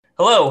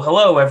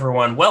Hello,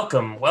 everyone.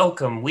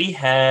 Welcome. We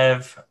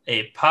have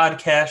a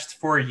podcast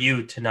for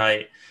you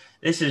tonight.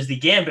 This is the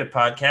Gambit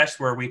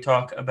podcast where we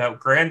talk about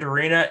Grand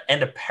Arena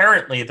and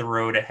apparently the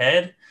road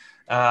ahead.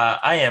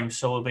 I am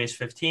Solo Base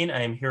 15.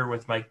 I am here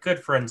with my good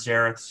friend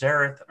Zareth.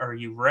 Zareth, are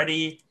you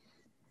ready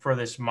for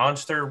this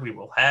monster we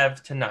will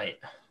have tonight?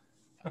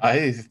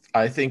 I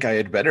think I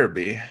had better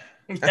be.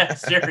 Yeah,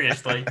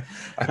 seriously.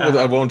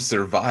 I won't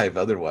survive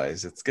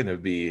otherwise. It's gonna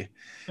be,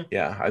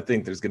 yeah. I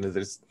think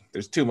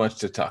there's too much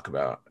to talk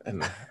about,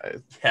 and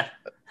Yeah,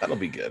 that'll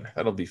be good.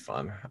 That'll be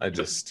fun.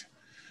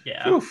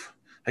 yeah, Whew,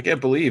 I can't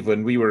believe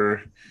when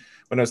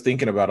I was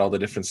thinking about all the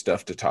different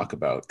stuff to talk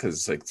about,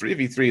 because like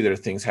 3v3, there are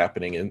things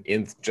happening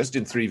in just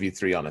in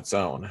 3v3 on its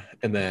own,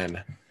 and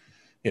then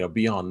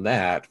beyond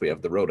that we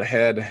have the road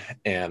ahead,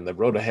 and the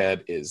road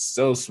ahead is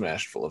so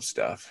smashed full of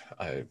stuff.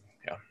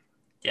 Yeah.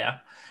 yeah.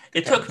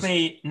 It took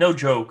me, no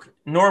joke,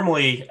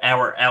 normally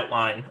our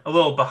outline, a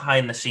little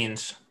behind the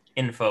scenes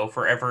info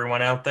for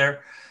everyone out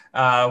there.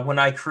 When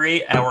I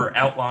create our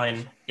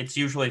outline, it's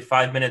usually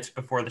 5 minutes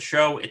before the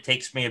show. It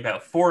takes me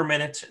about 4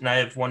 minutes, and I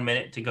have 1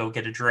 minute to go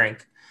get a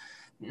drink.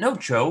 No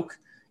joke.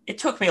 It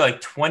took me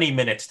like 20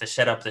 minutes to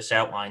set up this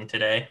outline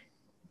today.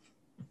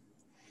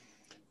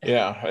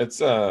 Yeah,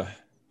 it's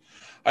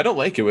I don't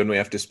like it when we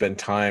have to spend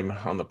time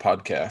on the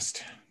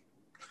podcast.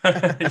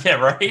 Yeah,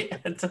 right?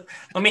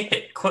 Let me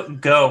hit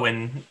click go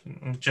and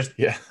just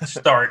Yeah.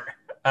 start.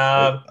 I,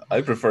 Uh,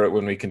 I prefer it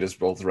when we can just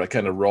both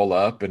kind of roll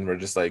up and we're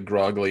just like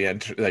groggily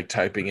like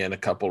typing in a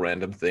couple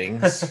random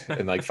things,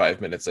 and like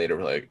 5 minutes later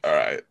we're like, all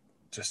right,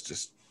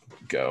 just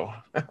go.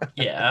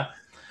 yeah.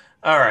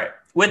 All right.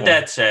 With Uh,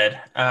 that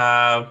said,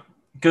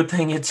 good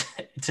thing it's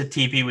a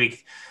TP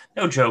week.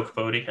 No joke,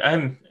 Bodie.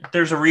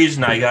 There's a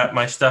reason I got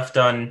my stuff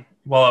done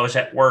while I was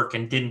at work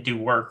and didn't do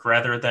work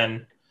rather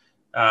than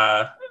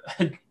uh,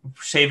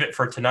 save it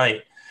for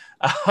tonight.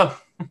 Uh,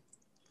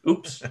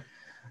 oops.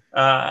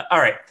 All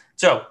right.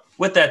 So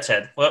with that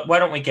said, why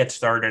don't we get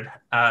started?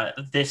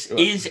 This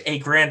is a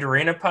Grand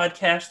Arena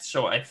podcast,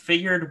 so I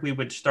figured we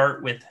would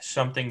start with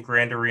something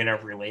Grand Arena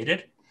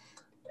related,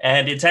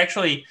 and it's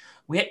actually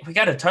we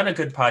got a ton of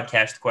good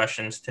podcast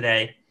questions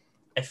today.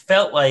 I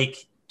felt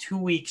like 2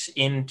 weeks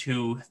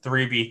into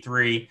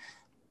 3v3,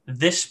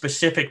 this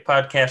specific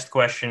podcast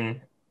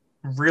question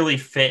really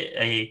fit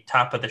a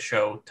top of the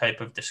show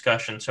type of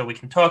discussion. So we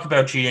can talk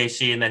about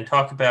GAC and then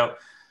talk about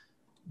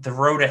the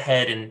road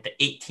ahead and the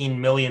 18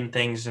 million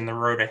things in the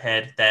road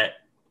ahead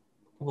that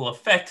will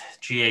affect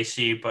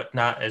GAC, but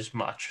not as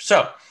much.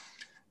 So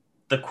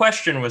the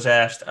question was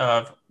asked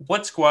of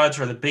what squads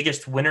are the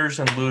biggest winners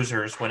and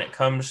losers when it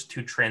comes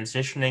to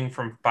transitioning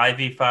from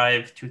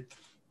 5v5 to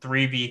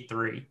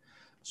 3v3.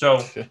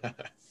 So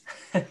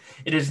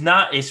it is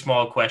not a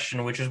small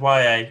question, which is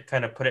why I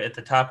kind of put it at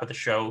the top of the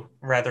show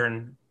rather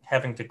than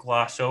having to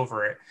gloss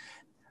over it.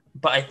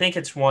 But I think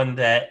it's one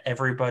that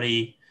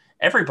everybody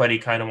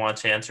kind of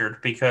wants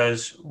answered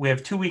because we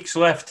have 2 weeks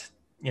left.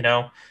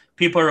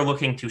 People are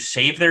looking to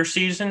save their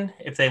season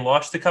if they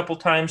lost a couple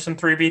times in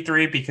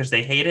 3v3 because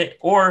they hate it,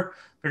 or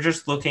they're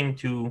just looking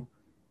to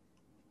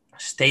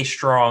stay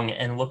strong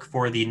and look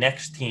for the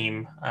next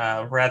team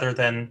rather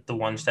than the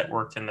ones that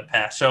worked in the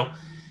past. So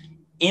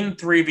in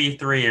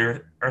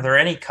 3v3, are there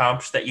any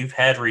comps that you've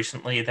had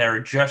recently that are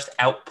just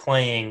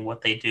outplaying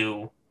what they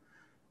do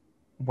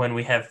when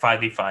we have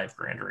 5v5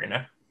 Grand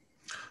Arena?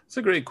 it's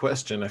a great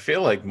question. I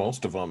feel like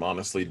most of them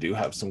honestly do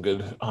have some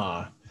good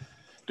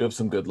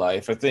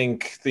life. I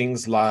think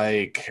things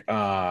like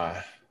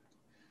the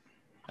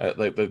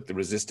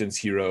Resistance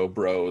Hero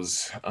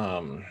Bros,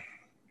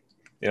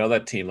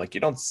 that team, like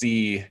you don't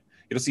see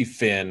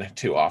Finn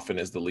too often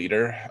as the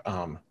leader.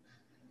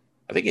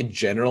 I think in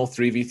general,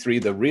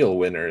 3v3, the real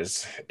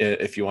winners,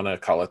 if you want to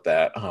call it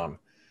that,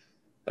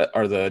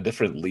 are the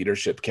different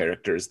leadership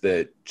characters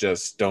that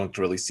just don't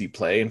really see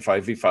play in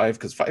 5v5,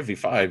 because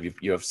 5v5,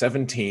 you have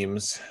 7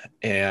 teams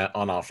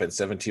on offense,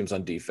 7 teams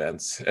on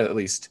defense, at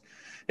least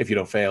if you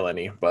don't fail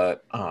any.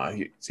 But so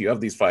you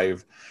have these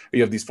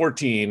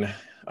 14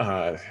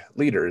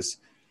 leaders.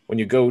 When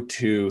you go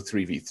to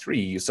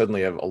 3v3, you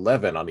suddenly have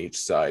 11 on each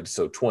side,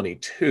 so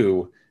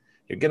 22.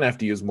 You're gonna have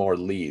to use more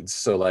leads.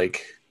 So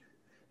like,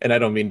 and I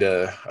don't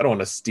want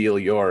to steal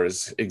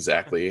yours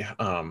exactly.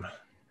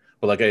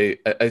 But like,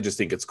 I just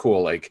think it's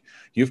cool. Like,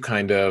 you've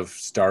kind of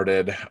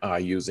started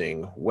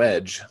using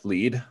wedge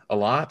lead a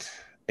lot,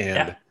 Yeah.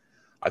 and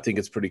I think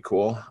it's pretty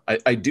cool.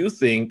 I do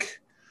think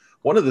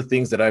one of the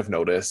things that I've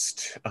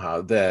noticed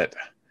that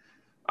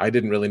I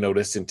didn't really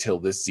notice until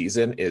this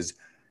season is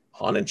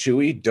Han and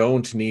Chewie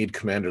don't need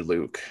Commander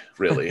Luke,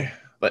 really.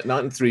 But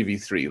not in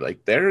 3v3.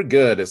 Like, they're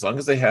good as long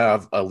as they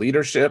have a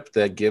leadership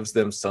that gives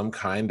them some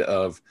kind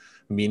of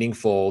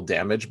meaningful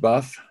damage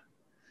buff.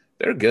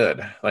 They're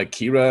good. Like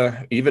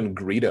Kira, even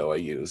Greedo I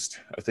used.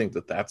 I think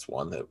that's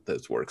one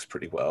that works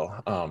pretty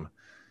well.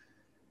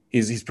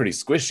 He's pretty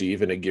squishy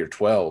even at gear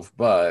 12,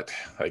 but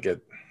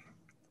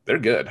they're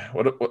good.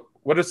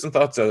 What are some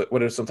thoughts?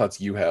 What are some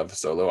thoughts you have,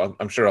 Solo?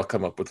 I'm sure I'll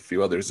come up with a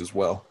few others as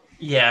well.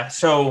 Yeah.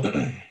 So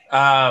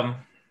um,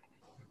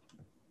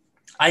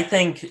 I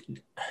think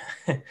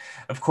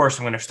of course,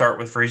 I'm going to start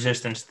with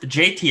resistance. The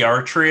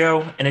JTR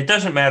trio, and it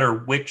doesn't matter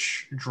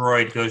which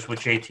droid goes with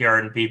JTR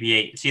and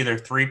BB-8. It's either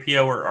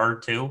 3PO or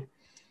R2.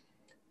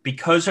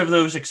 Because of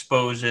those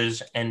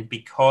exposes and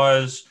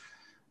because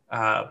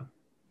of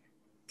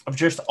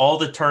just all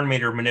the turn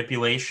meter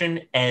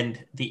manipulation,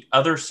 and the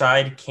other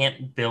side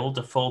can't build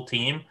a full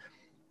team,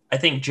 I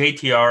think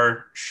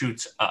JTR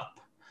shoots up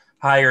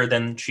higher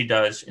than she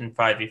does in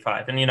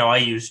 5v5. And, I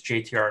use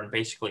JTR in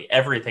basically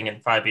everything in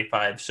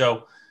 5v5.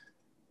 So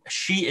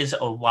she is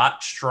a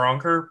lot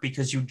stronger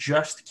because you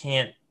just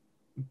can't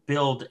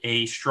build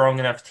a strong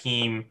enough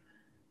team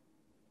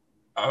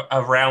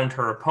around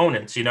her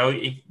opponents.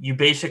 You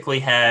basically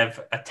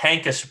have a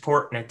tank, a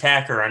support, and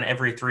attacker on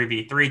every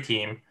 3v3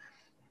 team,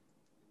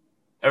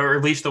 or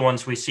at least the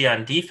ones we see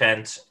on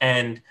defense.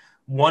 And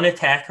one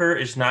attacker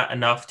is not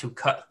enough to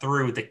cut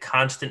through the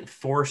constant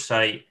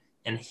foresight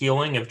and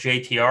healing of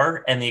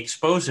JTR, and the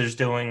exposes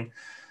doing,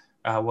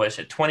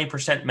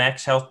 20%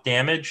 max health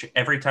damage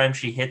every time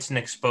she hits an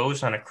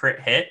expose on a crit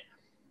hit.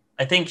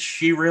 I think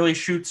she really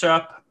shoots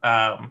up.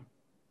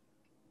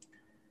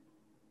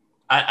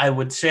 I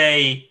would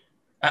say,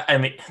 I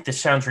mean,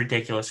 this sounds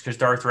ridiculous because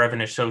Darth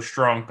Revan is so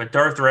strong, but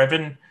Darth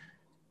Revan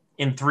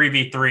in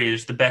 3v3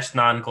 is the best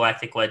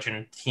non-Galactic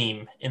Legend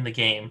team in the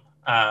game.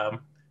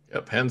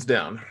 Yep, hands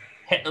down.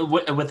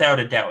 Without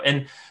a doubt.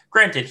 And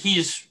granted,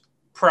 he's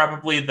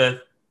probably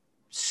the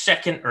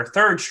second or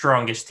third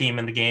strongest team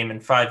in the game in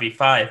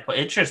 5v5, but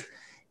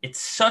it's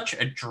such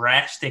a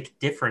drastic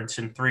difference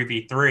in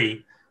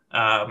 3v3.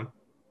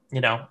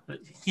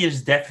 He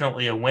is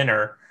definitely a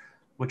winner,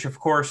 which of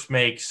course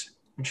makes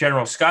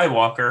General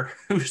Skywalker,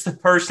 who's the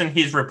person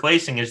he's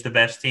replacing as the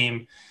best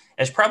team,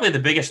 as probably the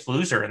biggest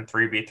loser in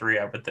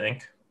 3v3, I would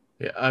think.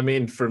 Yeah, I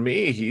mean, for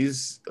me,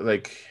 he's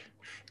like,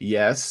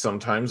 yes,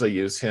 sometimes I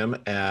use him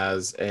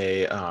as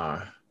a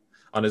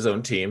on his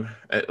own team.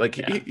 Like,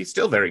 yeah. He's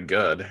still very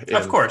good.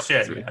 Of course,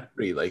 yeah.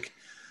 Like,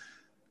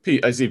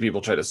 I see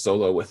people try to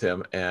solo with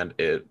him, and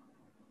it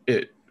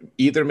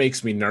either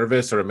makes me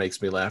nervous or it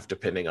makes me laugh,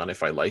 depending on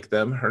if I like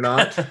them or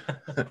not.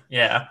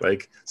 Yeah.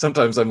 Like,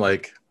 sometimes I'm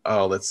like,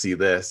 oh, let's see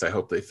this. I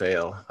hope they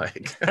fail.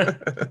 Like,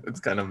 it's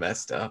kind of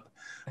messed up.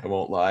 I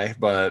won't lie.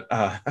 But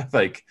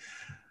like,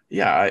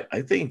 yeah,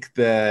 I think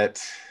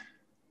that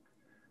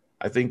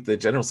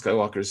General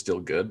Skywalker is still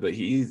good, but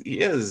he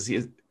is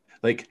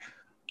like,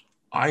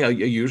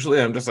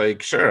 I'm just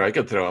like, sure, I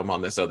could throw him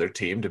on this other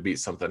team to beat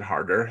something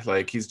harder.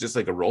 Like, he's just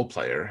like a role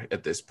player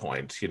at this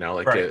point,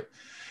 like right.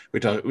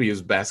 We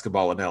use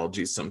basketball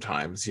analogies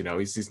sometimes,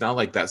 he's not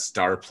like that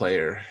star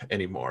player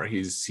anymore.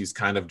 He's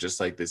kind of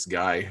just like this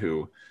guy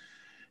who,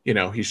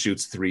 he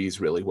shoots threes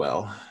really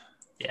well.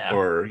 Yeah.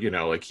 Or,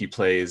 like he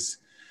plays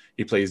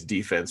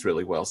defense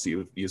really well.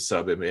 So you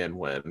sub him in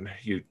when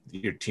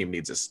your team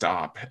needs a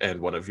stop, and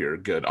one of your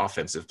good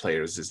offensive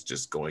players is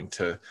just going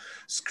to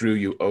screw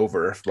you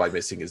over by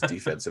missing his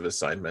defensive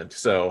assignment.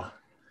 So,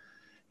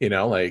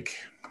 like,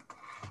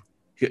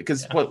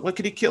 because what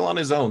could he kill on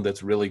his own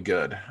that's really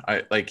good?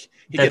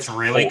 That's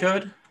really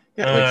good.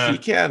 Yeah, like he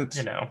can't.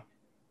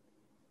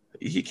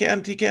 He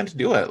can't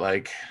do it.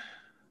 Like,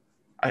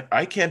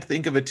 I can't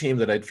think of a team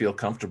that I'd feel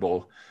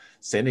comfortable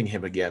sending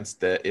him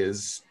against that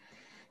is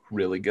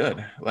really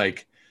good.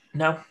 Like,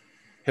 no,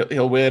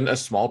 he'll win a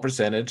small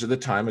percentage of the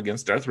time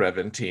against Darth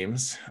Revan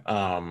teams,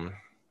 and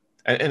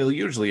he'll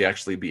usually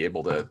actually be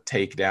able to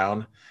take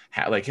down.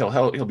 Like,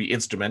 he'll be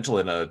instrumental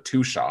in a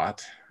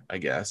 2-shot, I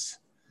guess.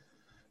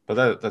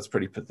 But that's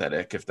pretty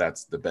pathetic if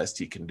that's the best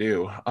he can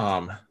do.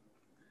 Like,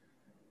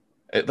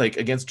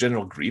 against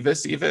General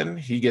Grievous, even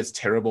he gets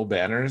terrible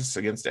banners.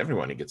 Against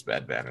everyone, he gets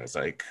bad banners.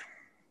 Like,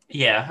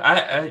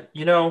 yeah,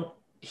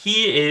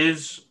 he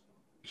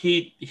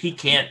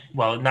can't.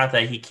 Well, not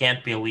that he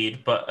can't be a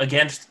lead, but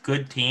against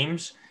good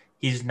teams,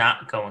 he's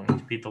not going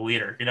to be the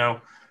leader.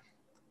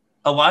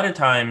 A lot of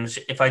times,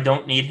 if I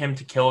don't need him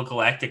to kill a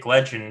Galactic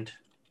Legend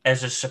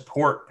as a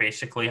support,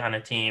 basically on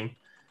a team,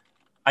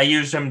 I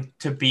use him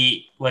to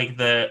beat like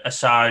the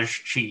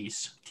Asajj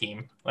Cheese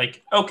team.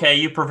 Like, okay,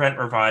 you prevent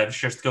revives,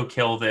 just go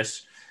kill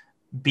this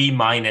B-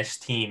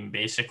 team,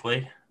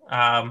 basically.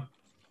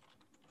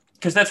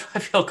 Because that's what I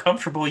feel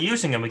comfortable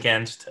using him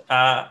against.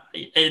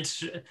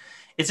 It's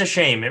a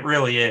shame. It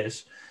really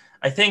is.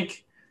 I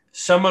think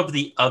some of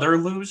the other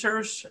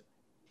losers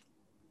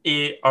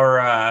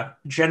are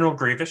General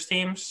Grievous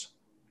teams.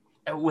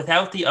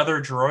 Without the other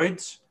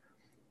droids,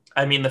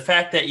 I mean, the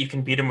fact that you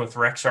can beat him with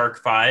Rex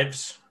Arc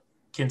 5s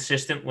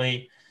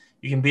consistently,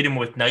 you can beat him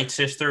with Night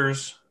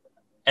Sisters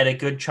at a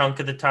good chunk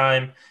of the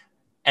time,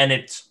 and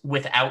it's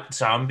without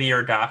Zombie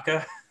or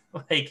DACA.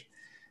 Like,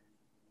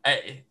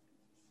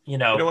 you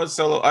know what,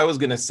 Solo? I was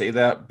gonna say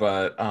that,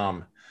 but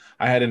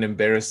I had an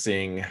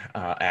embarrassing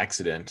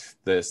accident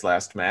this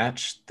last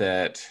match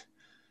that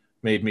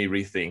made me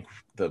rethink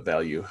the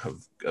value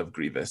of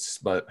Grievous.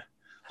 But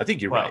I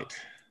think you're right.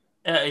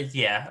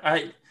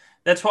 Yeah,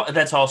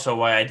 that's also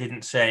why I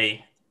didn't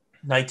say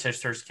Night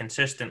Sisters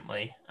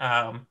consistently.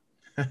 And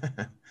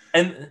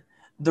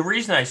the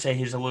reason I say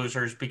he's a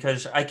loser is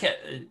because I can't.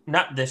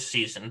 Not this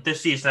season.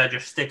 This season, I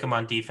just stick him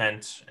on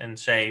defense and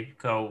say,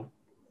 "Go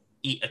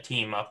eat a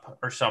team up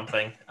or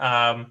something."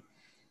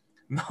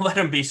 Let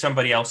him be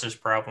somebody else's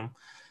problem.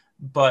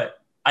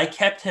 But I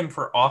kept him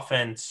for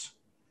offense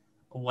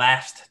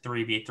last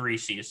 3v3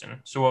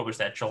 season. So what was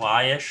that,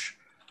 July-ish?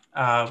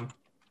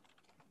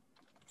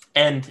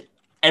 And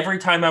every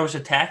time I was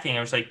attacking,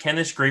 I was like, can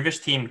this Grievous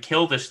team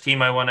kill this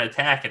team I want to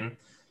attack? And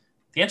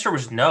the answer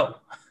was no.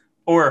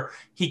 Or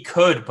he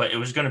could, but it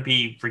was going to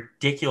be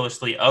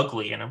ridiculously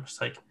ugly. And I was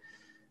like,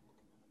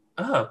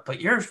 oh,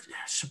 but you're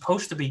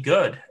supposed to be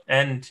good.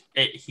 And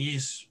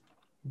he's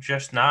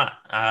just not.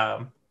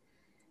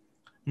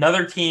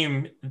 Another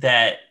team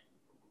that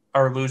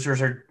are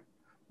losers are,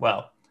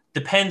 well,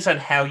 depends on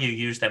how you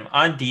use them.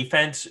 On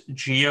defense,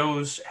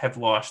 Geos have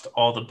lost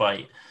all the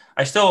bite.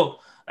 I still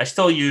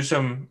use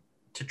them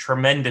to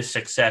tremendous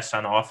success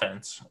on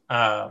offense.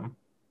 But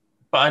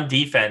on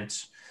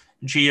defense,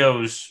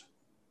 Geos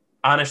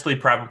honestly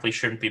probably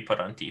shouldn't be put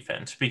on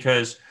defense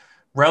because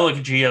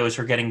Relic Geos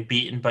are getting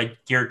beaten by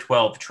Gear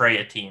 12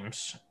 Treya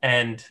teams.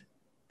 And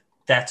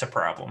that's a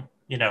problem.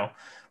 You know,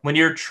 when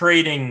you're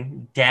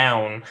trading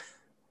down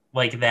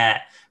like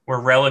that,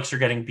 where Relics are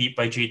getting beat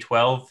by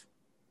G12,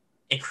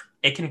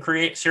 it can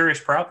create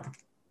serious problems.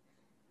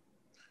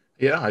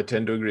 Yeah, I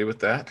tend to agree with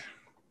that.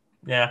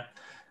 Yeah.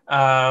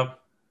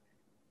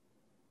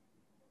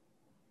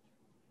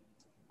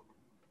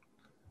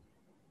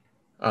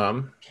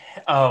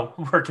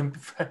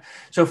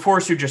 So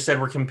Forsu just said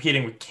we're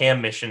competing with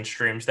cam mission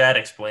streams. That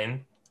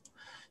explains.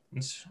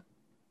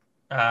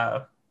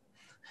 That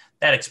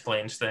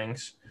explains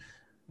things.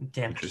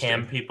 Damn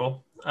cam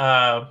people.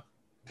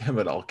 Damn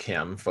it, all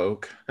cam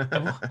folk.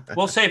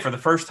 We'll say for the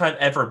first time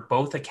ever,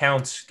 both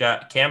accounts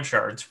got cam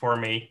shards for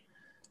me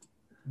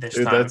this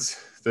time.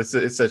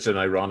 It's such an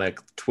ironic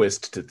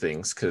twist to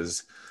things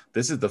because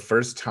this is the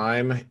first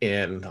time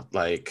in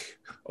like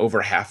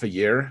over half a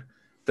year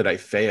that I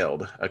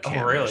failed a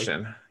cam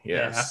mission.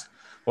 Yes. Yeah.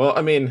 Well,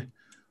 I mean,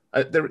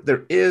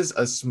 there is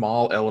a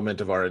small element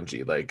of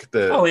RNG. Like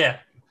the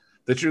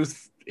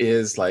truth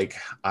is, like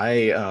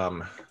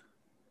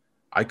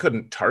I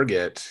couldn't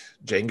target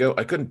Django.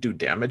 I couldn't do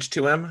damage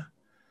to him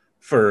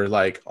for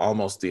like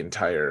almost the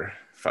entire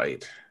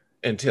fight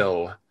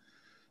until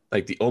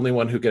like the only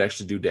one who could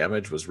actually do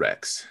damage was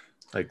Rex.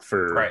 Like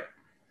right.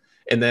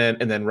 And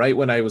then right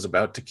when I was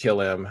about to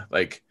kill him,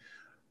 like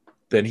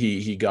then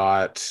he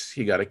got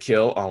a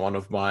kill on one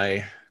of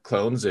my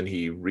clones and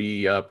he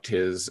re-upped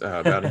his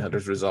bounty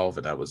hunter's resolve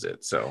and that was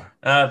it. So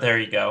there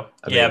you go.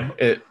 I mean,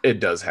 it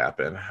does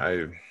happen.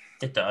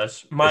 It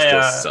does. It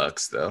still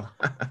sucks though.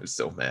 I'm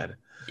so mad.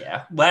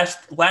 Yeah.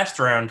 Last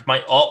round,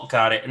 my alt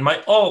got it, and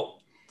my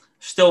alt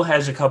still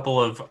has a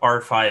couple of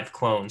R5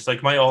 clones.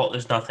 Like my alt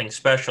is nothing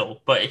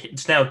special, but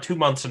it's now 2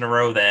 months in a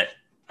row that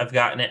I've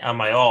gotten it on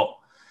my alt.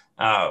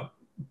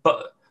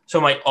 But so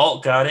my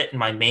alt got it and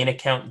my main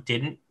account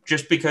didn't,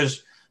 just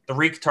because the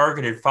Reek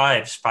targeted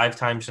 5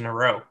 times in a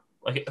row.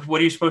 Like,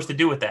 what are you supposed to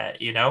do with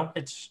that? You know,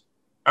 it's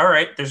all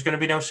right. There's going to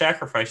be no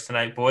sacrifice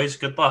tonight, boys.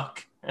 Good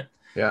luck.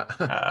 Yeah,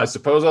 I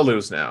suppose I'll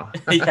lose now.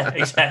 Yeah,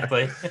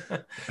 exactly.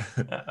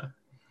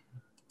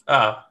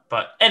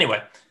 But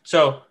anyway,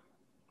 so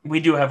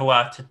we do have a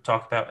lot to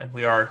talk about, and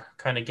we are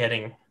kind of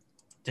getting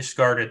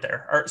discarded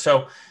there.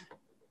 So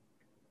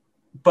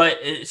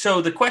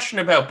the question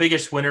about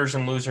biggest winners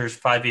and losers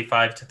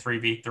 5v5 to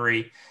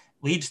 3v3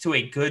 leads to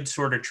a good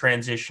sort of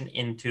transition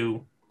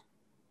into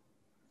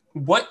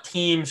what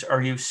teams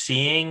are you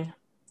seeing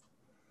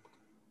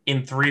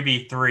in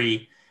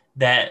 3v3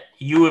 that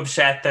you have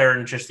sat there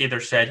and just either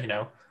said, you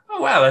know,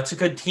 oh, wow, that's a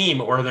good team,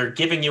 or they're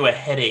giving you a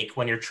headache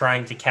when you're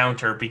trying to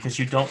counter because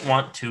you don't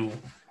want to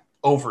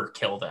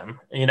overkill them.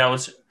 You know,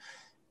 it's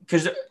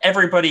because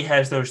everybody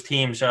has those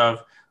teams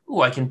of,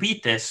 oh, I can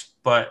beat this,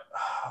 but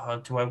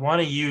do I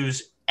want to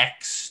use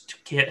X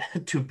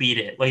to beat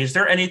it? Like, is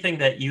there anything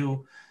that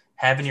you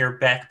have in your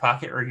back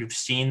pocket or you've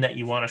seen that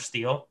you want to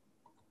steal?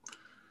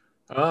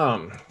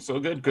 So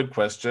good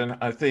question.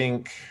 I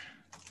think,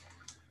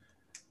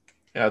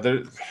 yeah,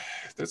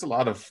 there's a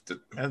lot of,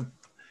 man,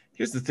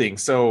 here's the thing.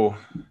 So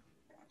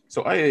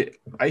I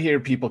hear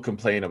people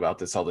complain about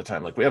this all the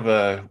time. Like we have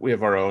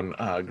our own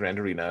Grand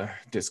Arena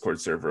Discord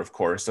server, of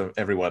course. So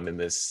everyone in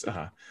this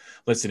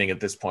listening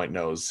at this point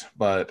knows.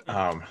 But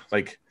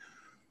like,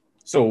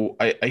 so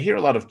I hear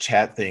a lot of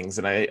chat things,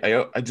 and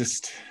I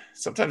just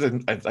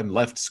sometimes I'm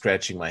left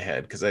scratching my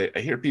head because I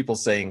hear people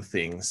saying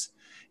things,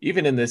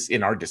 even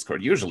in our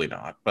Discord, usually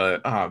not,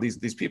 but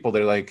these people,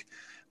 they're like,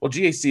 well,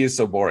 GAC is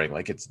so boring,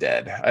 like it's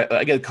dead.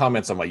 I get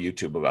comments on my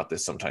YouTube about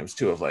this sometimes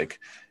too, of like,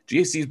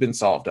 GAC's been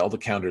solved. All the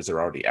counters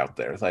are already out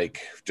there. Like,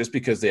 just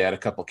because they add a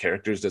couple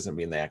characters doesn't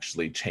mean they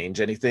actually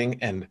change anything.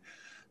 And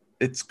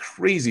it's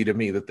crazy to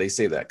me that they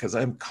say that, because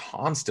I'm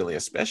constantly,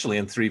 especially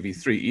in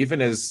 3v3,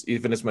 even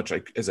as much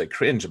as I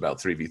cringe about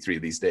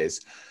 3v3 these days,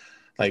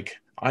 like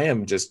I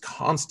am just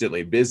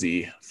constantly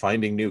busy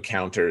finding new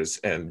counters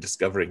and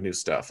discovering new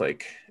stuff.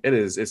 Like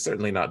it's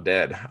certainly not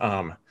dead.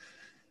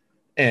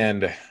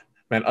 And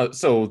Man,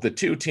 so the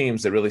two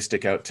teams that really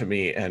stick out to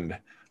me, and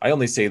I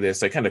only say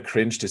this, I kind of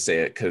cringe to say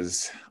it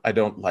because I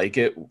don't like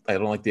it. I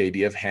don't like the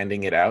idea of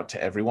handing it out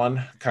to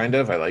everyone, kind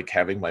of. I like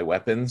having my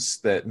weapons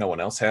that no one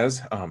else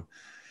has,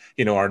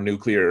 our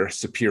nuclear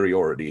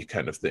superiority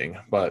kind of thing.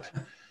 But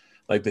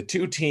like the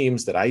two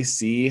teams that I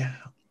see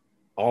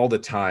all the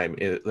time,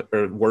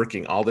 or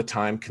working all the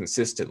time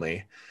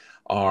consistently,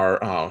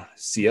 are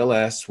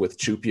CLS with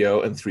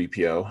 2PO and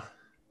 3PO.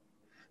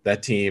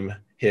 That team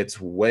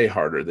hits way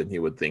harder than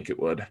you would think it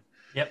would.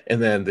 Yep.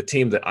 And then the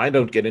team that I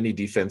don't get any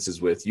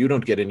defenses with, you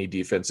don't get any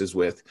defenses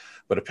with,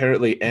 but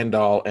apparently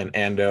Endal and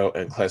Ando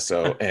and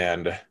Klesso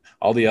and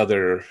all the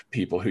other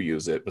people who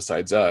use it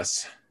besides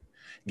us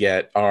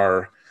get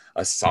are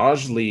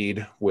Asajj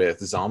lead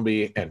with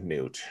Zombie and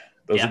Newt.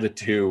 Those are the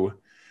two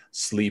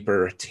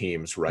sleeper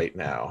teams right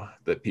now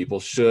that people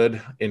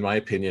should, in my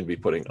opinion, be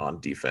putting on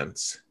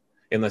defense.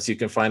 Unless you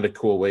can find a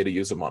cool way to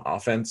use them on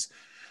offense,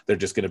 they're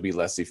just going to be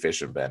less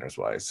efficient banners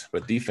wise.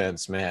 But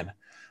defense, man,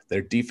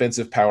 they're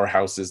defensive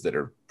powerhouses that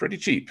are pretty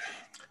cheap.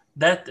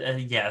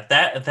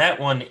 That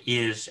one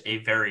is a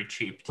very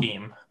cheap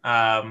team.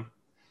 I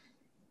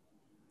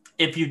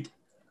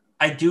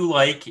do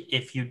like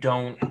if you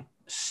don't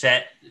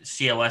set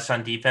CLS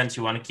on defense,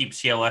 you want to keep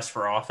CLS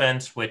for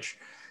offense, which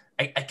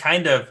I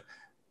kind of,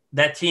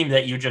 that team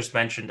that you just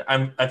mentioned,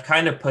 I've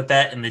kind of put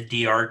that in the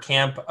DR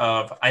camp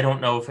of, I don't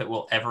know if it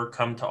will ever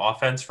come to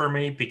offense for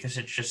me because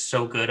it's just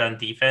so good on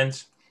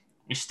defense.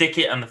 You stick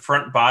it on the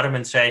front bottom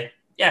and say,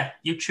 yeah,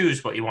 you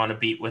choose what you want to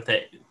beat with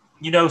it.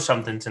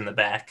 Something's in the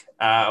back.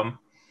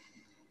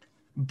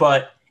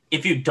 But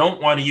if you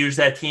don't want to use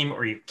that team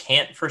or you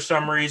can't for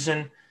some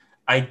reason,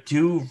 I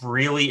do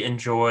really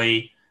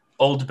enjoy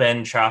Old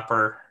Ben,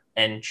 Chopper,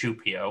 and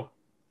Chupio.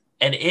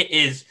 And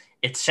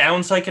it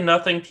sounds like a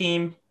nothing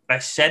team. I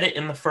said it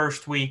in the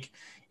first week.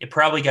 It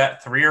probably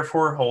got 3 or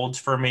 4 holds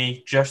for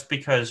me just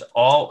because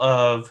all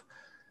of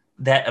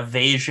that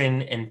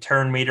evasion and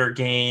turn meter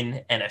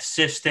gain and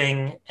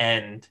assisting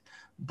and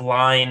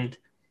blind,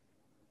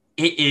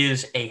 it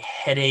is a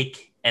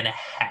headache and a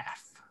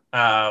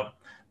half.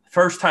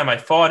 First time I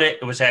fought it,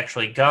 it was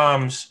actually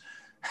Gom's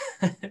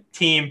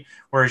team,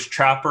 whereas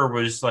Chopper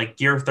was like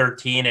gear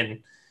 13 and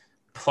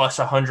plus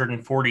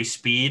 140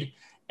 speed.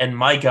 And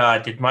my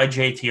God, did my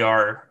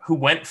JTR, who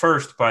went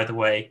first, by the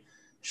way,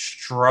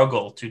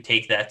 struggle to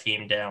take that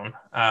team down.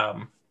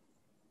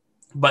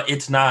 But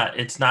it's not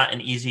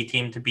an easy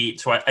team to beat.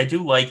 So I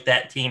do like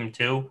that team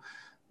too.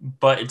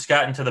 But it's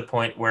gotten to the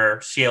point where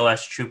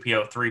CLS,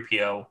 2PO,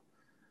 3PO,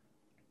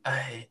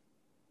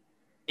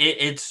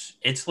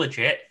 it's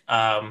legit.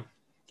 What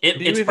do you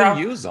It's even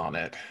use on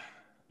it?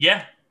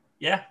 Yeah.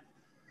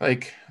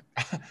 Like,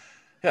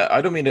 yeah,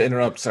 I don't mean to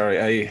interrupt.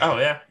 Sorry.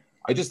 I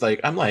just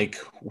I'm like,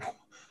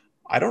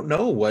 I don't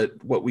know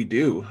what we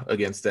do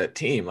against that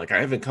team. Like, I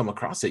haven't come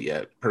across it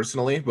yet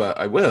personally, but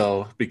I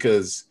will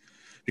because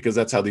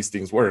that's how these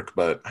things work.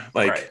 But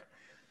like, right.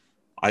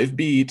 I've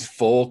beat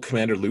full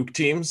Commander Luke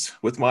teams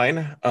with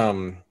mine.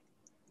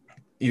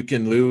 You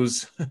can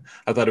lose.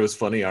 I thought it was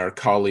funny. Our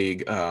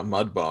colleague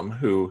Mudbum,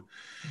 who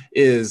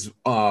is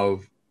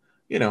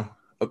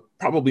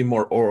probably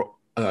more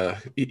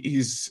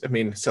he's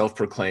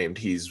self-proclaimed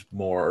he's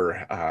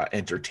more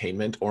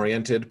entertainment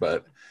oriented,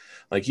 but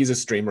like he's a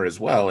streamer as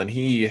well, and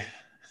he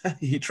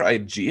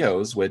tried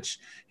Geos, which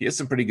he has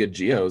some pretty good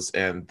Geos,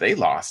 and they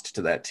lost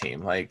to that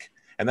team. Like,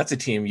 and that's a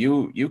team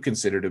you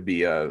consider to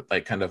be a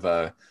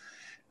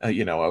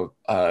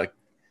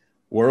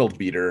world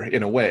beater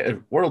in a way.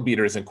 World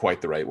beater isn't quite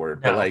the right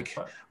word, but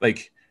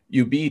like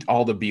you beat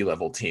all the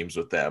B-level teams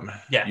with them,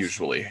 yes.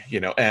 Usually,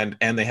 and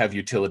they have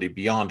utility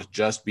beyond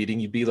just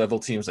beating B-level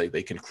teams. Like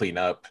they can clean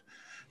up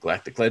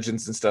Galactic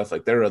Legends and stuff.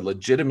 Like they're a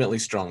legitimately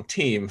strong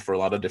team for a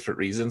lot of different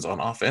reasons on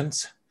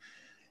offense.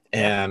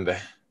 And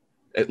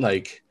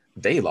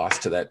they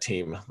lost to that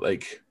team.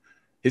 Like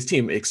his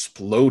team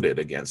exploded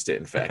against it.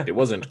 In fact, it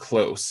wasn't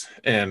close.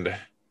 And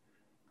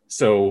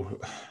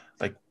so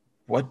like,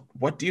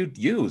 what do you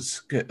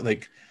use?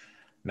 Like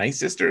Night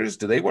Sisters,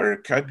 do they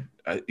work?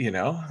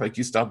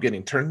 You stop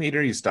getting turn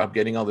meter, you stop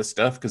getting all this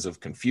stuff because of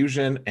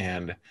confusion,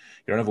 and you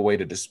don't have a way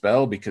to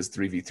dispel because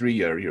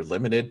 3v3 you're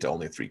limited to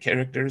only 3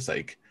 characters.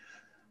 Like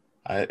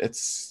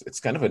it's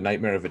kind of a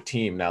nightmare of a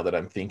team now that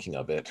I'm thinking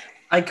of it.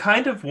 I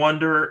kind of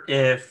wonder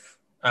if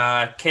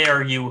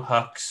KRU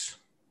Hux.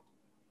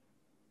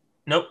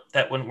 Nope,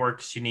 that wouldn't work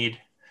because you need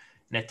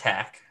an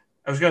attack.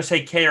 I was going to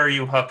say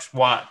KRU Hux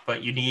Watt,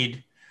 but you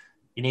need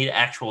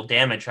actual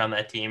damage on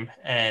that team,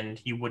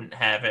 and you wouldn't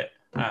have it.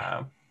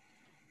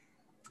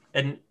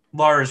 And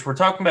Lars, we're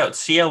talking about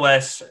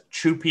CLS,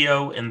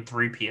 2PO, and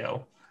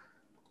 3PO.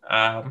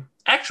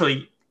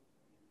 Actually,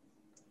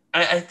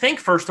 I think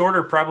First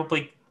Order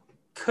probably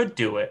could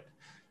do it,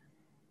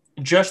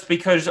 just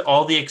because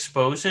all the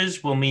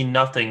exposes will mean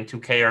nothing to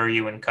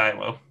KRU and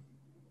Kylo.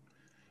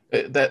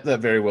 That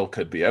very well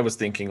could be. I was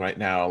thinking right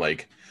now,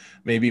 like,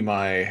 maybe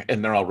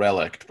and they're all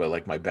relict, but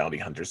like my bounty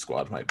hunter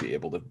squad might be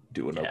able to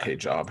do an okay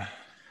job.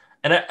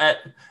 And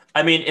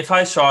I mean, if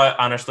I saw it,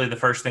 honestly, the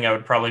first thing I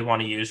would probably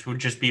want to use would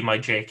just be my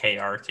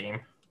JKR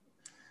team.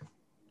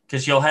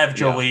 because you'll have Yeah.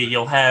 Jolie,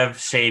 you'll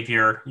have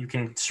Savior, you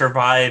can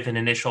survive an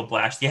initial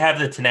blast. You have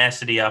the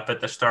tenacity up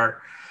at the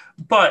start.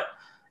 But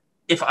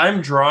if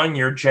I'm drawing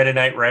your Jedi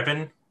Knight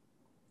Revan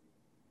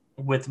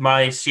with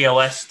my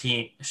CLS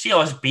team,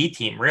 CLSB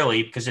team,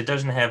 really, because it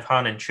doesn't have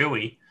Han and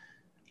Chewie,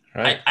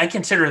 Right. I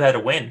consider that a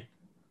win.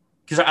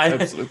 Because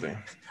Absolutely.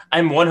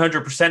 I'm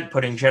 100%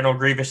 putting General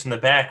Grievous in the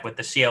back with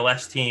the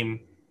CLS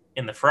team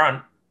in the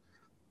front.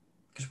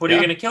 Because what are you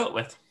Yeah. going to kill it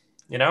with?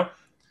 You know?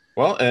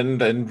 Well,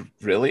 and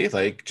really,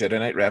 like Jedi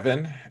Knight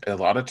Revan, a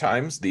lot of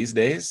times these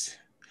days,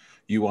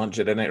 you want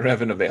Jedi Knight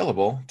Revan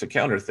available to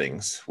counter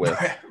things with.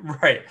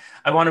 Right.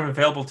 I want him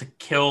available to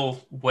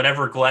kill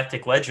whatever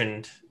galactic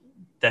legend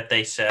that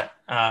they set.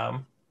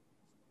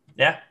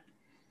 Yeah.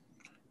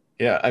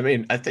 Yeah, I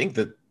mean, I think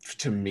that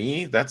to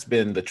me, that's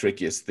been the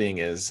trickiest thing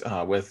is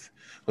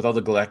with all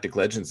the Galactic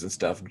Legends and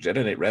stuff.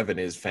 Jedi Knight Revan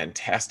is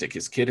fantastic.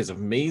 His kit is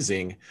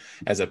amazing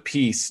as a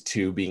piece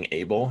to being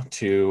able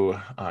to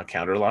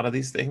counter a lot of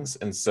these things.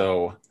 And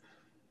so,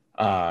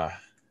 uh,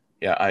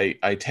 yeah,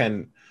 I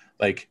tend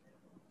like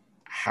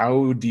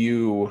how do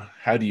you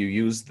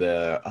use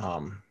the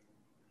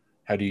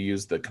how do you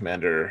use the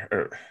commander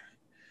or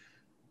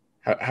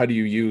how do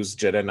you use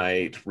Jedi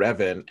Knight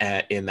Revan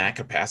in that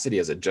capacity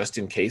as a just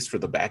in case for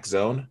the back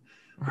zone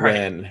Right.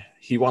 when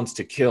he wants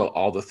to kill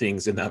all the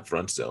things in that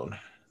front zone?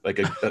 Like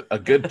a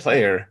good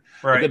player,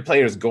 a Right. good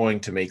player is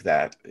going to make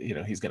that,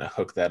 he's going to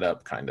hook that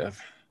up kind of.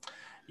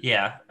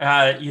 Yeah.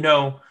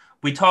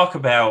 We talk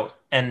about,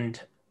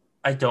 and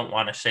I don't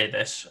want to say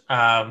this,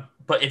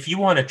 but if you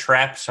want to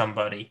trap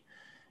somebody,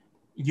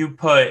 you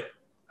put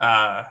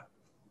uh,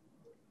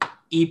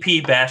 EP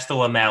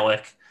Bastila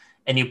Malik,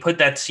 and you put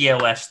that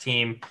CLS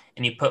team,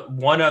 and you put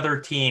one other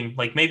team,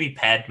 like maybe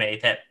Padme,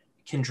 that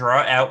can draw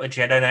out a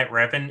Jedi Knight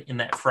Revan in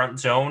that front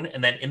zone,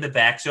 and then in the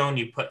back zone,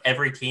 you put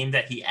every team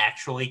that he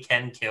actually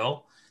can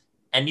kill,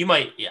 and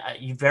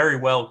you very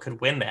well could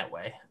win that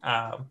way.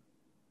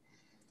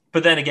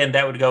 But then again,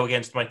 that would go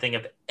against my thing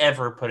of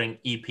ever putting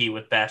EP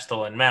with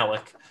Bastila and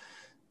Malik,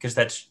 because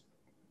that's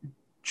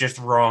just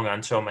wrong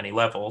on so many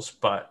levels.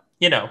 But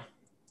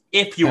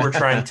if you were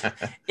trying to,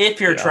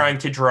 if you're Yeah, trying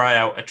to draw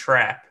out a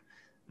trap,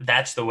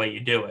 that's the way you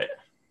do it.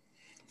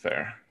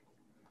 fair.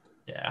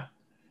 Yeah.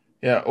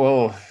 Yeah,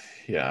 well,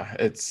 yeah,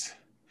 it's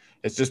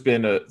just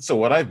been so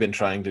what I've been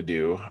trying to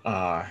do,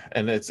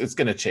 and it's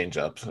going to change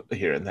up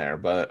here and there,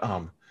 but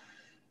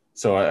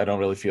so I don't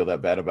really feel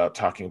that bad about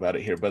talking about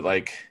it here, but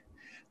like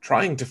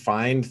trying to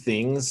find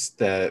things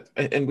that,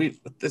 and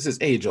this is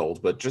age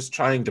old, but just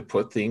trying to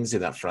put things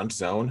in that front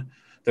zone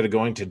that are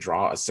going to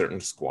draw a certain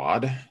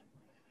squad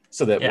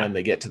so that Yeah. when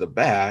they get to the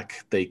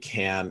back, they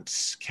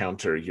can't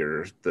counter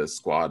the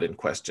squad in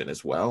question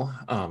as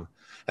well.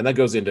 And that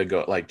goes into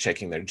like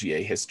checking their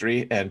GA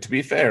history. And to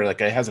be fair,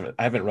 like I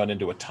haven't run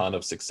into a ton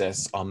of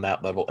success on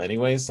that level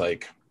anyways.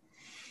 Like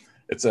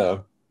it's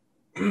a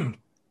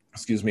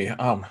excuse me,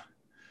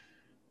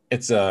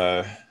 it's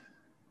a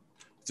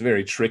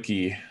very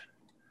tricky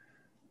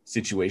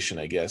situation,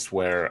 I guess,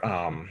 where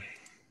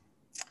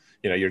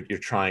you're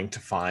trying to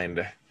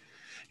find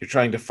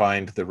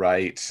the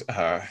right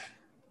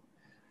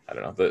I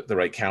don't know, the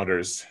right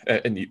counters.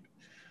 And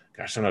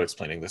gosh, I'm not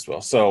explaining this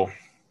well. So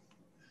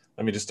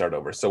let me just start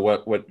over. So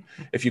what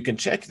if you can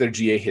check their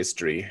GA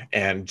history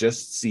and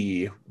just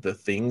see the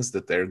things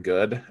that they're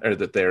good or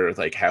that they're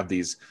like have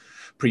these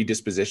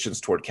predispositions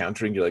toward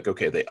countering, you're like,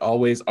 okay, they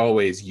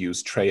always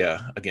use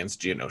Treya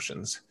against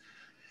Geonosians.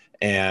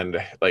 And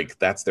like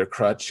that's their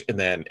crutch. And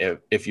then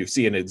if you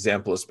see an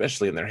example,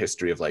 especially in their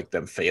history of like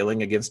them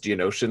failing against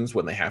Geonosians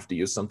when they have to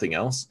use something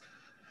else,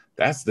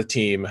 that's the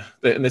team.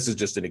 And this is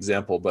just an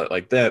example, but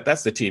like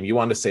that's the team you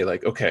want to say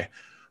like, okay,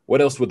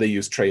 what else would they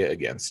use Treya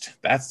against?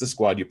 That's the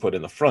squad you put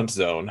in the front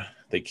zone.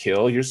 They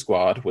kill your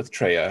squad with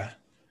Treya.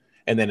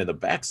 And then in the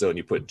back zone,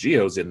 you put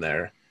Geos in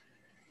there.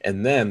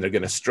 And then they're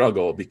going to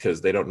struggle because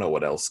they don't know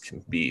what else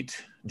can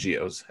beat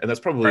Geos. And that's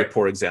probably a Right.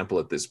 poor example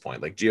at this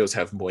point. Like Geos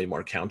have way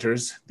more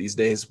counters these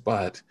days,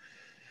 but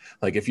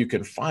like if you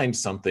can find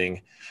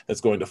something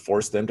that's going to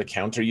force them to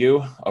counter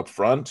you up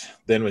front,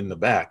 then in the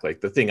back,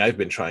 like the thing I've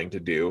been trying to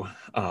do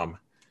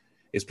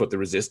is put the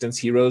resistance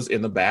heroes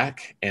in the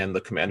back and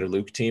the Commander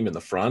Luke team in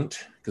the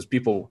front. Because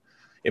people,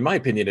 in my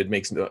opinion, it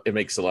makes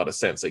a lot of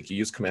sense. Like you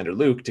use Commander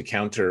Luke to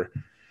counter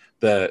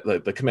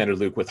the Commander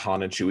Luke with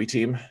Han and Chewie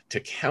team to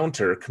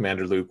counter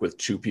Commander Luke with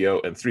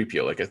 2PO and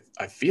 3PO. Like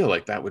I feel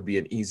like that would be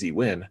an easy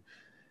win.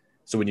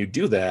 So when you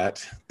do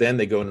that, then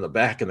they go into the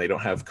back and they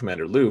don't have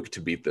Commander Luke to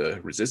beat the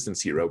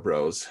resistance hero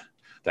bros.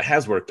 That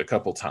has worked a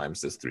couple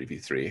times this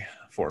 3v3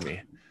 for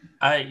me.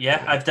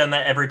 I've done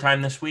that every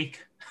time this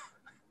week.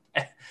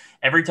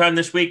 Every time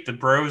this week, the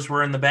bros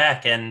were in the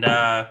back, and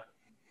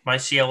my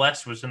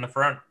CLS was in the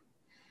front.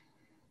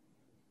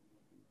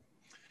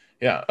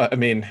 Yeah, I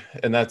mean,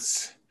 and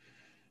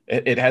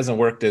it hasn't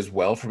worked as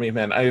well for me,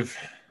 man.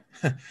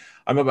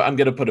 I'm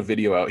gonna put a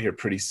video out here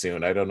pretty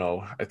soon. I don't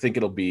know. I think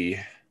it'll be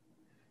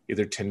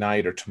either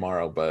tonight or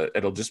tomorrow, but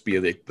it'll just be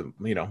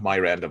my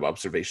random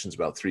observations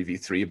about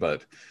 3v3.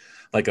 But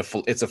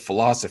it's a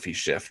philosophy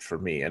shift for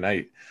me. And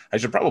I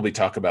should probably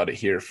talk about it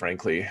here,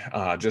 frankly,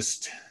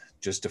 just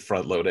to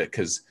front load it,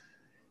 because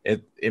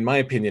in my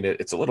opinion,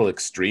 it's a little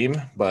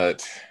extreme,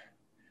 but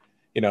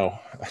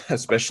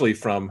especially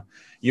from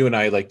you and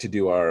I like to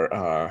do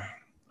our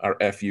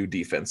FU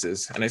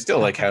defenses, and I still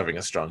like having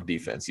a strong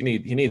defense. You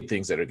need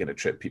things that are going to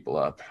trip people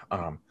up.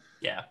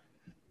 Yeah.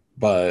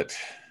 But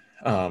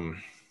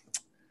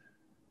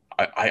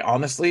I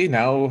honestly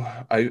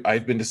now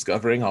I've been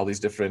discovering all these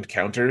different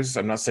counters.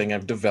 I'm not saying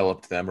I've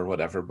developed them or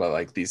whatever, but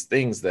like these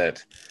things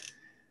that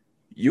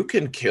you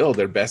can kill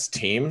their best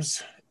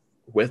teams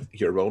with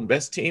your own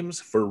best teams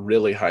for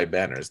really high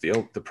banners.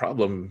 The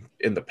problem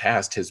in the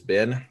past has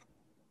been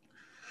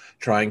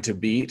trying to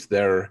beat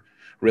their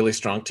really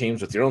strong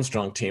teams with your own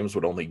strong teams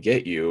would only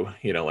get you,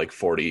 like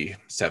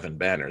 47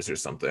 banners or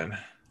something.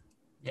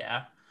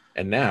 Yeah.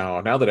 And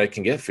now that I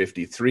can get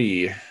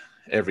 53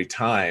 every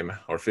time,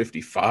 or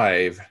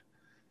 55,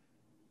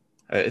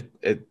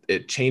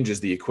 it changes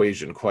the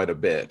equation quite a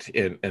bit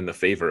in the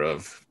favor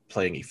of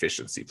playing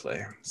efficiency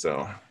play.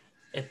 So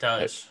it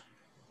does.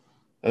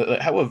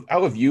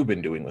 How have you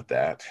been doing with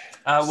that?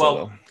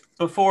 Well,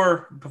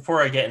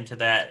 before I get into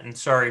that, and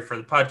sorry for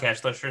the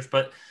podcast listeners,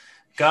 but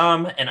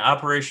Gom and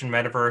Operation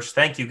Metaverse,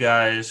 thank you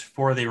guys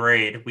for the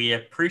raid. We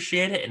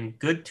appreciate it, and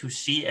good to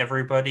see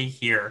everybody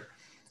here.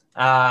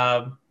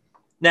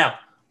 Now,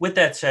 with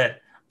that said,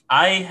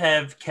 I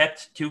have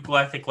kept 2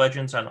 Galactic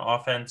Legends on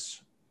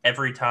offense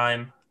every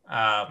time.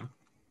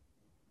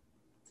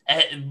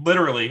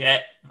 Literally,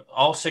 at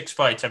all 6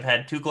 fights, I've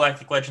had 2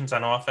 Galactic Legends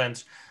on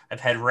offense. I've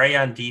had Ray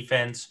on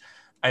defense.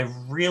 I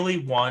really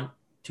want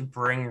to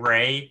bring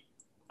Ray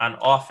on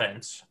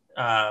offense.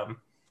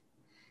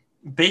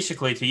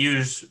 Basically, to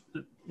use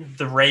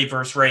the Ray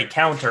versus Ray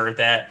counter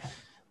that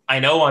I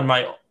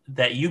know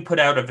that you put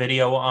out a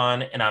video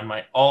on, and on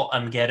my alt,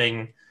 I'm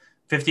getting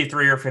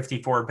 53 or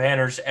 54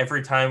 banners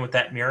every time with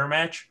that mirror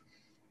match.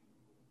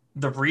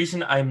 The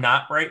reason I'm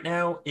not right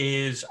now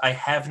is I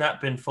have not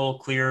been full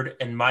cleared,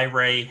 and my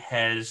Ray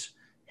has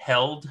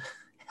held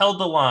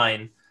the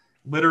line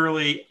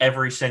literally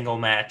every single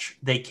match.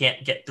 They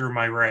can't get through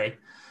my Ray.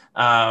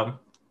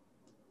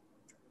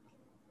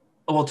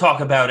 We'll talk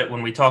about it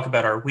when we talk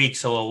about our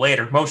weeks a little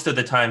later. Most of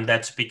the time,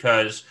 that's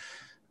because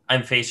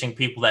I'm facing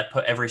people that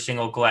put every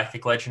single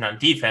Galactic Legend on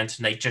defense,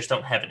 and they just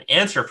don't have an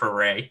answer for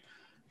Ray.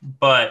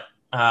 But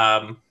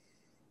it's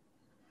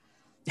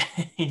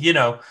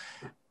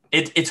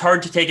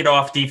hard to take it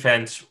off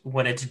defense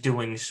when it's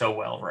doing so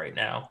well right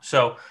now.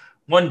 So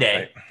one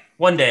day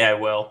I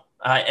will.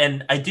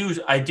 And I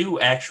do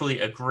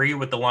actually agree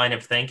with the line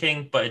of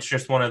thinking, but it's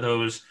just one of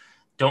those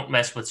don't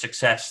mess with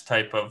success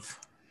type of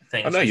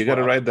things. Oh no, you got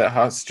to ride that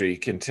hot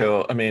streak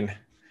until,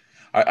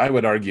 I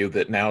would argue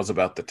that now is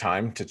about the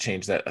time to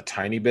change that a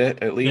tiny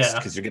bit at least,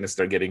 because you're going to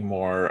start getting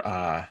more.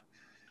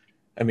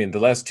 The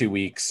last 2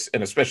 weeks,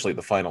 and especially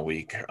the final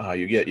week,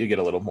 you get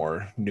a little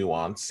more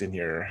nuance in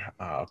your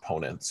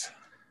opponents.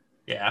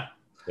 Yeah.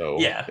 So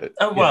yeah.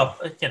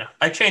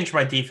 I change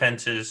my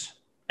defenses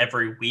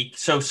every week,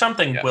 so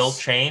something will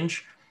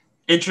change.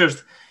 It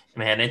just,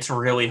 it's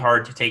really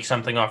hard to take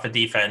something off a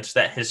defense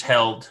that has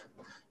held.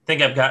 I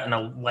think I've gotten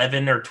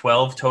 11 or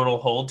 12 total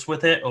holds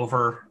with it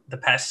over the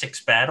past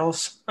 6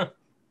 battles.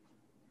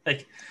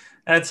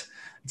 It's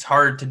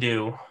hard to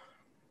do.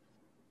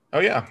 Oh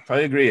yeah,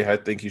 I agree. I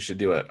think you should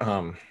do it.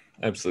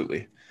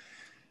 Absolutely.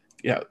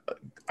 Yeah,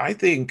 I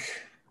think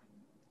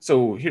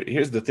so.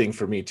 Here's the thing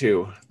for me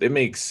too. It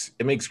makes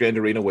Grand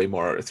Arena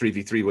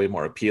 3v3 way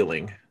more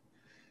appealing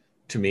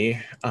to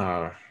me.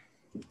 Now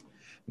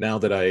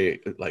that I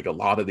like a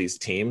lot of these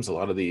teams, and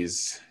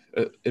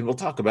we'll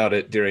talk about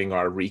it during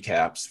our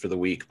recaps for the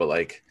week, but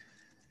like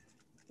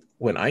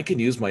when I can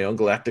use my own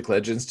Galactic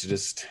Legends to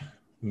just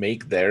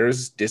make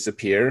theirs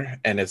disappear,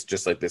 and it's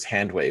just like this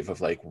hand wave of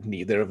like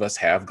neither of us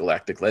have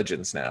Galactic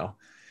Legends now.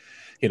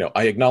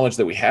 I acknowledge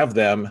that we have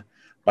them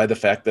by the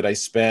fact that I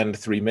spend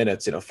 3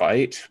 minutes in a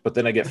fight, but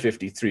then I get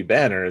 53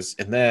 banners,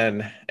 and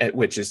then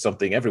which is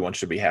something everyone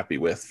should be happy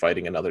with,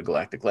 fighting another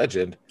Galactic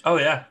Legend. Oh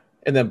yeah.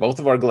 And then both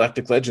of our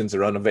Galactic Legends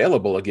are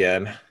unavailable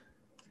again.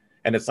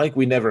 And it's like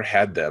we never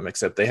had them,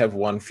 except they have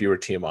 1 fewer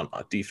team on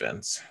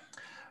defense.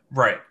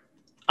 Right.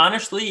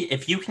 Honestly,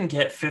 if you can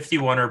get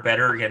 51 or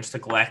better against a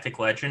Galactic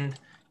Legend,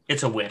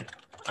 it's a win.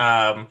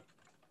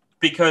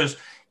 Because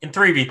in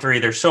 3v3,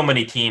 there's so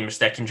many teams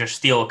that can just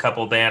steal a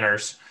couple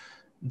banners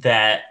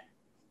that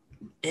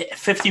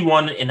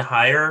 51 and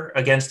higher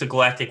against a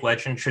Galactic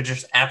Legend should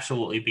just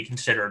absolutely be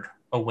considered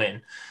a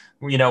win.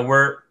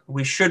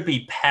 We should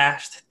be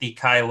past the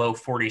Kylo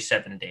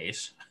 47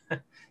 days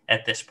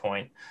at this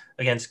point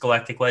against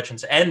Galactic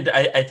Legends. And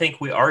I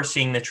think we are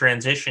seeing the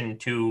transition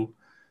to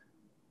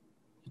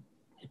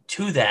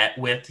that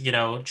with,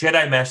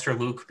 Jedi Master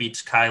Luke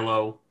beats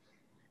Kylo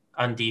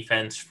on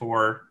defense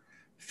for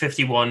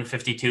 51,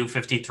 52,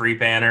 53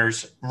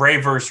 banners. Ray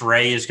versus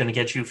Ray is going to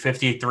get you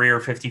 53 or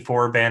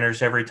 54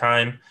 banners every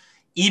time.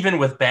 Even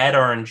with bad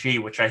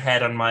RNG, which I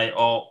had on my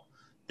alt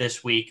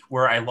this week,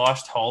 where I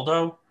lost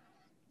Haldo,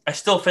 I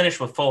still finished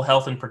with full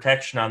health and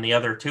protection on the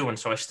other two, and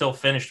so I still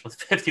finished with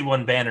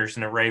 51 banners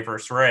in a Ray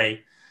versus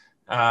Ray.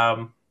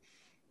 I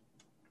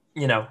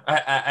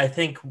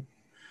think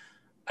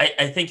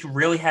I think you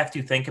really have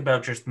to think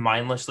about just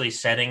mindlessly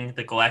setting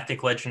the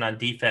Galactic Legend on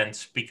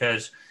defense,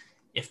 because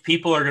if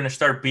people are going to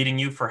start beating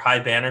you for high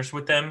banners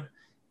with them,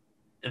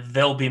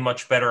 they'll be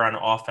much better on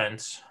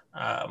offense.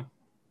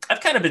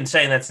 I've kind of been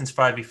saying that since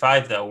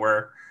 5v5, though,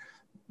 where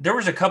there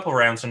was a couple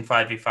rounds in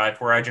 5v5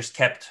 where I just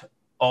kept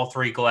all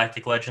three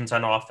Galactic Legends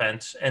on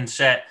offense and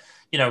set,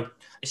 I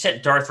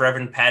set Darth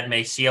Revan, Padme,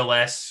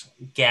 CLS,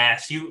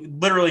 Gas. You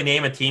literally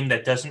name a team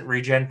that doesn't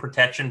regen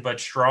protection but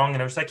strong,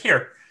 and I was like,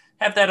 here,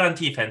 have that on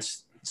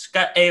defense. It's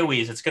got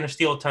AoEs. It's going to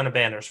steal a ton of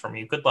banners from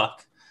you. Good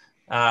luck.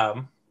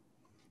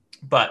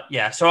 But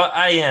yeah, so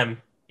I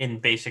am in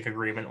basic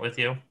agreement with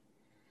you.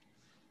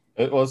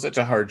 It was such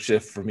a hard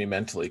shift for me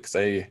mentally,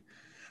 because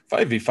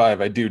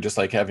 5v5, I do just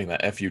like having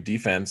that FU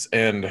defense,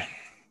 and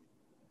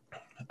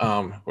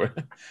we're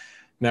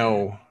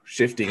now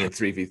shifting in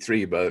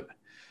 3v3, but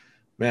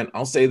man,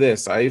 I'll say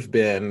this, I've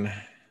been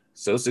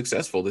so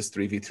successful this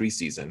 3v3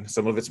 season.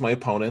 Some of it's my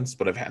opponents,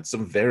 but I've had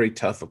some very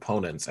tough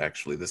opponents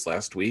actually this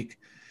last week,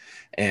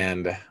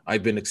 and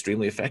I've been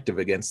extremely effective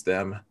against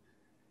them,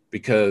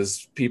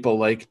 because people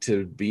like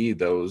to be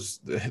those,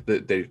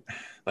 they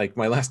like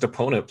my last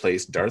opponent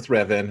placed Darth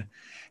Revan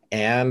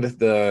and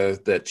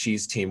the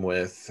cheese team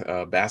with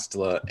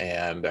Bastila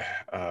and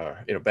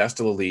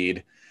Bastila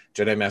lead,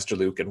 Jedi Master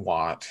Luke, and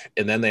Watt.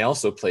 And then they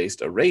also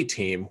placed a Rey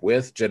team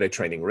with Jedi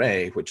Training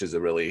Rey, which is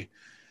a really,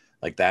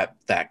 like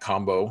that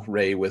combo,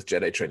 Rey with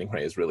Jedi Training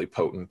Rey, is really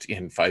potent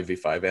in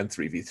 5v5 and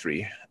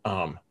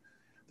 3v3.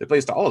 They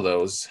placed all of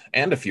those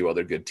and a few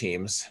other good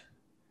teams.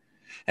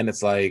 And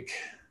it's like,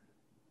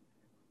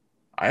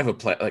 I have a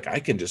play, like I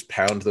can just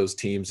pound those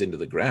teams into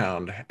the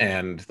ground,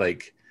 and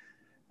like,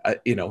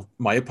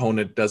 my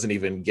opponent doesn't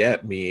even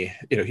get me,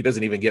 he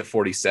doesn't even get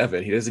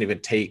 47. He doesn't even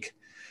take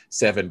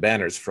 7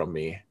 banners from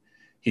me.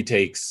 He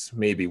takes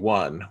maybe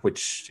 1,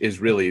 which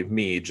is really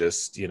me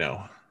just,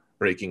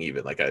 breaking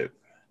even.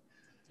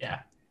 Yeah.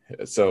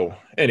 So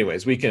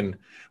anyways, we can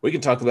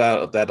talk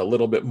about that a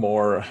little bit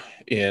more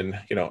in,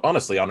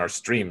 honestly on our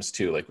streams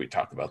too. Like we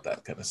talk about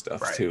that kind of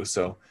stuff right. too.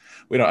 So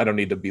I don't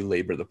need to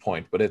belabor the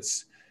point, but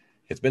it's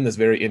been this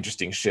very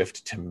interesting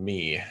shift to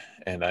me,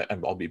 and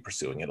I'll be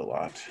pursuing it a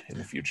lot in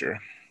the future.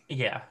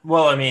 Yeah.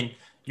 Well, I mean,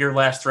 your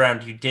last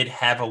round, you did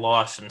have a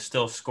loss and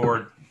still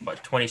scored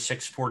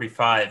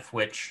 26-45,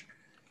 which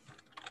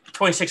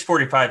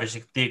 26-45 is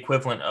the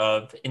equivalent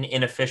of an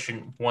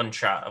inefficient one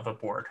shot of a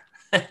board.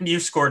 And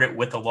you scored it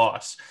with a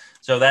loss.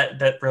 So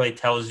that really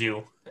tells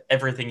you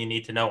everything you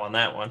need to know on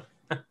that one.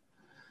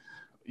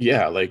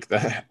 Yeah, like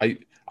that. I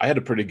had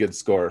a pretty good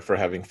score for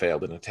having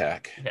failed an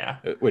attack. Yeah.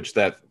 Which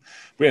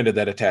granted,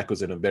 that attack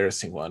was an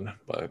embarrassing one,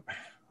 but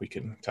we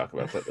can talk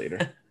about that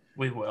later.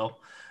 We will.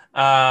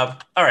 All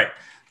right.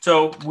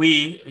 So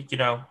we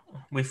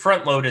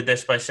front loaded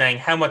this by saying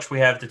how much we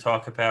have to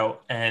talk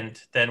about,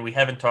 and then we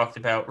haven't talked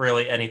about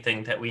really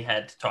anything that we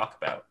had to talk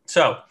about.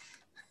 So,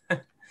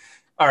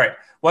 all right,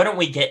 why don't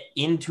we get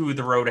into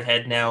the road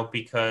ahead now,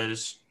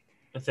 because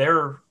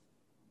there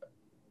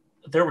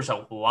was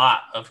a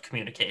lot of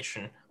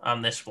communication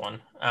on this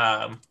one.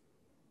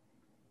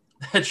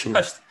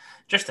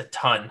 Just a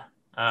ton.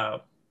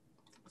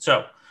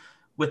 So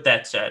with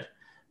that said,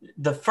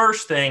 the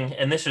first thing,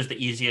 and this is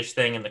the easiest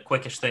thing and the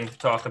quickest thing to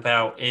talk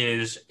about,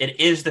 is it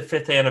is the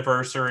 5th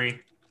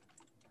anniversary.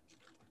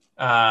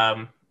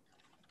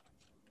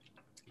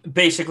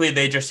 Basically,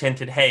 they just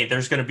hinted, hey,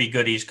 there's going to be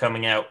goodies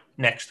coming out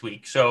next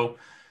week. So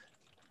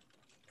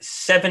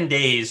 7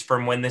 days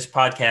from when this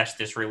podcast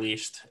is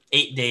released,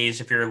 8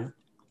 days if you're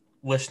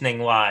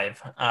listening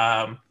live,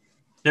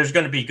 there's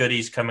going to be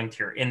goodies coming to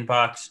your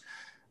inbox.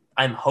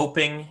 I'm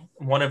hoping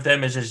one of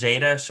them is a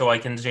Zeta, so I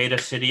can Zeta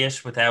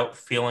Sidious without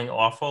feeling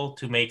awful,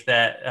 to make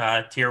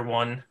that tier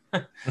 1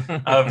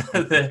 of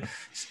the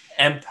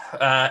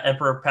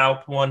Emperor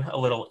Palp one a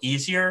little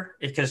easier,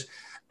 because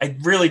I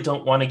really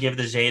don't want to give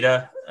the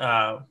Zeta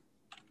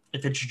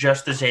if it's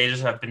just the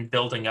Zetas I've been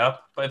building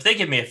up. But if they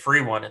give me a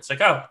free one, it's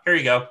like, oh, here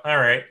you go. All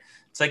right.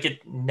 It's like it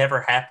never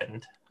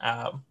happened.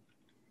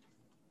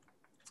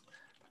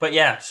 But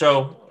yeah,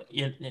 so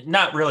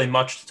not really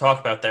much to talk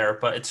about there,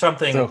 but it's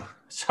something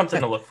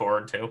to look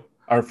forward to.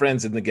 Our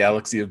friends in the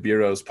Galaxy of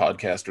Bureaus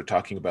podcast were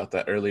talking about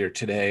that earlier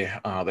today.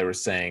 They were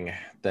saying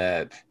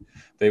that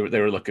they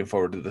were looking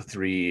forward to the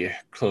 3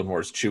 Clone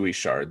Wars Chewie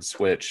shards,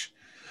 which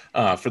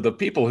for the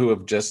people who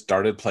have just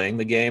started playing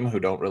the game, who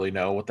don't really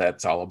know what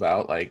that's all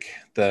about, like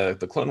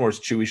the Clone Wars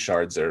Chewie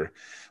shards are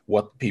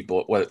what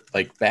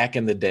like back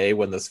in the day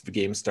when this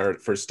game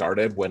first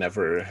started,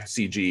 whenever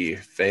CG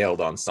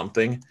failed on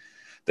something,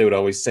 they would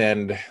always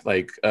send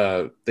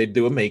they'd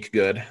do a make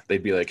good.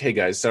 They'd be like, hey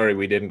guys, sorry,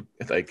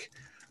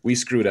 we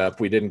screwed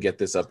up. We didn't get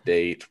this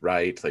update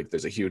right. Like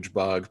there's a huge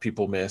bug.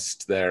 People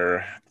missed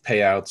their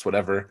payouts,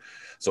 whatever.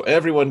 So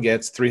everyone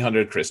gets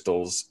 300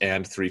 crystals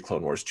and 3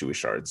 Clone Wars Chewie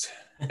shards.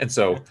 And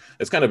so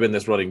it's kind of been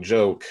this running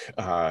joke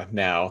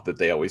now that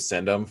they always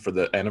send them for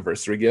the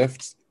anniversary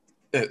gifts.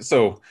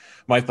 So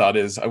my thought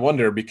is, I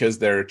wonder, because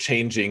they're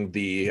changing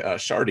the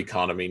shard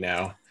economy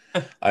now,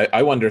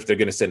 I wonder if they're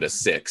going to send a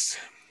 6.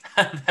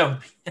 That would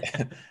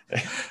be.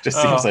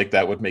 Just seems Oh, like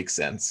that would make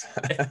sense.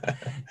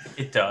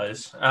 it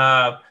does.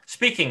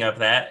 Speaking of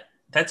that,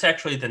 that's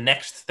actually the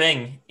next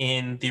thing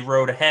in the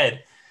road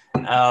ahead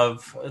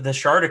of the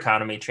shard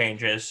economy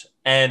changes.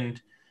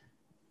 And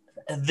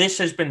this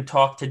has been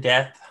talked to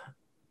death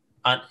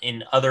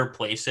in other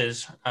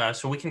places.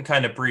 So we can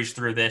kind of breeze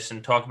through this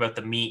and talk about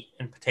the meat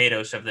and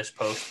potatoes of this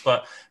post.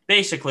 But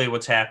basically,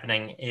 what's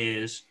happening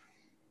is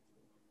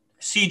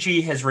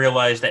CG has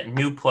realized that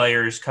new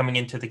players coming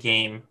into the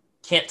game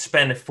can't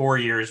spend 4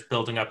 years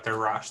building up their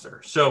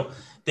roster. So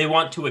they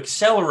want to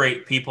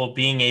accelerate people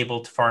being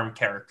able to farm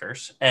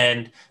characters.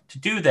 And to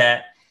do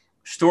that,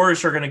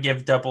 stores are going to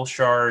give double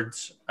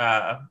shards.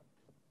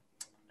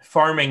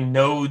 Farming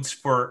nodes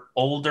for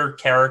older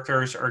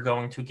characters are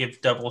going to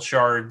give double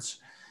shards.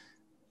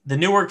 The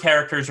newer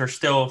characters are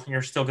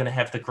you're still going to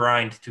have the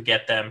grind to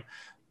get them.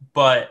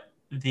 But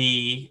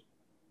the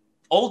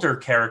older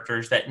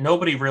characters that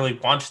nobody really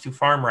wants to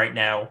farm right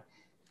now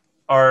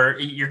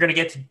you're going to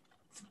get to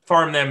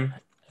farm them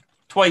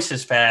twice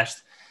as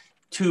fast.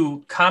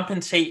 To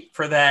compensate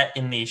for that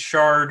in the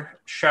shard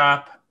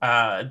shop,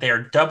 they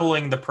are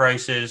doubling the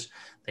prices.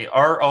 They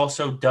are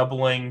also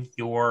doubling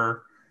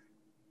your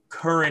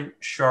current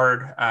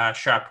shard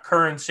shop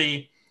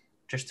currency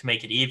just to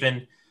make it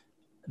even.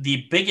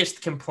 The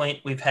biggest complaint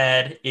we've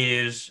had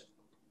is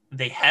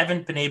they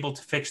haven't been able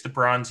to fix the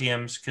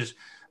bronziums because,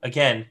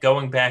 again,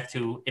 going back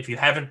to if you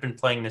haven't been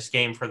playing this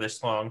game for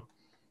this long,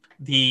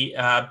 the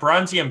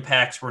bronzium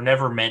packs were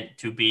never meant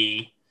to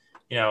be,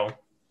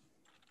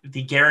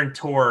 the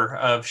guarantor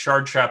of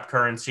shard shop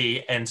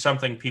currency and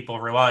something people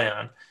rely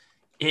on.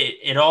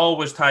 It all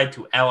was tied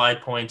to ally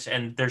points,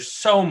 and there's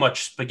so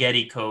much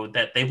spaghetti code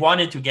that they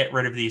wanted to get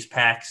rid of these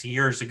packs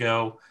years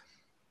ago.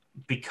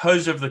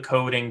 Because of the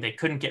coding, they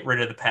couldn't get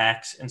rid of the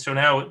packs. And so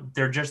now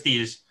they're just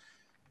these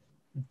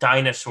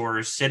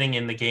dinosaurs sitting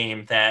in the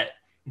game that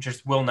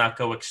just will not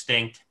go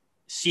extinct.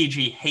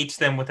 CG hates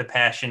them with a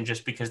passion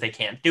just because they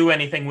can't do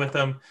anything with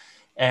them.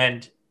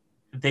 And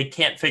they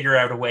can't figure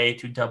out a way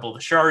to double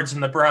the shards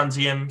and the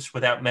bronziums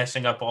without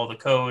messing up all the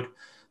code.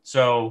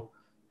 So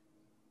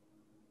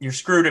you're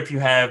screwed if you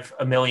have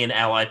 1,000,000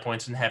 ally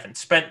points and haven't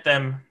spent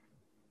them.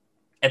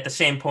 At the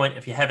same point,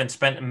 if you haven't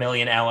spent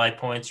 1,000,000 ally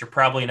points, you're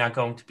probably not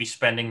going to be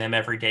spending them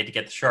every day to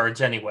get the shards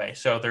anyway.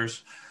 So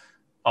there's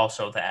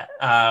also that.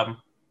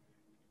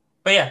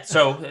 But yeah,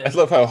 so I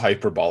love how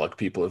hyperbolic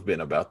people have been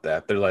about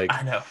that. They're like,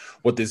 I know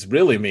what this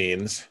really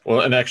means.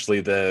 Well, and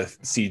actually the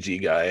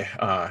CG guy,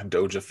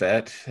 Doja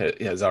Fett,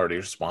 has already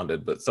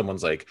responded, but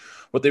someone's like,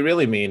 what they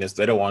really mean is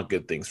they don't want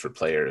good things for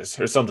players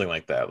or something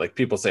like that. Like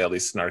people say all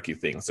these snarky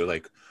things. They're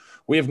like,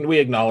 we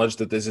acknowledge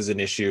that this is an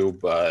issue,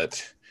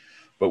 but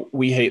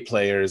we hate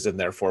players and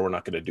therefore we're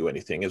not going to do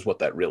anything is what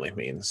that really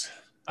means.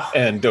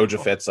 And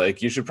Doja Fett's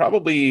like, you should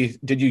probably,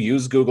 did you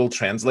use Google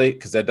Translate?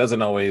 Because that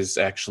doesn't always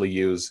actually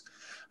use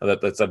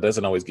that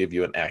doesn't always give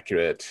you an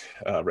accurate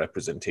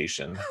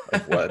representation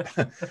of what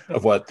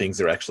of what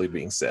things are actually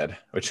being said,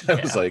 which I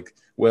was like,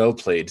 well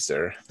played,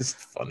 sir. This is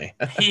funny.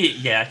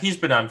 He's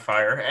been on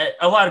fire.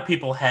 A lot of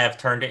people have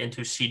turned it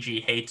into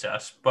CG hates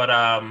us,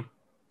 but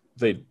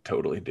they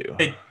totally do.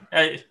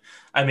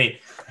 I mean,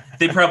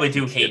 they probably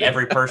do hate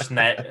every person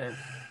that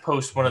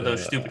posts one of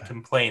those stupid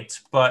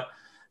complaints, but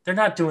they're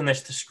not doing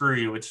this to screw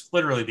you. It's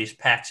literally these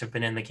packs have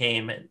been in the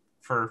game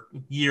for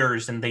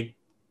years and they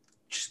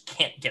just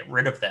can't get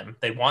rid of them.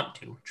 They want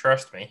to,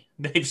 trust me.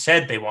 They've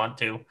said they want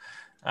to.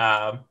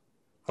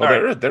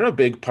 They're a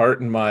big part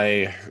in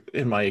my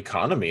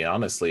economy,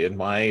 honestly, in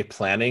my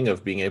planning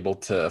of being able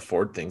to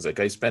afford things.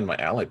 Like I spend my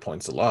ally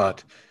points a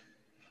lot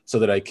so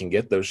that I can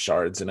get those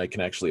shards and I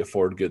can actually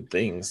afford good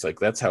things. Like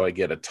that's how I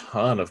get a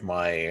ton of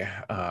my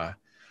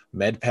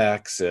med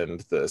packs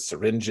and the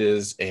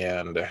syringes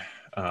and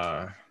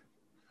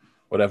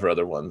whatever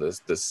other one.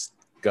 This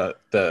got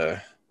the.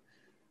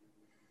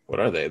 What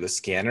are they? The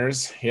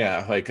scanners?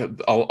 Yeah, like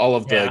all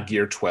of the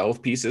Gear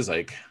 12 pieces.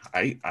 Like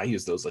I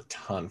use those a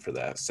ton for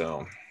that.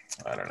 So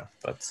I don't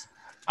know.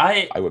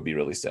 I would be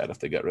really sad if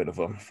they got rid of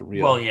them for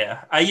real. Well,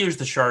 yeah, I use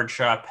the shard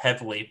shop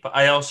heavily, but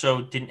I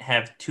also didn't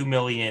have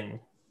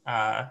 2,000,000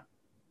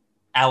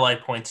 ally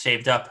points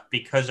saved up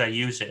because I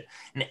use it.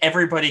 And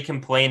everybody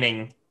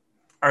complaining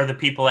are the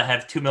people that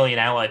have 2,000,000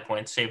 ally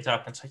points saved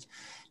up. It's like,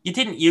 you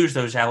didn't use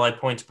those ally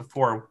points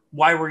before.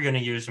 Why were you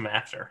going to use them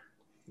after?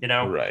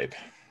 Right.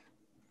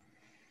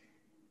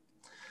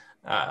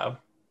 All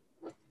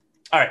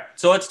right,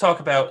 so let's talk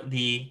about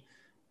the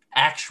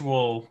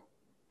actual,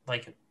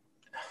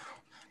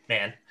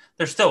 man,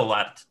 there's still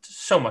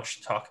so much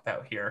to talk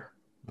about here.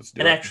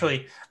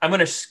 Actually, I'm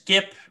going to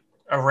skip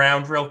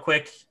around real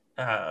quick,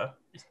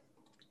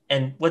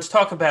 and let's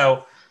talk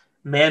about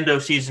Mando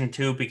Season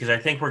 2, because I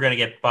think we're going to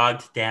get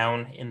bogged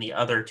down in the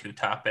other two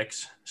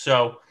topics.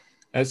 So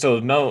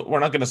no, we're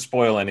not going to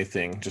spoil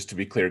anything, just to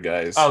be clear,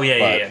 guys. Oh,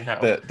 yeah.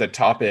 No. The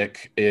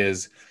topic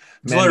is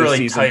It's Mando literally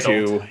season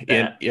titled 2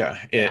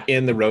 that.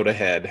 in the road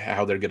ahead,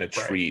 how they're going to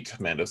Right. treat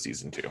Mando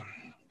season 2.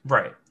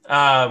 Right.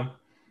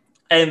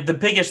 And the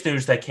biggest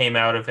news that came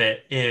out of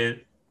it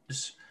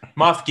is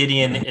Moff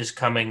Gideon is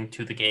coming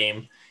to the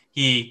game.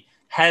 He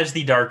has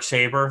the dark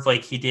saber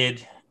like he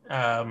did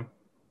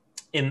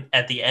in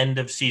at the end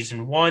of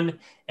season 1,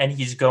 and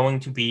he's going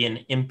to be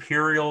an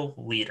Imperial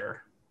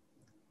leader.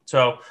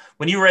 So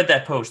when you read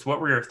that post, what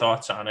were your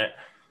thoughts on it?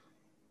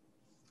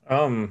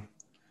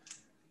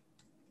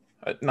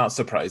 Not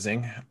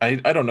surprising. I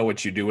don't know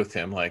what you do with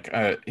him. Like,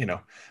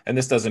 and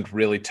this doesn't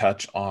really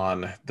touch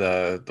on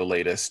the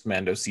latest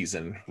Mando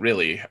season.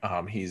 Really,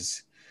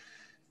 he's,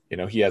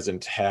 he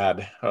hasn't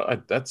had.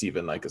 That's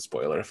even like a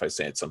spoiler if I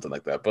say it something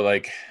like that. But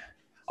like,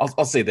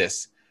 I'll say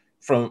this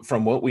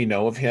from what we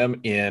know of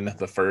him in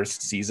the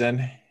first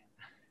season.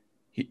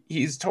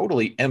 He's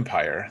totally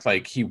Empire.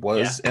 Like he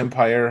was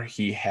Empire.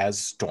 He has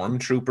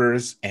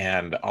stormtroopers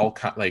and all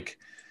like.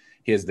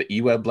 He has the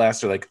E-Web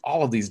blaster, like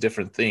all of these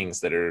different things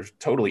that are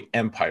totally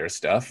Empire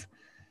stuff.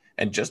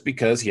 And just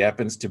because he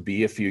happens to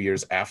be a few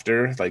years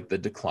after like the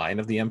decline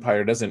of the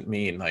Empire doesn't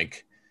mean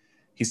like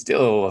it's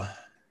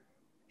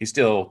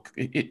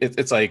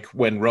like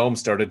when Rome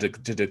started to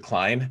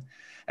decline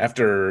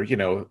after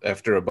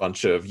a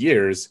bunch of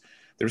years,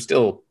 there's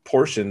still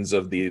portions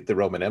of the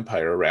Roman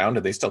Empire around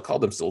and they still call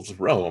themselves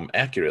Rome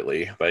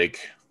accurately. Like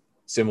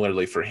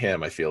similarly for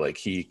him, I feel like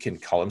he can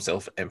call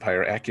himself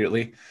Empire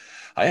accurately.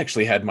 I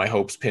actually had my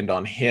hopes pinned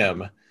on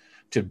him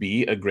to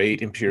be a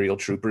great Imperial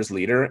Troopers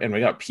leader, and we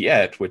got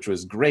Piet, which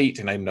was great,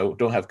 and I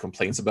don't have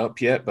complaints about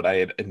Piet, but I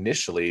had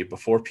initially,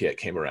 before Piet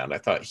came around, I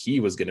thought he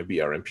was going to be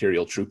our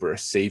Imperial Trooper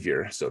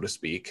savior, so to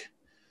speak.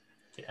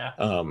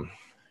 Yeah.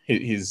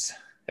 He's,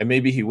 and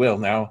maybe he will.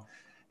 Now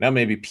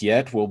maybe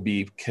Piet will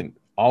be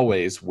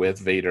always with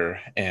Vader,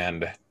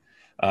 and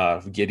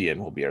Gideon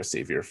will be our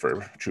savior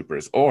for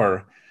troopers,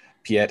 or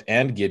Piet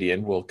and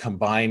Gideon will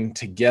combine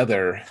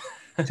together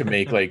to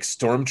make like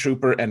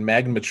Stormtrooper and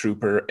Magma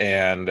Trooper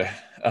and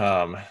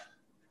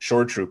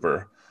Shore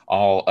Trooper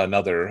all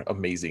another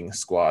amazing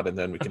squad, and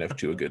then we can have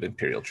two good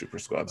Imperial Trooper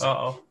squads.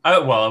 I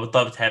would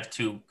love to have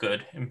two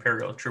good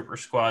Imperial Trooper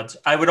squads.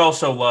 I would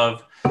also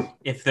love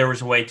if there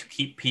was a way to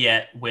keep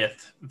Piet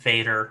with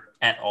Vader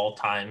at all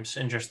times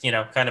and just,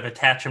 kind of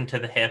attach him to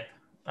the hip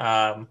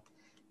and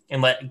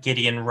let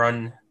Gideon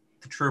run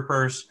the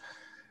troopers.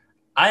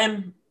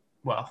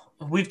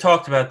 We've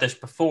talked about this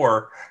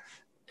before.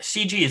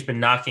 CG has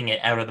been knocking it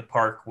out of the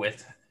park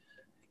with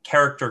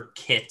character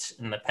kits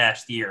in the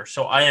past year.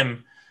 So I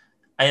am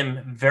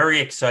very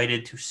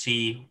excited to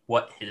see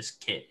what his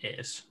kit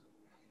is.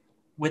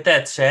 With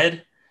that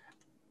said,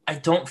 I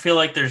don't feel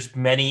like there's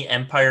many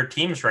Empire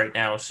teams right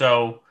now.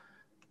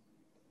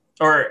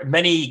 Or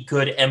many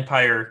good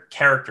Empire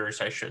characters,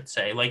 I should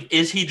say. Like,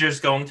 is he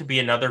just going to be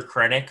another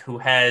Krennic who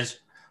has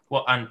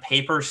what on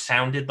paper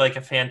sounded like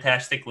a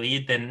fantastic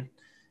lead? Then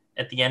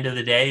at the end of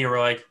the day, you were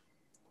like,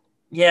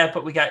 yeah,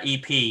 but we got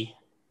EP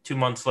 2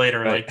 months later.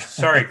 Right. Like,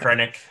 sorry,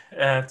 Krennic.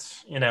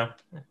 It's,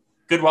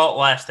 good while it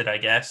lasted, I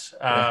guess.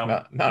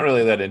 Not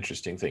really that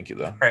interesting. Thank you,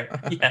 though. Right.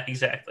 Yeah,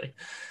 exactly.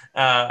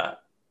 And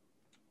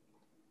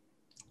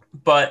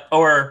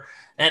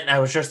I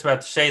was just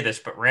about to say this,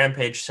 but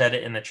Rampage said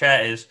it in the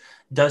chat is,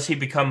 does he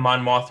become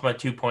Mon Mothma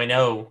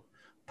 2.0,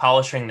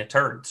 polishing the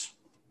turds?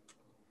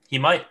 He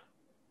might.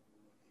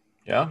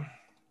 Yeah,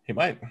 he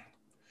might.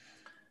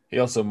 He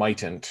also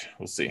mightn't.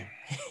 We'll see.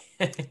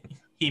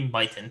 He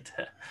mightn't.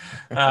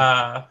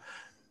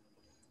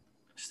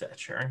 Stat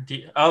sharing.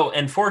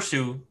 And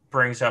Forsu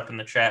brings up in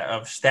the chat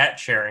of stat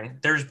sharing.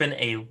 There's been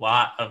a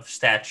lot of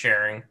stat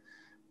sharing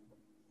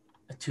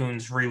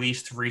tunes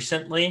released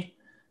recently.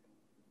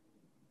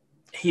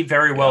 He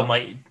very well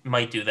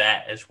might do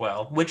that as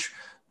well, which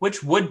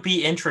would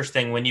be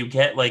interesting when you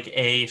get like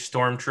a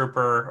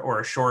stormtrooper or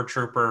a shore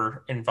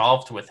trooper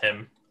involved with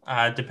him,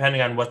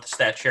 depending on what the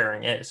stat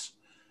sharing is.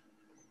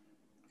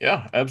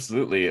 Yeah,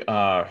 absolutely.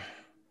 So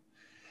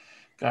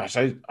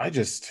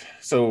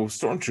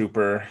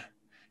Stormtrooper,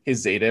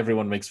 his Zeta,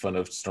 everyone makes fun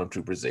of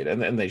Stormtrooper Zeta,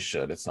 and they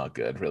should. It's not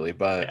good, really,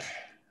 but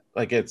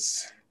like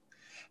it's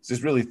this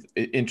really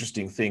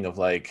interesting thing of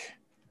like,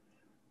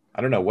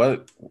 I don't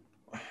know.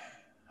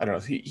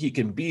 He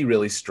can be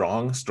really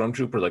strong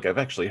Stormtrooper. Like I've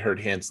actually heard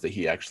hints that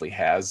he actually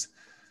has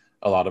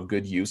a lot of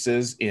good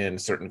uses in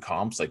certain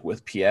comps, like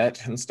with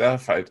Piet and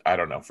stuff. I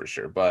don't know for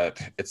sure,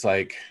 but it's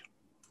like,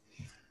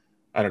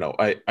 I don't know.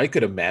 I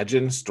could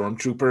imagine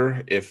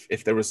Stormtrooper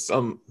if there was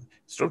some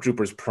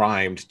Stormtrooper's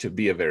primed to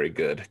be a very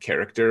good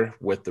character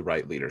with the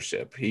right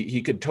leadership.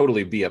 He could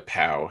totally be a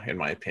POW, in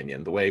my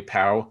opinion. The way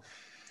POW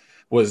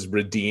was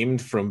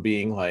redeemed from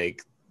being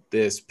like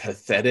this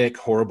pathetic,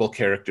 horrible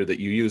character that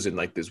you use in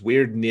like this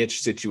weird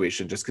niche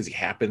situation just because he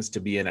happens to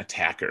be an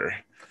attacker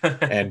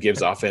and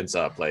gives offense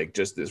up, like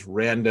just this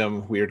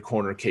random weird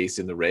corner case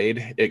in the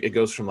raid. It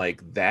goes from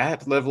like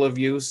that level of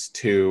use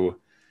to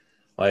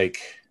like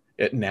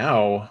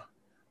now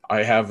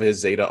I have his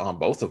Zeta on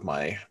both of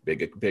my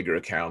bigger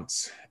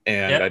accounts,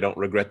 and I don't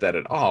regret that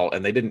at all.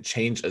 And they didn't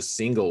change a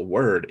single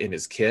word in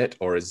his kit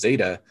or his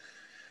Zeta.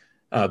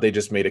 They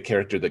just made a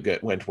character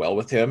that went well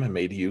with him and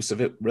made use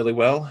of it really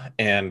well.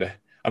 And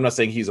I'm not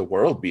saying he's a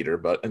world beater,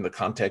 but in the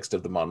context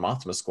of the Mon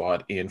Mothma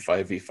squad in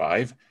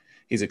 5v5,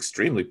 he's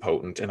extremely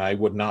potent. And I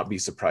would not be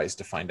surprised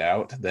to find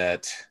out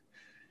that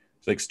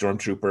like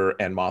Stormtrooper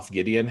and Moff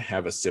Gideon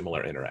have a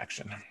similar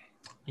interaction.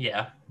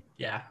 Yeah.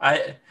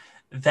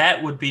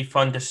 That would be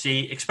fun to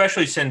see,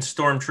 especially since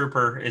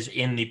Stormtrooper is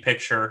in the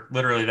picture,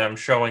 literally them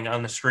showing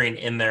on the screen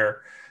in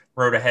their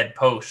road ahead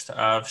post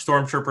of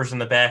Stormtroopers in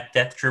the back,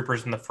 Death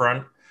Troopers in the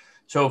front.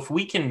 So if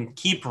we can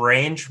keep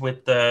range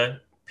with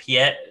the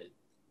Piet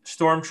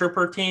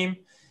Stormtrooper team,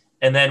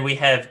 and then we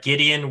have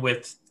Gideon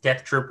with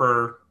Death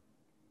Trooper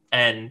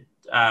and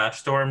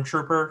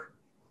Stormtrooper,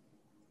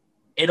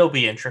 it'll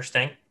be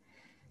interesting.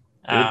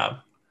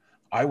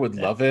 I would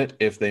love it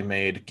if they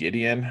made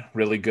Gideon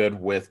really good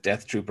with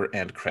Death Trooper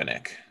and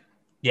Krennic.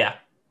 Yeah.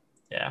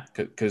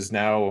 Because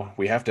now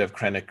we have to have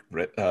Krennic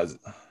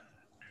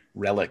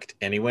reliced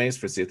anyways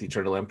for Sith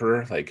Eternal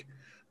Emperor. Like,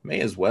 may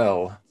as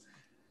well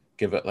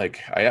give it,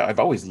 like, I've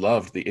always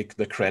loved the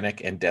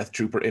Krennic and Death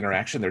Trooper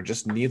interaction. They're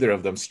just neither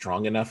of them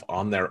strong enough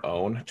on their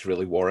own to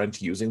really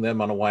warrant using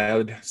them on a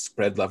wide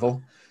spread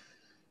level.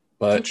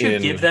 But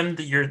didn't you give them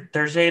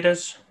their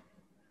Zetas?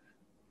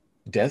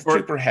 Death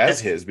Trooper has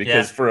his,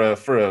 because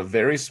for a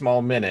very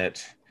small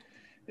minute,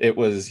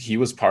 he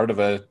was part of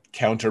a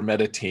counter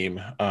meta team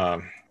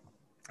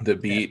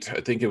that beat,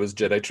 I think it was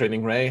Jedi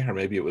Training Rey, or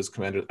maybe it was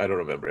Commander, I don't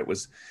remember. It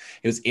was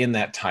in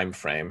that time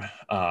frame.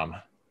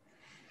 Or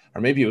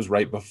maybe it was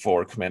right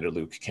before Commander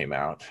Luke came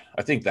out.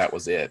 I think that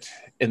was it.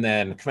 And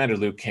then Commander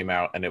Luke came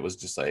out and it was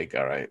just like,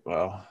 all right,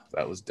 well,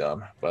 that was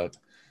dumb. But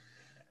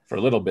for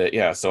a little bit,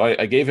 yeah. So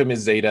I gave him his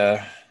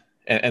Zeta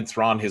and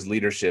Thrawn his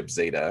leadership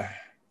Zeta.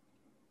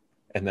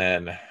 And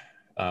then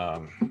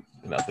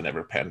nothing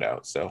ever panned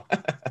out. So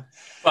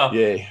well,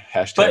 yay,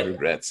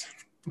 regrets.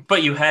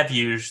 But you have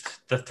used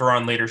the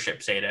Thrawn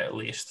leadership Zeta at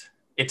least.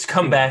 It's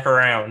come back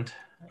around.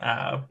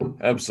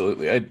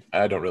 Absolutely.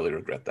 I don't really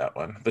regret that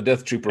one. The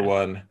Death Trooper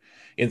one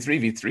in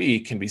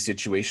 3v3 can be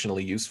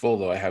situationally useful,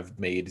 though I have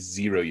made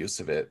zero use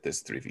of it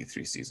this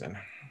 3v3 season.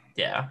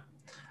 Yeah.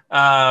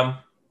 All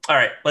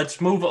right,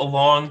 let's move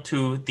along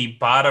to the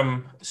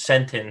bottom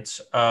sentence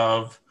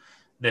of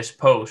this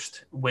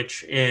post,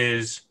 which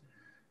is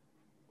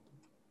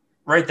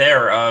right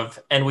there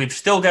and we've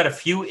still got a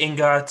few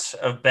ingots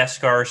of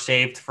Beskar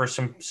saved for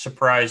some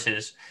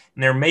surprises,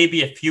 and there may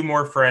be a few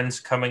more friends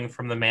coming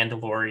from the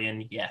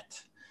Mandalorian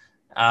yet.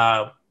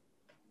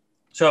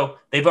 So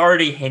they've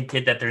already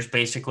hinted that there's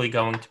basically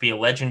going to be a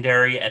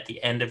legendary at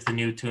the end of the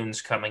new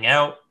tunes coming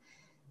out.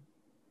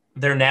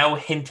 They're now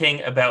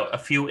hinting about a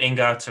few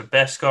ingots of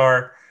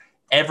Beskar.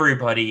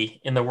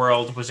 Everybody in the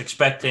world was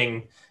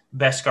expecting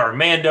Beskar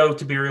Mando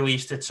to be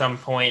released at some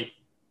point.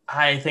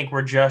 I think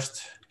we're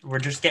just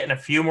getting a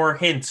few more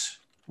hints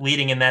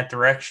leading in that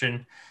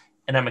direction,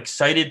 and I'm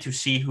excited to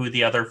see who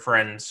the other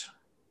friends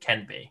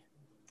can be.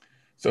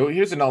 So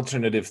here's an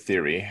alternative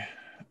theory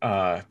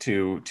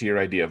to your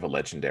idea of a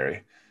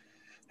legendary.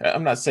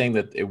 I'm not saying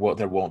that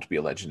there won't be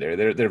a legendary.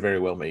 There very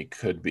well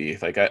could be.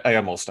 Like I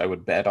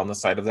would bet on the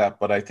side of that,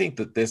 but I think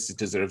that this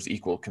deserves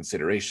equal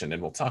consideration,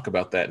 and we'll talk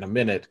about that in a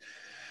minute.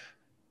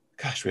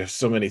 Gosh, we have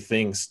so many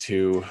things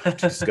to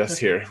discuss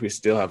here. We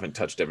still haven't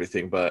touched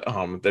everything, but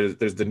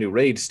there's the new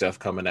raid stuff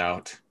coming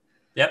out.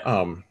 Yep.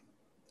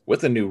 With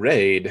the new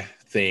raid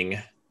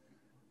thing,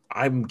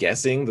 I'm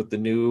guessing that the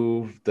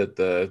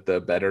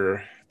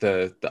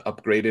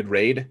upgraded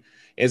raid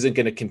isn't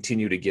going to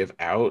continue to give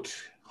out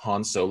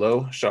Han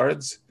Solo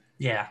shards.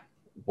 Yeah.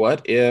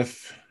 What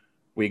if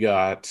we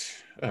got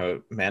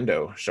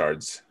Mando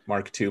shards,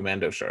 Mark II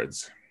Mando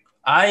shards?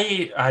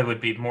 I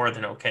would be more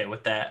than okay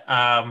with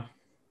that.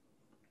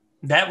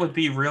 That would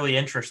be really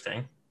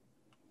interesting.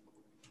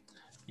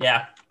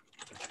 Yeah.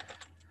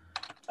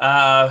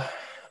 But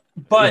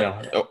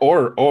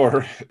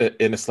or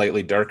in a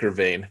slightly darker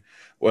vein,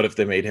 what if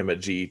they made him a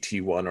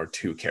GT1 or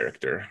 2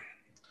 character?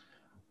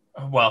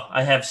 Well,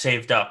 I have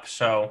saved up,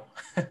 so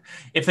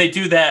if they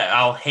do that,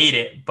 I'll hate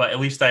it. But at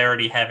least I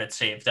already have it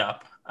saved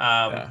up.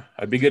 Yeah,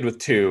 I'd be good with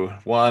 2.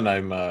 1,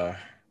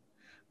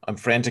 I'm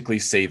frantically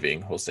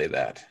saving. We'll say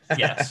that.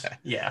 Yes.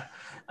 Yeah.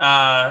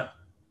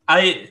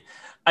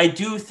 I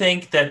do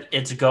think that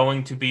it's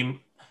going to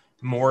be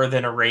more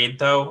than a raid,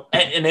 though,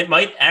 and it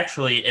might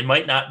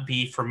not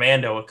be for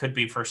Mando. It could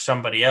be for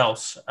somebody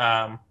else.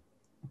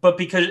 But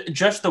because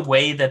just the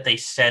way that they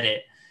said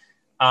it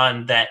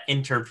on that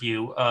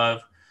interview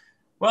of,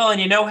 well, and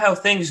you know how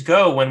things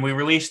go when we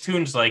release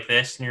tunes like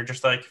this, and you're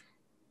just like,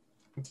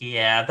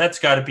 yeah, that's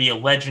got to be a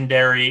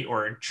legendary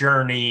or a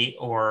journey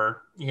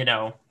or,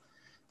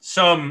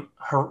 some,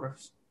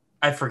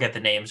 I forget the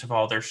names of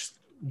all their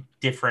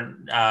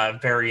different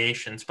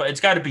variations, but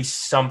it's got to be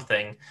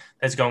something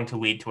that's going to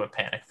lead to a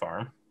panic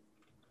farm.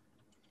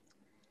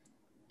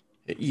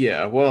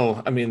 Yeah,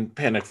 well, I mean,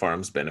 panic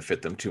farms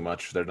benefit them too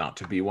much for there not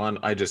to be one.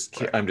 I'm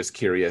just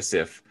curious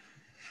if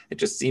it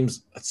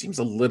seems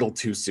a little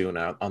too soon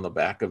out on the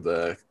back of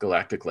the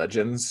Galactic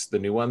Legends, the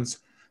new ones,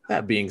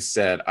 That being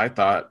said, I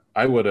thought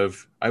I would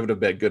have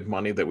bet good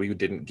money that we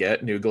didn't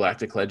get New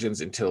Galactic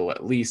Legends until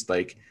at least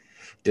like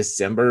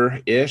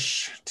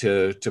December-ish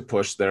to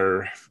push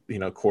their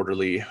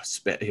quarterly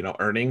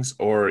earnings,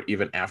 or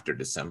even after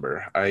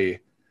December.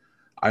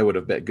 I would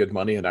have bet good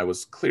money, and I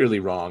was clearly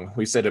wrong.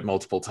 We said it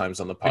multiple times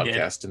on the We did.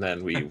 podcast, and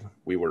then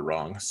we were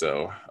wrong.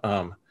 So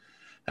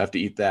have to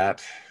eat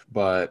that.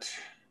 But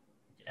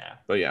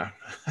yeah,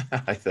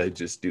 I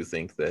just do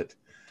think that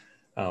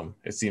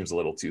it seems a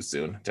little too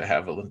soon to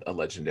have a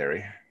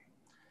legendary.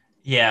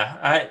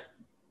 Yeah,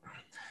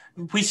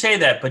 we say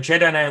that, but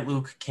Jedi Knight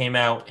Luke came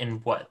out in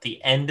what,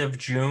 the end of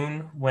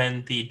June,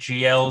 when the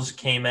GLs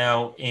came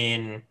out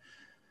in,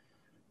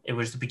 it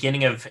was the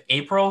beginning of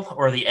April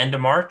or the end of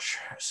March.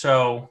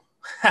 So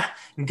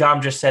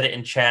Gom just said it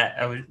in chat.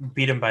 I would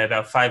beat him by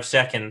about 5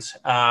 seconds.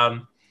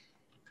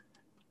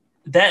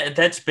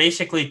 That's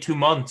basically 2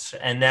 months,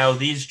 and now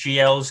these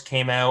GLs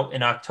came out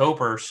in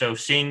October. So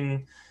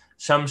seeing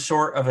some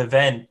sort of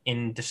event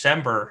in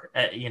December,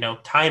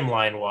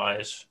 timeline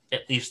wise,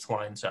 at least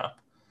lines up.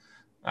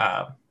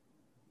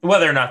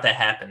 Whether or not that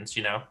happens,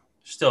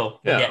 still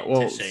yet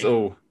to see.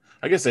 So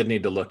I guess I'd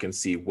need to look and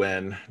see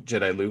when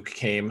Jedi Luke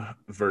came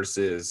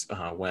versus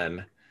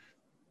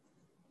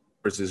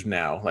versus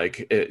now.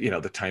 Like,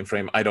 the time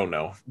frame. I don't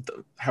know.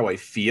 How I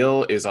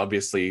feel is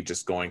obviously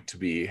just going to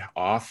be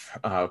off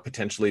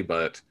potentially,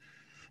 but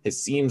it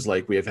seems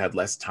like we have had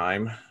less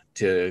time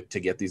to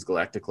get these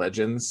Galactic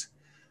Legends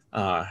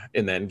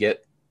and then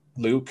get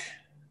Luke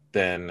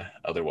than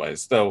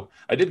otherwise. Though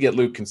I did get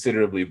Luke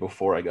considerably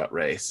before I got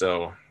Rey,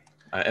 so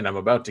and I'm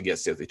about to get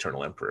Sith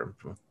Eternal Emperor.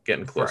 I'm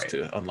getting close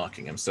to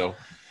unlocking him, so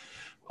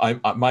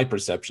my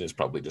perception is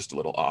probably just a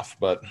little off,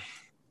 but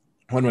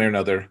one way or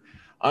another,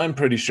 I'm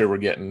pretty sure we're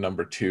getting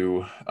number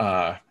 2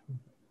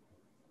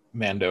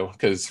 Mando,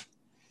 because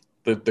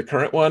the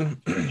current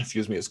one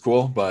excuse me, is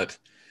cool, but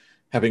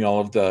having all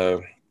of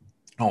the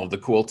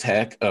cool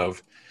tech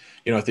of,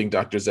 I think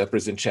Dr.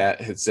 Zeppers in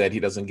chat had said he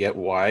doesn't get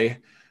why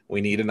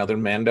we need another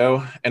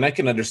Mando, and I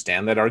can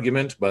understand that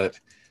argument, but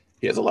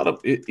he has a lot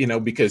of,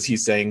 because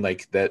he's saying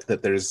like that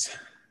there's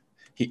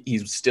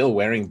he's still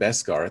wearing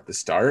Beskar at the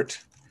start,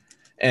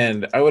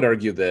 and I would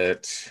argue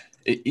that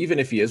even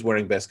if he is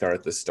wearing Beskar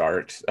at the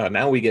start,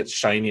 now we get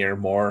shinier,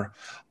 more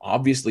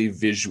obviously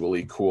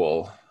visually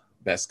cool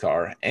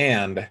Beskar,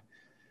 and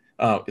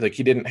like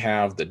he didn't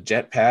have the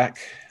jetpack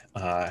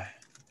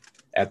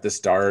at the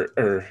start,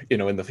 or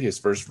in his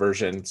first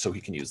version, so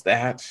he can use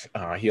that.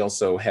 He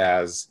also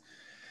has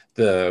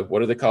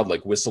what are they called,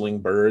 like whistling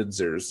birds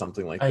or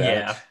something like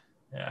that.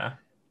 Yeah.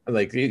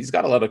 Like, he's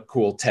got a lot of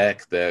cool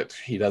tech that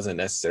he doesn't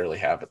necessarily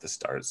have at the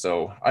start.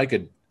 So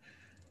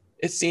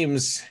it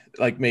seems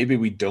like maybe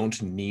we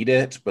don't need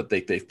it, but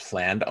they've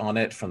planned on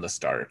it from the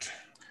start.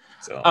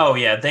 So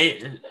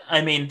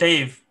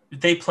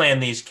they plan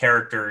these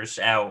characters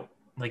out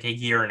like a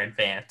year in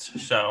advance.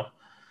 So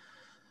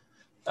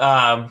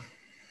I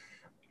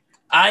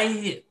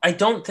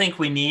don't think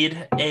we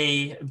need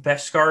a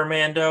Beskar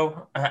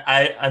Mando.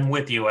 I'm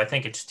with you. I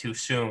think it's too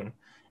soon.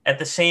 At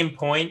the same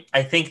point,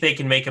 I think they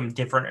can make them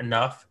different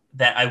enough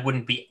that I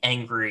wouldn't be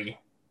angry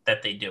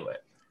that they do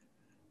it.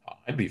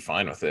 I'd be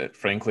fine with it,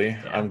 frankly.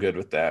 Yeah. I'm good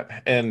with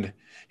that. And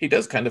he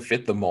does kind of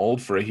fit the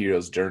mold for a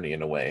hero's journey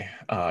in a way,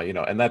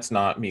 and that's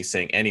not me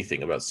saying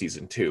anything about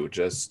season 2,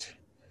 just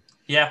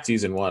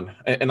season 1.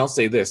 And I'll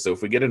say this. So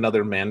if we get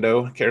another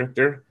Mando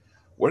character,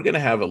 we're going to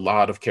have a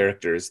lot of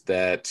characters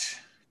that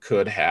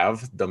could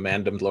have the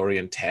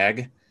Mandalorian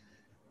tag.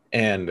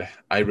 And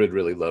I would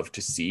really love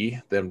to see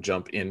them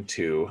jump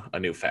into a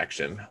new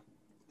faction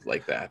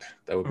like that.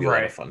 That would be a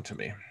lot of fun to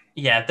me.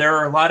 Yeah, there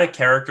are a lot of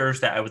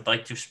characters that I would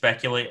like to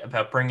speculate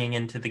about bringing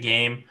into the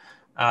game,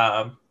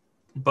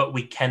 but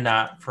we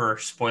cannot for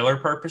spoiler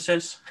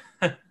purposes.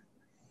 Which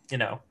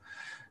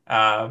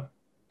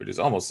is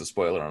almost a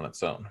spoiler on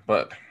its own,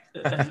 but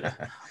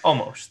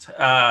almost.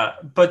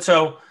 But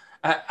so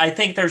I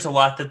think there's a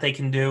lot that they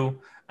can do.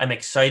 I'm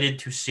excited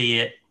to see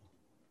it.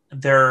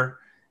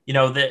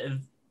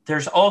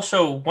 There's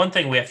also one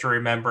thing we have to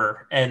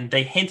remember, and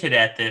they hinted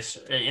at this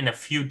in a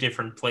few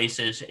different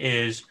places,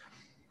 is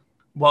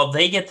while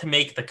they get to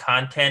make the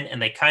content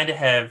and they kind of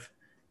have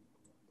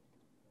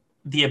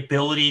the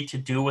ability to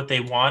do what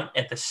they want,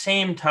 at the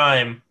same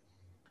time,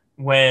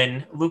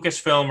 when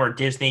Lucasfilm or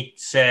Disney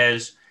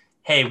says,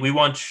 hey, we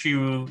want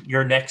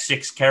your next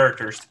 6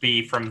 characters to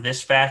be from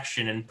this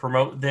faction and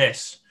promote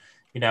this,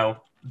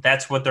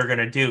 that's what they're going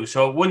to do.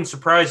 So it wouldn't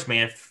surprise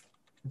me if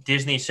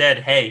Disney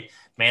said, hey,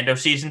 Mando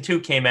season 2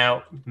 came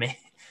out,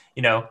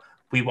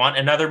 we want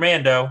another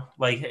Mando.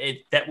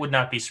 Like, that would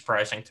not be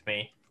surprising to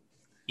me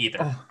either.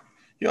 Oh,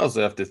 you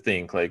also have to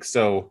think, like,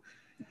 so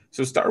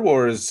Star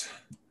Wars,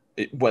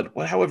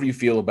 however you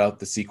feel about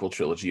the sequel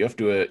trilogy, you have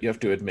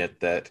to admit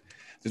that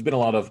there's been a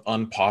lot of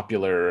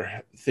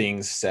unpopular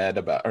things said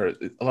about, or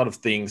a lot of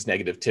things,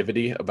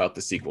 negativity about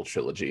the sequel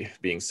trilogy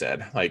being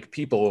said. Like,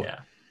 people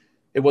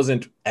it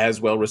wasn't as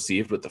well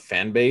received with the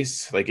fan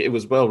base. Like it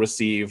was well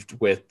received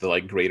with the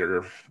like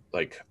greater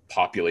like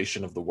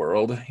population of the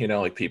world, you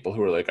know, like people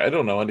who are like, I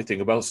don't know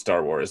anything about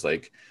Star Wars,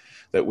 like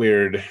that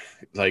weird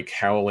like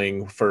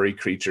howling furry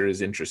creature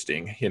is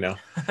interesting, you know.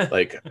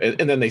 Like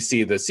and then they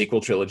see the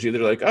sequel trilogy,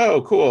 they're like,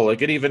 oh cool,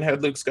 like it even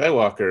had Luke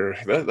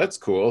Skywalker. That's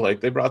cool.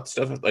 Like they brought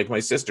stuff, like my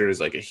sister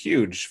is like a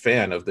huge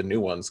fan of the new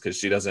ones because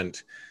she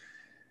doesn't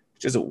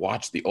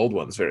watch the old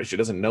ones she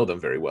doesn't know them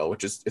very well,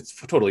 which is it's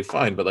totally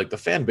fine, but like the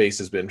fan base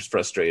has been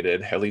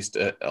frustrated, at least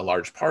a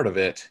large part of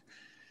it.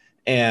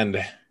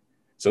 And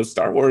so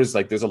Star Wars,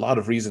 like there's a lot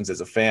of reasons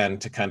as a fan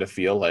to kind of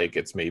feel like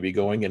it's maybe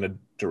going in a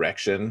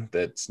direction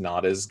that's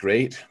not as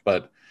great,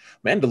 but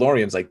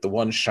Mandalorian's like the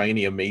one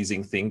shiny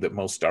amazing thing that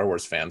most Star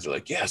Wars fans are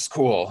like, yes,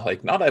 cool.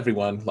 Like not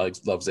everyone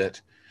loves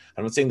it.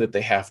 I'm not saying that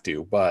they have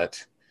to,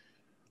 but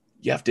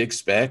you have to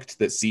expect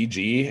that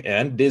CG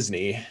and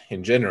Disney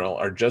in general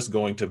are just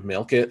going to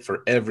milk it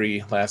for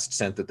every last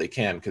cent that they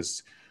can,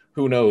 because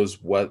who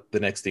knows what the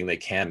next thing they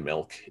can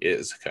milk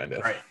is, kind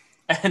of. Right.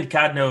 And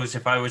God knows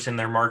if I was in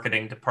their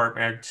marketing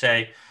department, I'd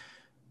say,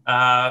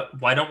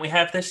 why don't we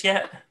have this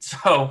yet?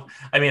 So,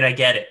 I mean, I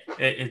get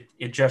it.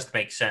 It just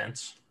makes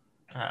sense.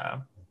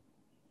 Yeah.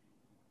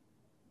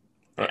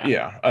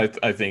 Yeah,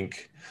 I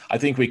think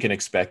we can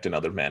expect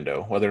another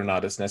Mando, whether or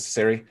not it's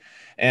necessary.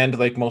 And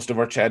like most of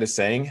our chat is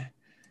saying,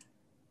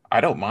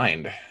 I don't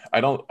mind.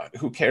 I don't.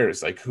 Who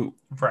cares? Like who?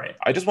 Right.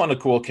 I just want a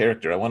cool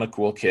character. I want a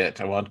cool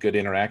kit. I want good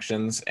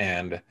interactions,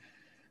 and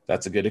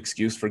that's a good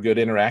excuse for good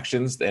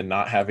interactions than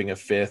not having a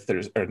fifth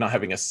or not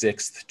having a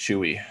sixth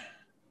Chewie.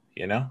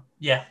 You know?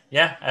 Yeah.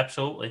 Yeah.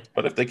 Absolutely.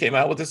 But if they came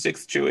out with a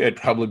sixth Chewie, I'd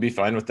probably be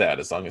fine with that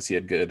as long as he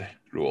had good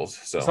rules.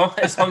 As So long,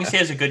 as long as he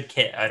has a good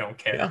kit, I don't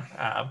care.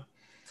 yeah.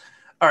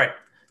 All right.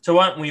 So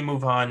why don't we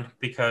move on,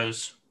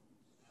 because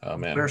Oh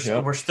man.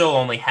 we're still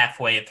only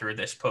halfway through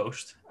this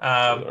post.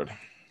 Oh, Lord.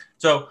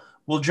 So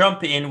we'll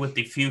jump in with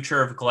the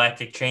future of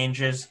galactic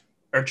changes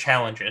or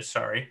challenges.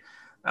 Sorry.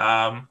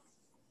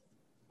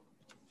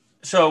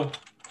 So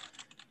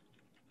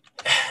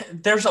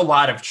there's a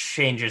lot of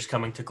changes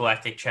coming to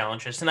galactic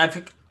challenges, and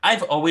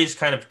I've always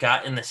kind of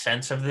gotten the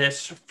sense of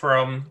this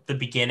from the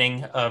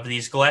beginning of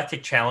these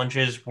galactic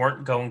challenges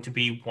weren't going to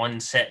be one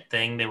set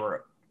thing. They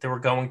were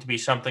going to be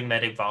something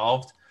that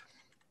evolved,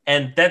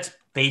 and that's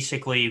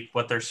basically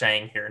what they're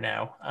saying here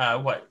now.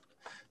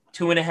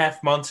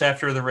 2.5 months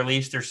after the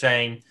release, they're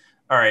saying,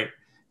 all right,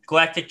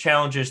 Galactic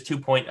Challenges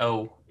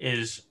 2.0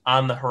 is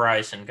on the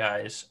horizon,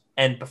 guys.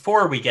 And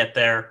before we get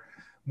there,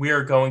 we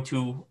are going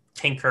to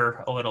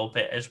tinker a little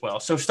bit as well.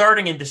 So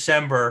starting in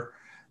December,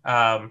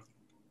 and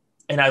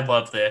I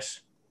love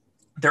this,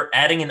 they're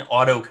adding an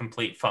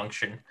autocomplete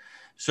function.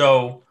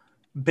 So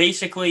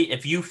basically,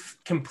 if you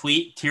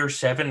complete tier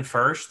 7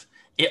 first,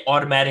 it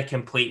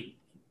automatically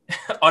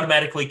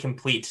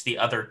completes the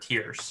other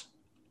tiers,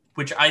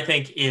 which I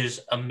think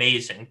is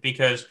amazing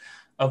because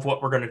of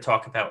what we're going to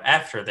talk about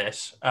after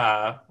this,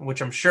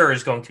 which I'm sure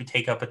is going to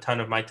take up a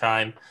ton of my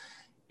time.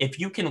 If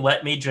you can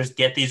let me just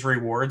get these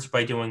rewards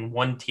by doing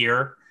one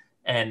tier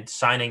and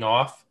signing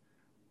off,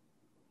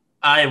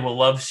 I will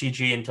love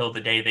CG until the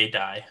day they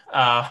die.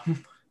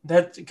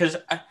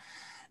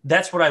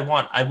 That's what I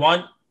want. I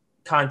want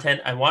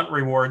content. I want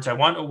rewards. I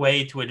want a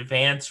way to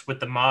advance with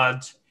the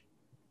mods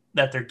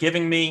that they're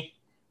giving me.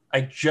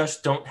 I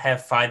just don't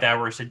have 5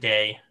 hours a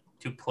day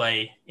to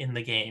play in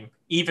the game,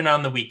 even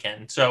on the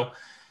weekend. So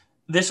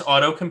this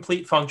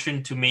autocomplete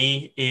function to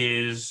me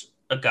is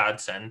a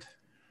godsend.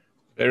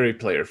 Very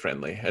player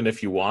friendly. And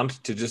if you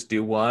want to just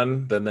do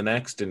one, then the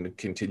next, and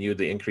continue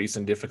the increase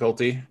in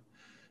difficulty,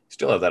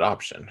 still have that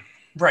option.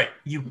 Right.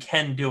 You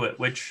can do it,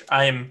 which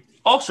I'm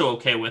also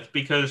okay with,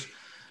 because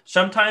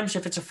sometimes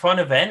if it's a fun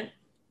event,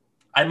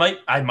 I might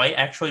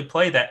actually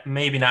play that.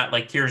 Maybe not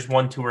like tiers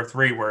 1, 2, or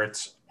 3 where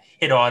it's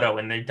hit auto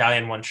and they die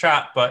in one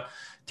shot, but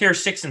tier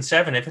 6 and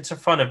 7, if it's a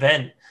fun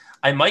event,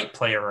 I might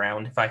play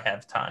around if I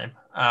have time.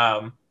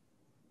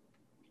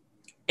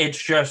 It's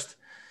just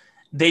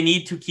they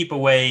need to keep a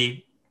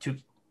way to.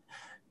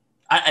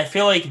 I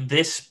feel like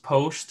this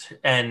post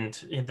and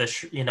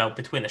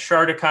between the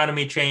shard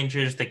economy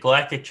changes, the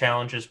galactic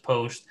challenges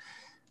post,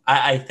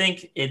 I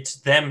think it's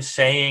them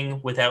saying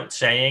without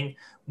saying,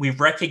 we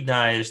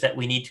recognize that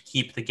we need to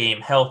keep the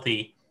game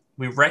healthy.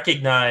 We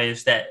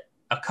recognize that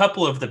a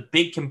couple of the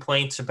big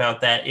complaints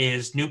about that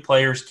is new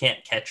players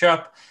can't catch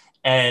up,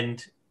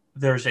 and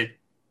there's a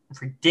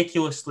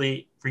ridiculous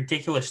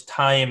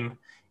time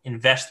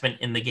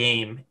investment in the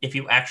game if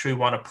you actually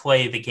want to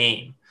play the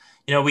game.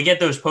 We get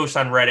those posts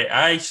on Reddit.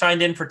 I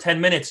signed in for 10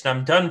 minutes and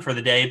I'm done for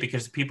the day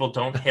because the people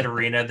don't hit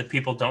arena, the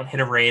people don't hit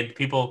a raid, the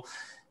people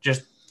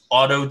just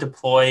auto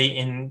deploy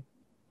in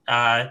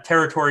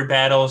territory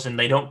battles and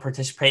they don't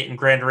participate in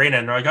Grand Arena.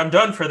 And they're like, I'm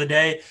done for the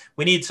day.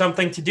 We need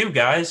something to do,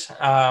 guys.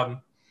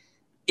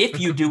 If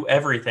you do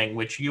everything,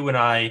 which you and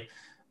I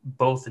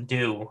both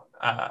do,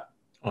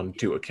 on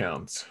 2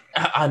 accounts.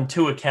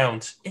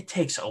 It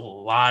takes a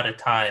lot of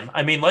time.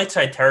 I mean, light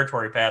side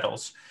territory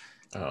battles.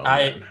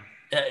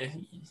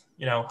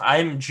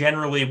 I'm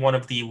generally one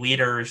of the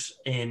leaders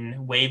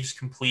in waves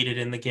completed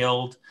in the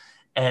guild,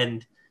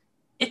 and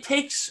it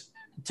takes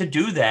to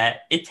do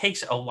that. It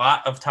takes a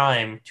lot of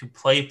time to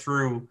play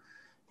through,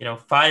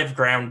 5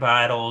 ground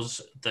battles,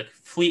 the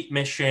fleet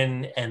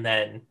mission, and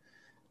then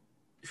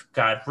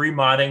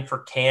remodding for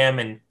cam.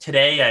 And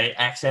today I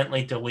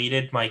accidentally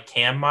deleted my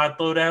cam mod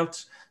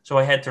loadouts, so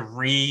I had to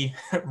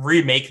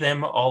remake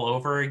them all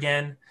over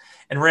again.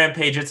 And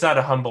Rampage, it's not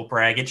a humble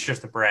brag, it's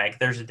just a brag.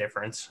 There's a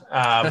difference.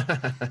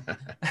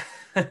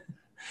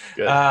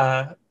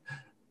 Good.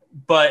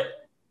 But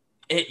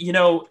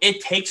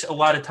it takes a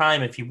lot of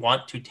time if you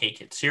want to take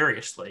it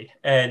seriously.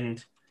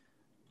 And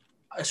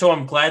so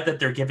I'm glad that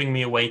they're giving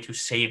me a way to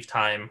save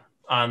time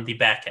on the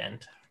back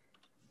end.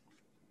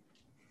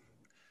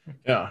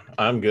 Yeah,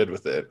 I'm good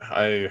with it.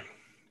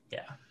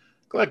 Yeah.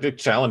 Galactic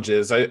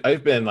challenges,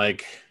 I've been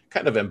like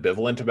kind of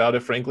ambivalent about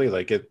it, frankly.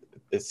 Like it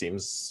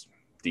seems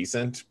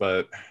decent,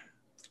 but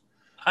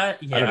I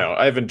don't know.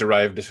 I haven't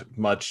derived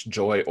much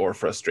joy or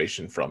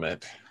frustration from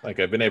it. Like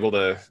I've been able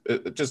to,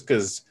 just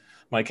because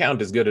my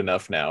account is good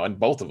enough now, and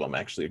both of them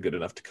actually are good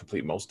enough to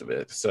complete most of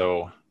it.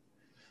 So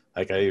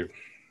like I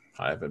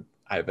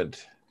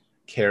haven't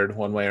cared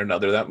one way or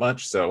another that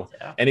much. So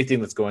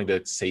anything that's going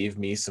to save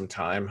me some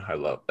time, I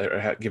love,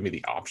 or give me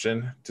the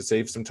option to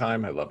save some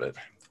time, I love it.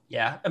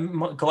 Yeah.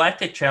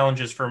 Galactic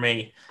challenges for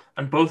me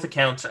on both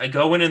accounts. I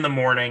go in the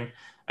morning,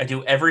 I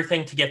do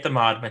everything to get the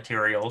mod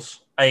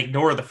materials. I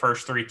ignore the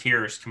first 3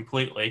 tiers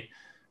completely.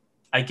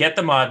 I get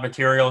the mod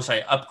materials. I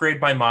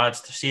upgrade my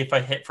mods to see if I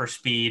hit for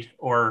speed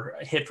or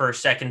hit for a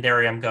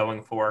secondary I'm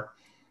going for.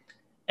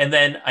 And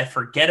then I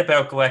forget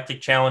about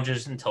Galactic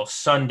challenges until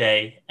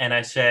Sunday. And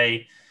I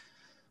say,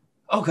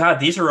 oh God,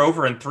 these are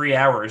over in 3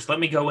 hours. Let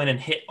me go in and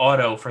hit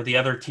auto for the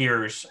other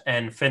tiers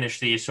and finish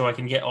these so I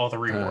can get all the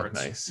rewards.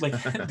 Nice. Like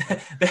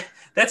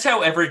that's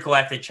how every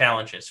Galactic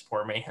challenge is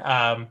for me.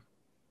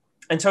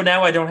 And so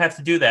now I don't have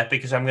to do that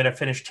because I'm going to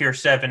finish tier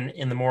 7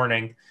 in the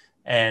morning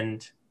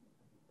and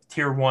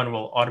tier 1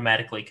 will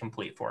automatically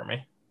complete for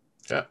me.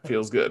 Yeah,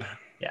 feels good.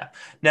 Yeah.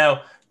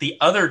 Now, the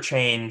other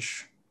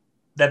change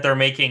that they're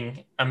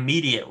making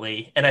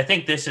immediately, and I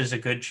think this is a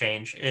good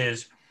change,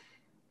 is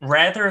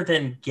rather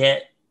than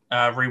get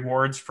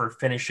rewards for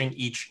finishing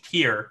each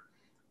tier,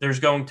 there's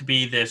going to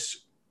be this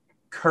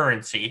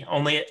currency.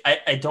 Only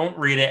I don't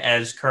read it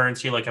as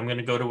currency like I'm going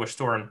to go to a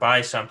store and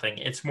buy something.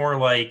 It's more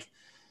like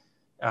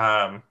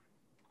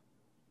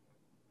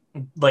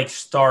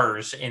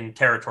stars in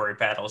territory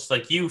battles.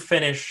 Like you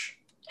finish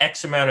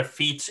X amount of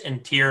feats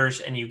and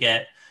tiers and you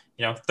get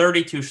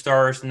 32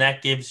 stars, and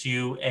that gives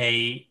you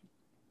a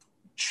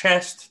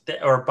chest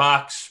or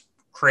box,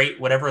 crate,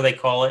 whatever they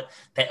call it,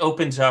 that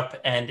opens up,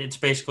 and it's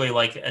basically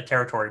like a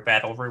territory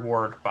battle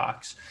reward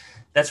box.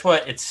 That's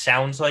what it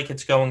sounds like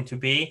it's going to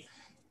be.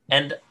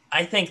 And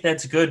I think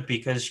that's good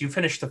because you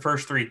finish the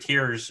first 3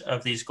 tiers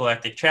of these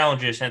Galactic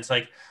challenges and it's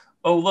like,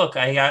 oh, look,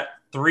 I got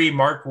 3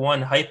 Mark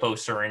 1 hypo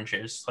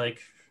syringes.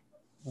 Like,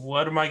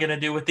 what am I going to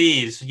do with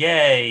these?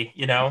 Yay,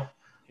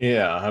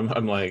 Yeah,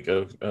 I'm like,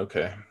 oh,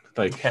 okay.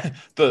 Like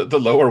the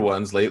lower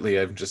ones lately,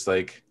 I'm just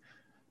like,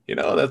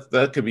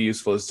 that could be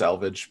useful as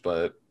salvage,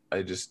 but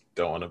I just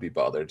don't want to be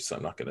bothered, so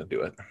I'm not going to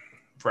do it.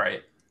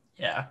 Right.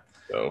 Yeah.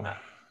 So,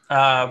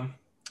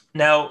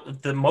 now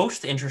the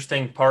most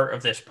interesting part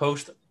of this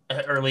post,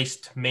 or at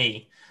least to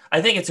me,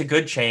 I think it's a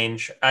good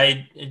change.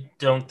 I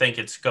don't think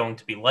it's going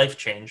to be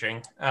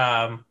life-changing.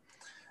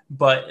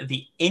 But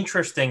the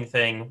interesting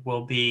thing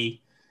will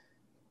be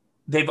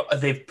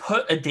they've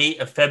put a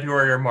date of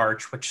February or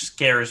March, which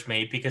scares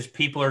me because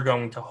people are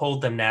going to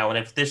hold them now. And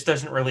if this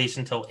doesn't release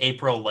until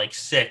April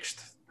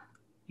 6th,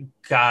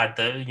 God,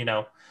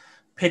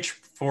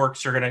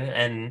 pitchforks are going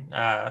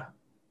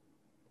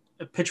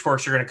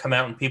to come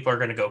out and people are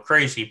going to go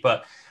crazy.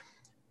 But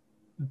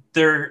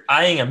they're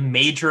eyeing a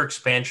major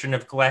expansion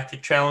of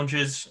Galactic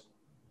challenges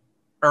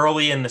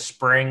early in the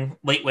spring,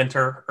 late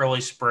winter,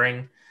 early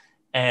spring.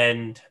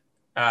 And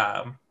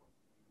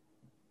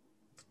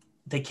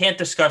they can't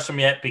discuss them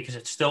yet because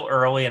it's still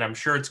early, and I'm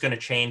sure it's going to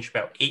change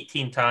about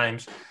 18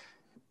 times.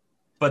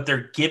 But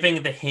they're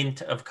giving the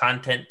hint of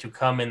content to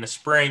come in the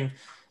spring,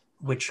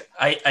 which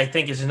I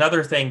think is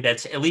another thing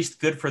that's at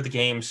least good for the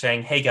game,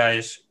 saying, hey,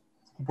 guys,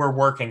 we're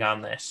working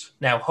on this.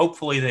 Now,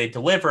 hopefully they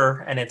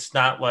deliver, and it's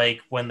not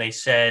like when they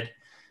said,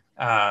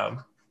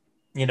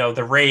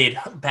 the raid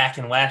back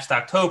in last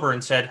October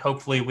and said,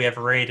 hopefully we have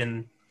a raid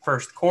in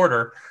first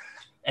quarter,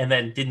 and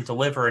then didn't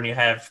deliver, and you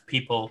have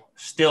people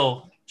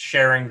still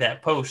sharing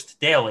that post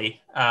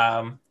daily,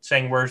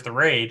 saying, where's the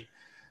raid?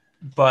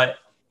 But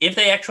if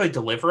they actually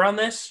deliver on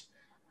this,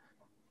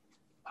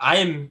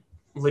 I'm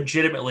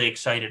legitimately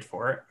excited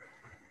for it.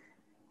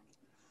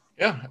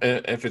 Yeah,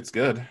 if it's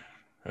good,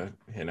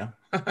 Yeah.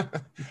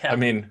 I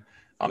mean,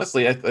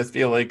 honestly, I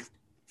feel like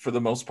for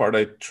the most part,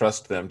 I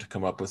trust them to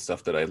come up with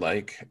stuff that I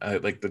like. I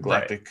like the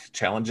Galactic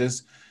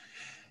challenges.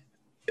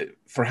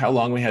 For how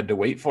long we had to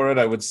wait for it,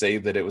 I would say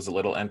that it was a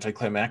little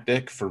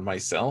anticlimactic for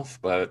myself,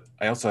 but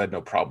I also had no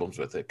problems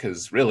with it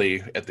because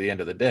really, at the end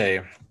of the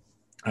day,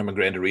 I'm a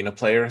Grand Arena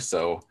player,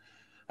 so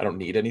I don't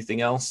need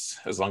anything else.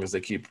 As long as they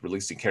keep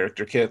releasing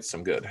character kits,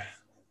 I'm good.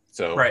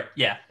 So Right.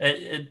 Yeah.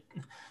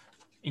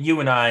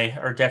 You and I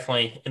are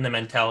definitely in the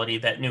mentality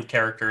that new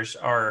characters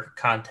are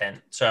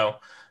content. So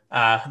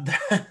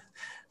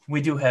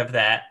we do have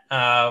that.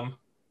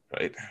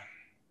 right.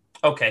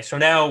 Okay. So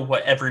now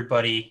what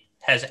everybody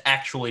has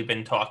actually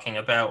been talking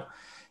about,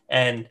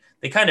 and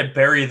they kind of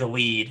bury the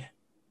lead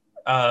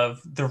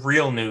of the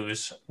real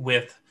news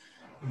with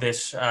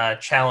this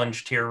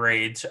challenge tier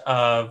raids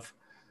of.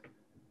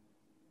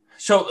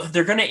 So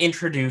they're going to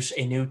introduce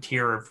a new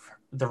tier of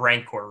the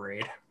Rancor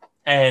raid,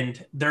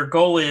 and their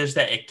goal is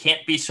that it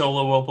can't be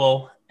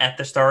soloable at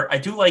the start. I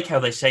do like how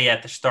they say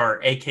at the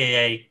start,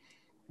 aka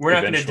we're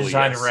not going to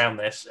design yes. around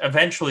this.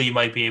 Eventually, you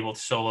might be able to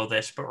solo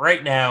this, but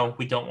right now,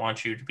 we don't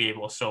want you to be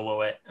able to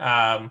solo it.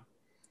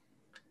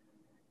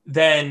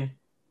 Then,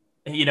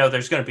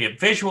 there's going to be a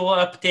visual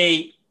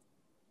update.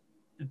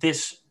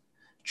 This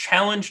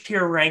challenge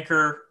tier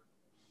ranker,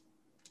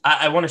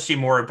 I want to see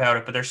more about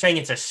it, but they're saying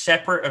it's a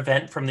separate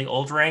event from the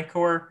old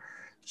Rancor.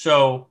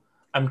 So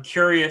I'm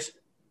curious.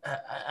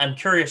 I'm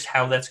curious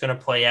how that's going to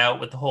play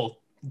out with the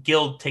whole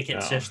guild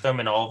ticket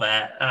system and all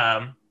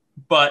that.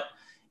 But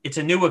it's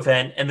a new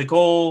event, and the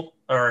goal,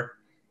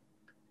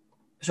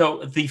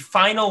 so the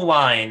final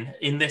line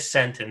in this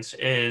sentence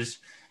is,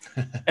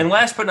 and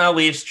last but not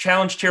least,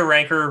 challenge tier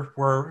ranker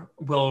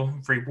will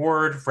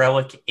reward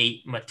Relic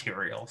 8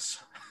 materials.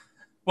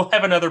 We'll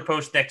have another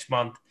post next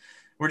month.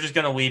 We're just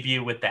going to leave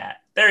you with that.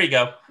 There you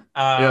go.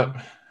 Yep.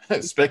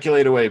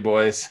 Speculate away,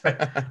 boys.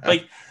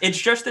 Like, it's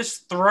just this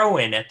throw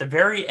in at the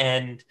very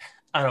end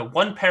on a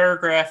one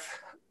paragraph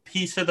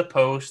piece of the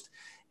post.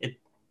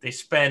 They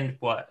spend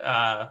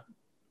 5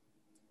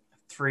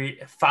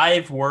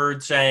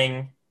 words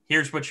saying,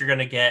 here's what you're going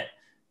to get.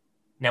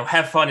 Now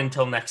have fun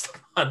until next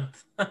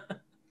month.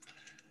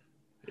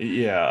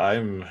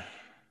 Yeah,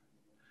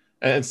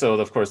 and so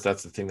of course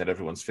that's the thing that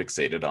everyone's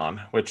fixated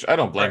on, which I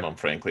don't blame them,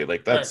 frankly.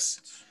 Like,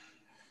 that's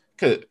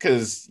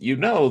because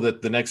that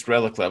the next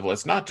relic level,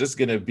 it's not just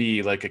going to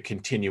be like a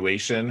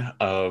continuation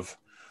of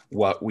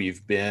what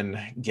we've been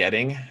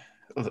getting.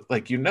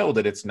 Like,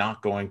 that it's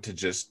not going to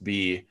just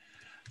be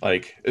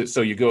like,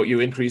 so you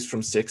increase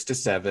from 6 to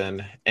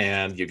 7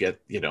 and you get,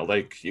 you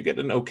get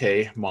an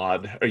okay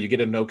mod, or you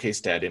get an okay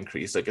stat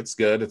increase. Like, it's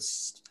good.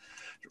 It's,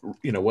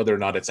 whether or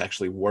not it's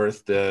actually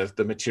worth the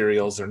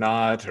materials or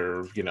not,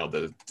 or,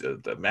 the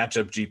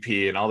matchup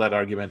GP and all that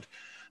argument.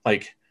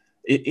 Like,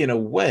 in a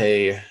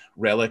way,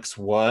 relics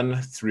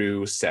 1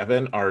 through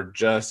 7 are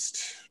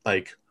just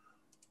like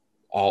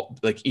all,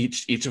 like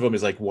each of them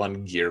is like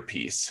one gear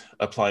piece,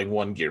 applying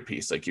one gear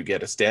piece. Like, you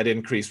get a stat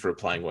increase for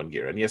applying one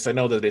gear. And yes, I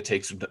know that it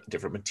takes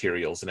different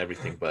materials and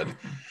everything, but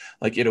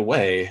like, in a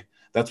way,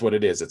 that's what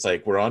it is. It's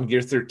like, we're on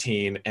gear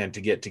 13, and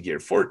to get to gear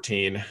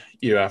 14,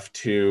 you have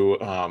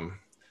to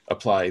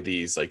apply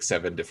these like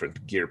 7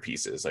 different gear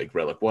pieces, like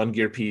relic 1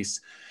 gear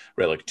piece,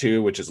 relic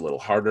 2, which is a little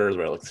harder,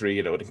 relic 3,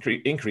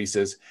 it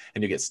increases,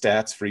 and you get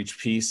stats for each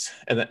piece.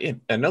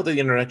 And I know the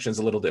interaction is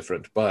a little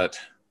different, but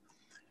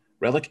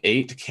relic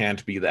 8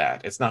 can't be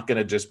that. It's not going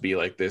to just be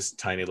like this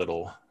tiny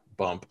little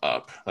bump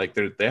up. Like,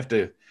 they have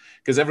to,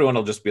 because everyone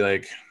will just be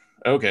like,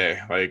 okay,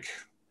 like,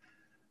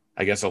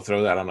 I guess I'll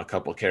throw that on a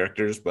couple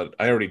characters, but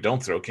I already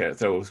don't throw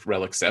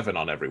relic 7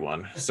 on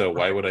everyone. So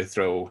why would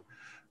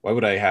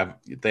they have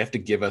to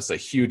give us a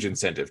huge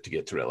incentive to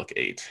get to relic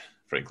 8,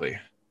 frankly.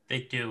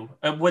 They do.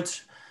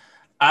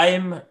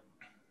 I'm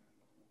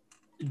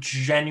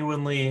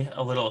genuinely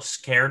a little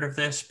scared of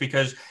this,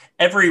 because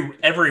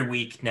every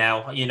week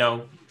now,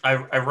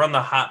 I run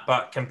the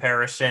hotbot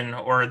comparison,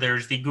 or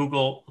there's the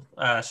Google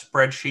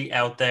spreadsheet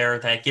out there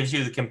that gives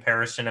you the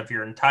comparison of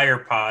your entire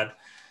pod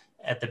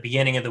at the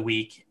beginning of the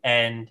week,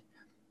 and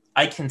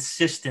I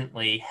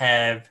consistently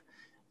have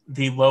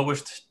the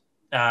lowest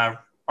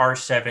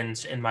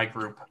R7s in my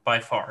group by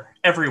far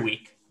every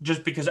week,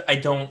 just because I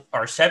don't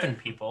R7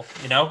 people.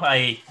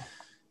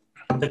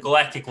 The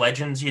Galactic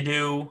Legends you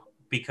do,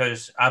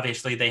 because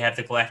obviously they have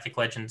the Galactic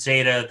Legend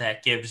Zeta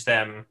that gives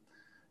them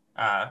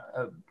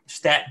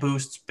stat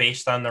boosts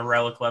based on the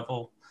relic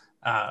level.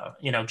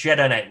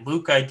 Jedi Knight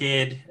Luke I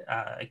did.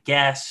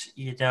 Gas,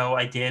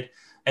 I did.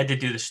 I had to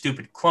do the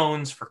stupid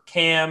clones for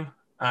Cam.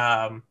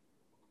 But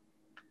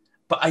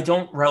I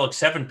don't relic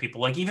 7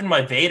 people. Like, even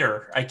my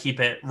Vader, I keep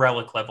at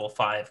relic level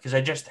 5, because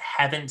I just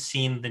haven't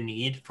seen the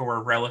need for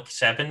a relic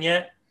 7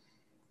 yet.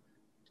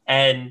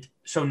 And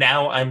so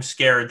now I'm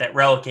scared that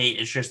relic 8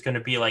 is just going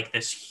to be like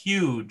this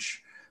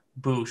huge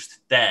boost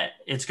that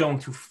it's going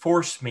to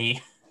force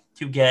me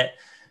to get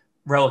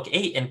relic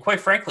 8. And quite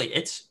frankly,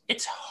 it's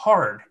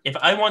hard. If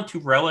I want to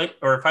relic,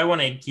 or if I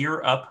want to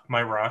gear up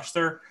my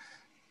roster,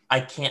 I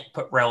can't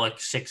put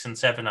relic 6 and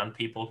 7 on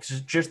people, because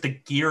just the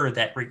gear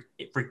that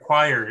it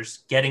requires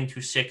getting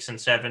to 6 and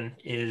 7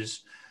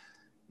 is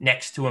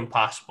next to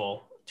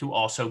impossible to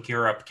also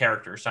gear up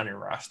characters on your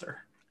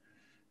roster.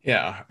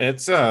 Yeah,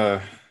 it's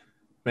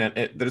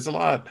there's a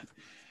lot.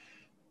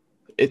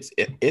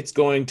 it's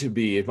going to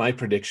be, my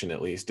prediction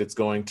at least, it's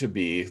going to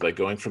be like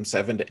going from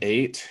 7 to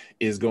 8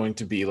 is going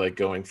to be like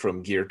going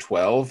from gear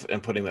 12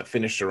 and putting that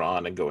finisher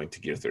on and going to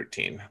gear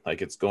 13.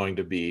 Like it's going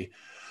to be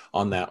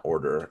on that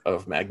order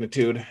of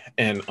magnitude.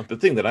 And the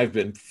thing that I've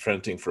been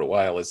fronting for a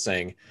while is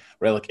saying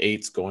Relic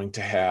 8's going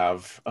to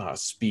have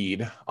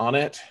speed on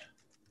it.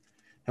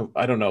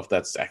 I don't know if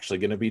that's actually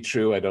going to be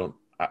true. I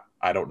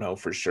don't know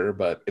for sure,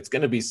 but it's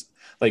going to be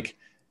like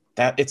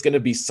that. It's going to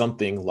be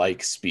something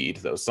like speed,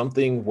 though,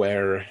 something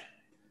where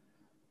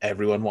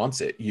everyone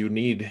wants it. You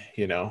need,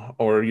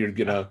 or you're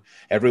going to,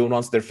 everyone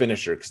wants their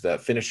finisher, because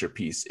that finisher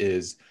piece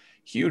is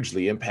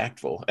hugely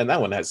impactful. And that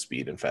one has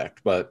speed, in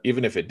fact, but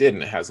even if it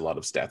didn't, it has a lot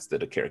of stats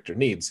that a character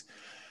needs.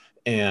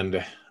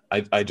 And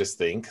I just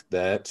think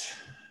that,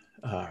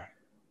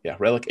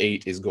 Relic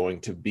 8 is going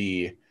to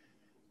be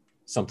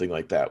something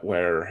like that,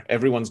 where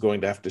everyone's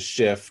going to have to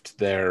shift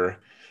their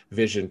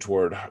vision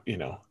toward,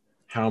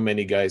 how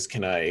many guys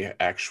can I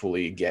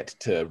actually get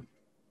to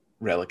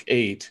Relic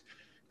 8,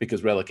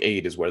 because Relic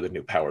 8 is where the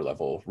new power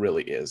level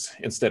really is,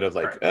 instead of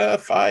like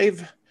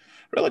 5.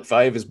 Relic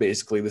 5 is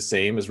basically the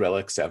same as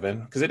Relic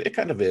 7, because it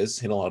kind of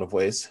is in a lot of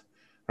ways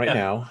right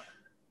now.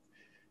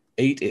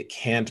 8, it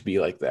can't be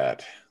like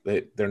that.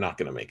 They're not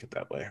going to make it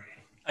that way.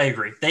 I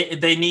agree.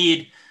 They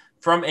need,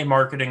 from a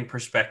marketing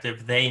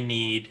perspective, they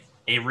need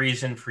a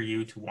reason for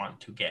you to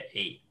want to get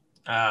 8.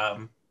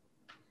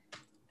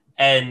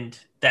 And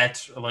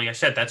that's, like I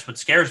said, that's what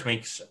scares me,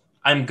 because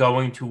I'm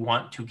going to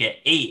want to get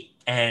 8.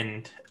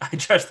 And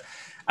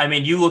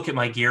you look at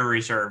my gear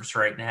reserves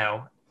right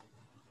now,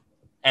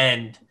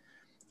 and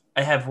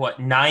I have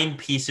 9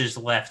 pieces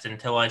left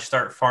until I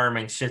start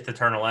farming Sith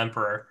Eternal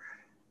Emperor.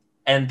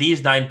 And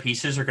these 9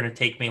 pieces are going to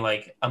take me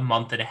like a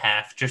month and a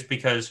half, just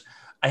because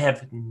I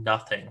have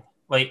nothing.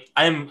 Like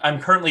I'm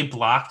currently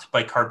blocked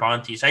by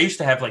Carbantes. I used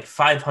to have like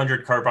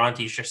 500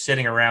 Carbantes just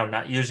sitting around,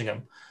 not using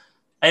them.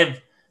 I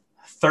have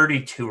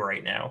 32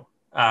 right now.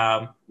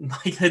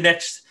 Like the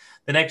next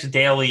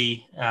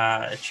daily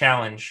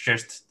challenge,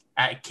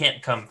 I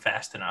can't come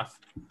fast enough.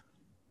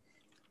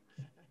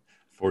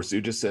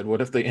 Forsu just said,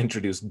 what if they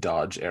introduce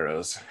dodge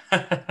arrows?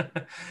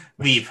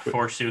 Leave,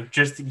 Forsu.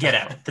 Just get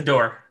out the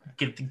door.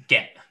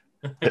 Get.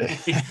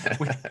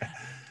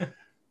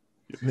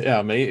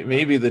 Yeah,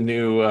 maybe the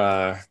new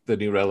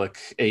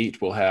Relic 8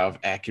 will have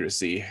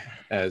accuracy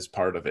as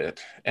part of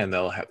it, and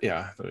they'll have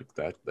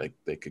that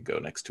they could go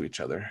next to each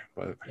other.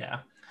 But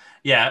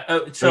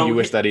so you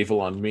wish that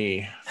evil on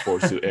me,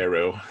 Forsu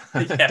Arrow.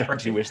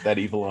 Don't you wish that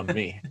evil on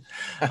me?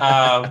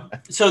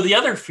 So the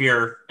other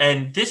fear,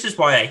 and this is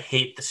why I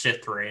hate the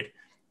Sith raid,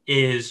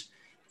 is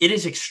it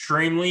is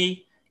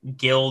extremely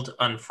guild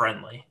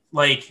unfriendly.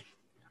 Like,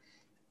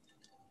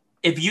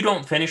 if you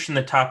don't finish in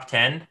the top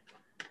 10,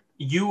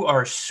 you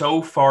are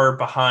so far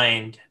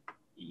behind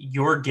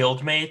your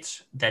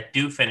guildmates that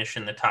do finish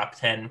in the top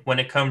 10 when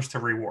it comes to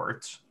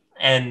rewards.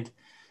 And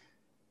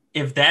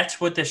if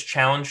that's what this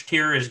challenge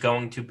tier is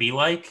going to be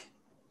like,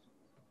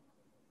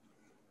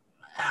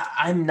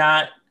 I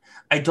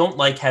don't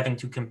like having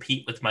to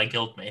compete with my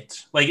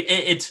guildmates. Like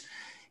it's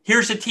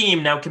here's a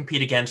team, now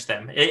compete against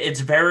them.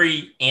 It's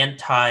very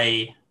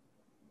anti-team,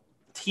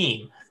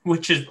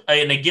 which is,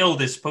 and a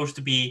guild is supposed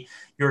to be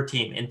your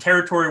team. In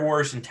territory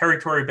wars and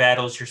territory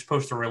battles, you're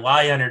supposed to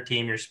rely on your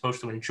team. You're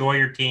supposed to enjoy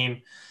your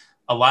team.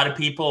 A lot of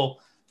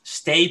people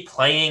stay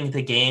playing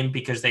the game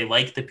because they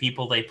like the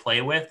people they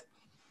play with.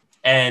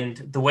 And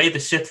the way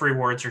the Sith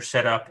rewards are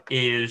set up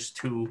is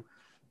to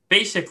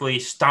basically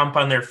stomp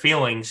on their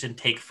feelings and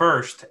take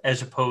first,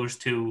 as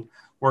opposed to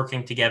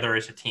working together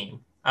as a team.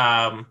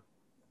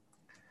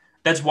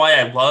 That's why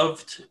I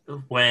loved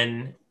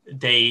when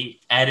they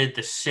added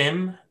the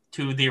sim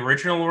to the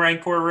original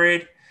Rancor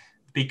raid,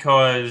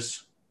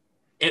 because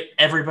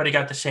everybody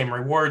got the same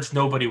rewards.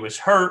 Nobody was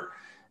hurt.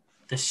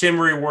 The sim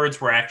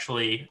rewards were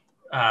actually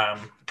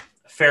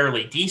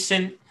fairly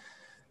decent.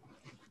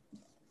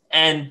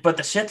 But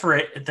the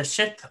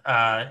Sith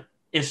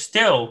is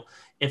still,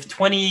 if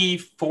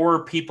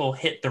 24 people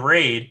hit the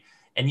raid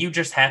and you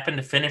just happen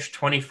to finish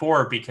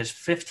 24 because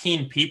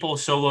 15 people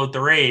soloed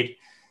the raid,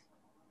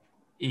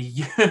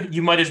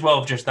 you might as well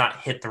have just not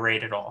hit the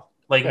raid at all.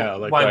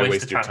 Why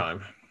waste your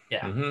time?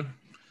 Yeah. Mm-hmm.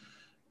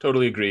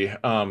 Totally agree.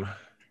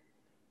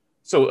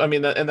 So,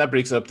 that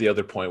brings up the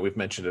other point we've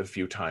mentioned it a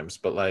few times,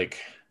 but like,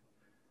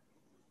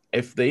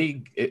 if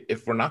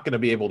we're not going to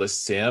be able to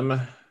sim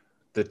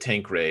the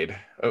tank raid,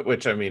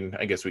 which I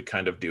guess we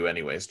kind of do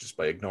anyways, just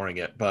by ignoring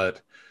it,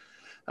 but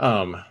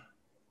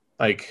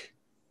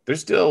there's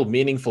still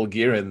meaningful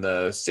gear in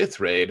the Sith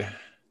raid,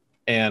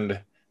 and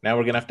now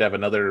we're gonna have to have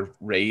another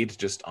raid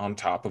just on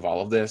top of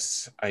all of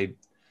this.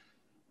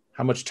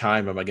 How much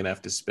time am I gonna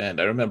have to spend?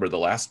 I remember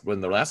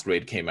when the last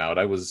raid came out,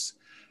 it was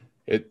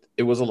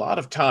a lot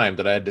of time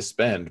that I had to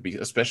spend,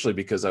 especially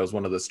because I was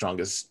one of the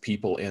strongest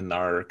people in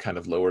our kind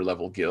of lower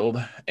level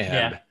guild,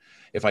 and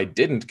if I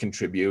didn't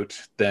contribute,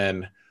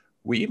 then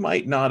we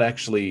might not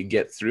actually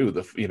get through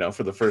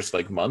for the first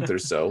month or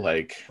so.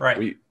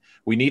 right.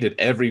 we needed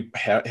every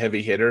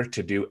heavy hitter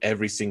to do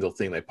every single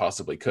thing they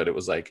possibly could. It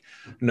was like,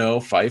 no,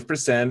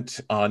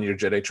 5% on your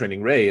Jedi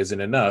training ray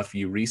isn't enough.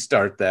 You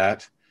restart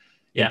that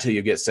until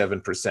you get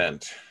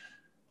 7%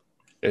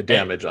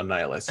 damage on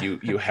Nihilus.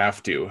 You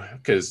have to,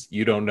 because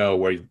you don't know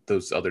where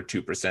those other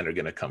 2% are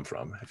going to come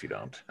from if you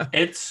don't.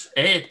 It's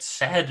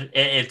sad.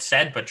 It's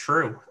sad but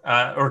true.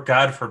 Or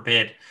God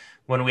forbid,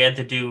 when we had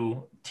to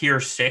do tier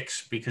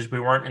 6 because we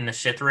weren't in the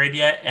Sith raid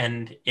yet,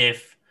 and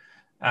if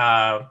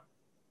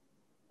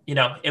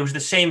it was the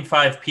same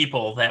 5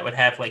 people that would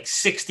have like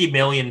 60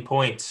 million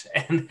points,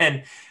 and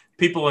then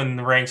people in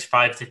the ranks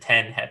 5 to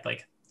 10 had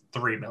like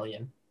 3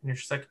 million. And you're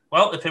just like,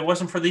 well, if it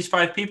wasn't for these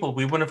 5 people,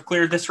 we wouldn't have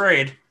cleared this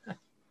raid.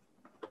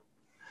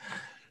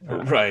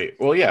 Right.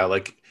 Well, yeah,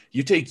 like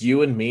you take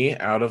you and me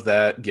out of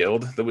that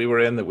guild that we were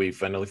in, that we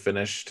finally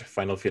finished.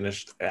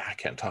 I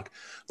can't talk.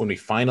 When we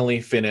finally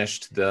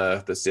finished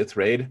the Sith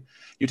raid,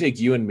 you take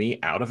you and me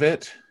out of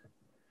it,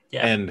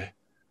 and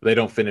they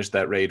don't finish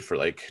that raid for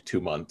like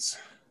 2 months.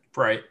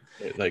 Right.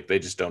 Like they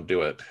just don't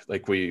do it.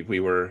 Like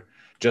we were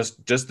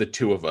just the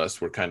two of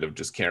us were kind of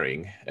just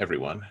carrying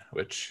everyone,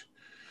 which,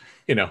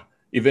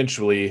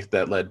 eventually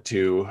that led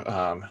to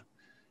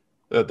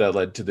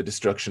the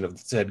destruction of the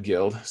said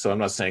guild. So I'm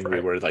not saying we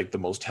were like in the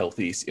most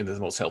healthy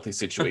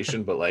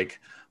situation, but like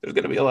there's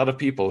going to be a lot of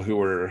people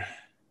are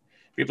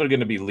going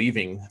to be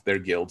leaving their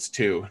guilds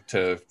too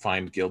to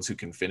find guilds who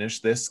can finish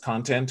this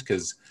content,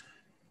 because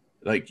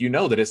like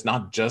that it's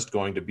not just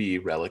going to be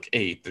Relic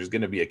 8. There's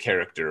going to be a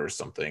character or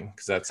something,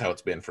 because that's how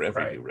it's been for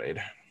every new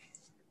raid.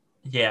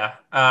 Yeah.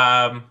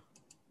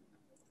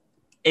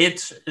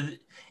 It's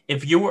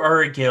if you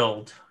are a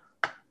guild,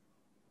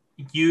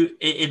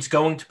 it's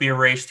going to be a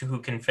race to who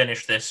can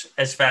finish this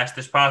as fast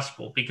as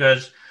possible,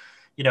 because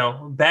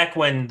back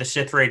when the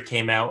Sith raid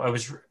came out, I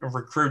was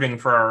recruiting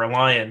for our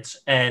alliance,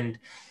 and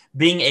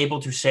being able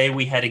to say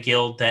we had a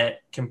guild that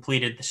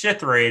completed the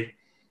Sith raid,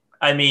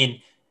 I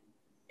mean,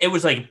 it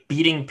was like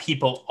beating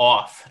people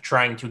off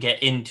trying to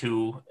get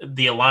into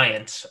the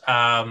alliance.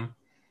 Having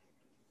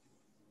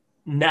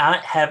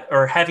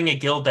a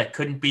guild that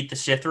couldn't beat the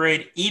Sith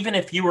raid, even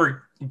if you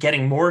were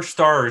getting more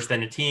stars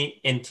than a team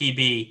in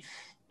TB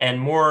and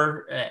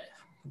more,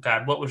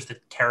 what was the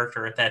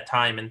character at that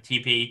time in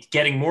TB?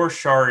 Getting more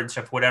shards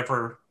of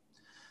whatever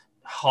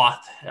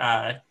Hoth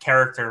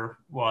character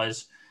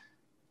was,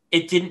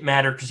 it didn't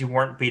matter because you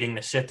weren't beating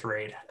the Sith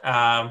raid.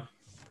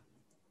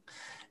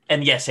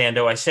 And yes,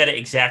 Ando, I said it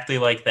exactly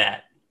like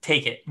that.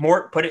 Take it.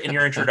 Put it in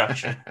your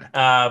introduction.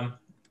 But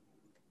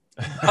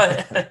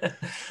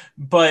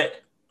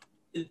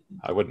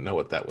I wouldn't know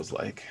what that was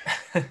like.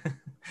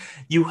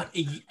 You,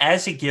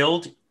 as a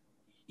guild,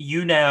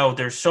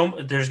 there's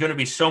going to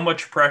be so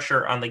much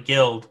pressure on the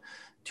guild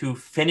to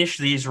finish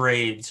these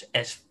raids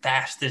as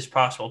fast as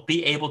possible.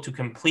 Be able to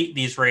complete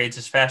these raids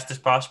as fast as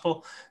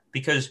possible,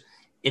 because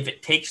if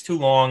it takes too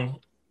long,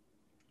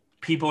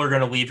 people are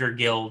going to leave your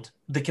guild.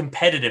 The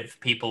competitive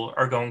people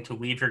are going to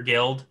leave your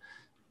guild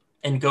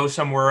and go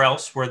somewhere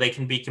else where they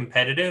can be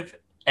competitive.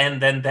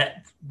 And then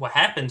what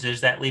happens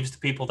is that leaves the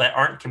people that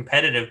aren't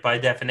competitive by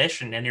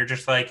definition. And you're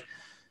just like,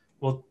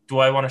 well, do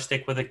I want to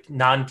stick with a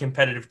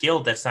non-competitive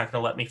guild that's not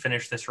going to let me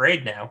finish this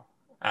raid now?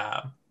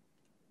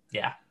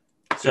 Yeah.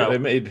 So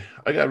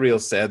I got real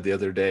sad the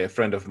other day. A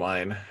friend of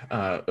mine,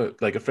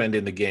 like a friend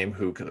in the game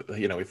who,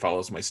 he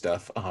follows my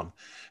stuff, and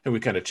we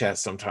kind of chat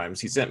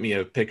sometimes. He sent me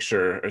a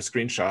picture, a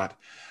screenshot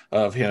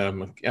of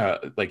him,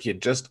 like he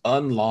had just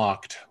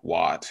unlocked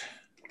Watt,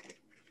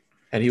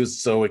 and he was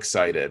so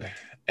excited,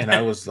 and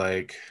I was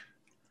like,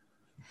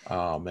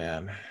 oh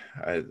man,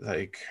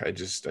 I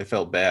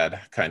felt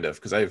bad kind of,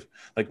 because I've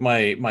like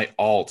my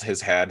alt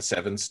has had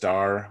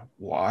 7-star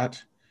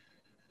Watt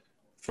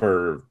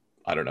for,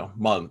 I don't know,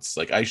 months.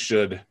 Like I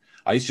should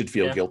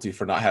feel guilty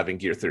for not having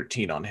gear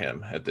 13 on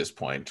him at this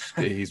point.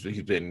 He's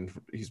been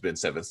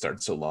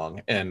 7-starred so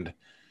long, and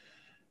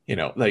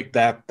like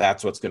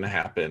that's what's going to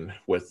happen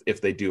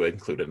if they do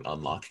include an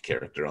unlock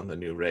character on the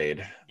new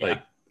raid.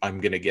 Like I'm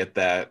going to get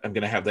that. I'm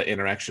going to have that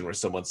interaction where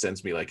someone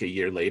sends me like a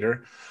year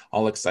later,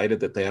 all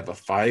excited that they have a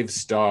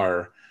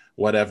 5-star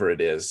whatever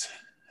it is,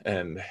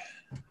 and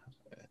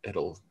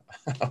I'll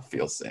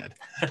feel sad.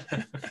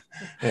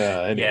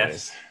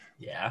 Anyways.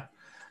 Yes.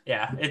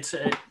 Yeah, it's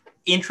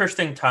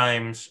interesting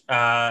times.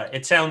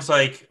 It sounds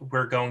like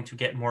we're going to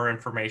get more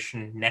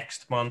information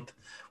next month,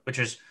 which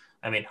is,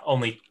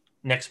 only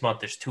next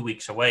month is 2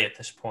 weeks away at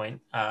this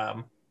point.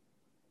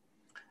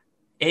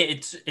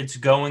 It's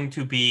going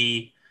to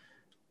be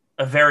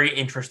a very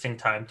interesting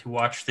time to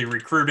watch the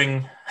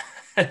recruiting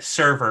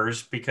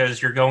servers,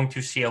 because you're going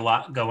to see a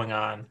lot going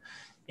on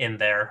in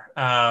there.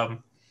 And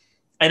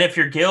if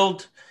your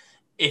guild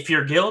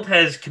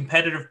has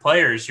competitive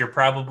players, you're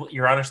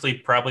honestly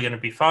probably going to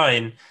be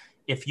fine.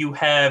 If you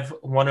have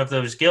one of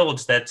those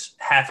guilds that's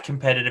half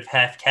competitive,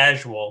 half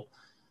casual,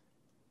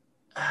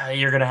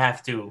 you're going to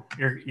have to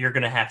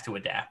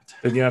adapt.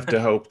 Then you have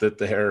to hope that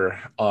they're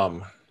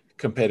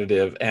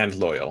competitive and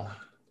loyal.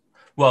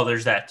 Well,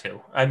 there's that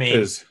too.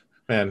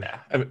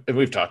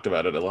 We've talked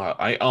about it a lot.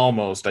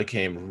 I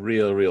came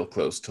real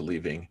close to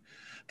leaving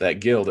that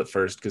guild at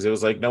first because it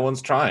was like no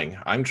one's trying.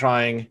 I'm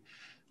trying.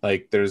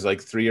 Like there's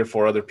like 3 or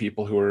 4 other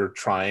people who are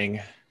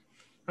trying,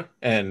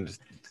 and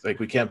like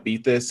we can't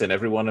beat this. And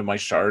everyone in my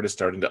shard is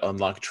starting to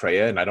unlock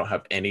Treya, and I don't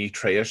have any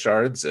Treya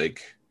shards.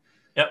 Like,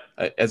 Yep.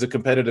 As a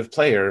competitive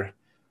player,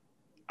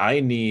 I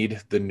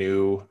need the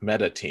new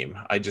meta team.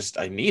 I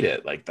need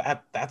it. Like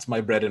that's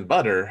my bread and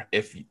butter.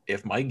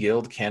 If my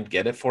guild can't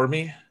get it for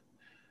me,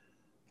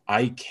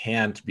 I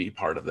can't be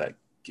part of that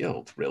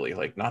guild, really.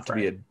 Like, not to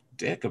be a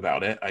dick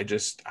about it. I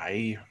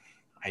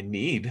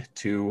need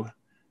to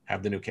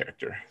have the new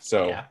character.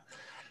 So, yeah.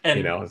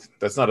 And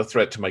that's not a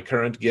threat to my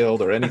current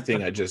guild or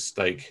anything. I just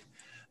like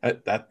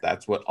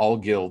that's what all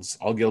guilds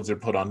are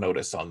put on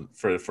notice on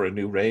for a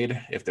new raid.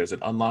 If there's an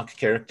unlock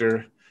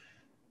character,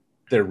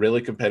 they're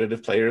really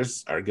competitive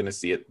players are going to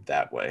see it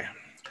that way.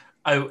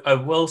 I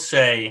will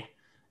say,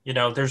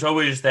 there's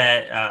always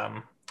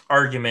that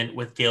argument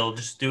with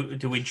guilds.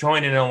 Do we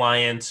join an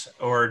alliance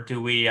or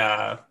do we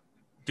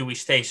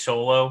stay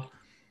solo?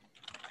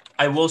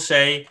 I will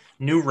say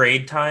new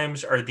raid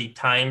times are the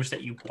times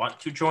that you want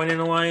to join an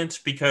alliance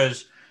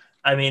because,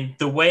 I mean,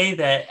 the way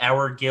that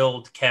our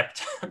guild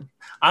kept,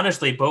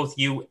 honestly, both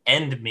you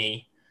and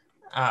me,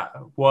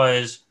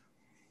 was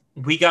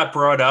we got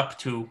brought up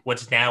to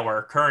what's now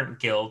our current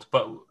guild,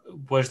 but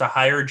was the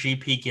higher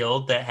GP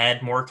guild that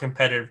had more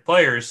competitive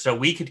players, so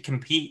we could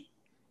complete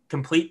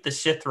the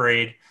Sith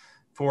raid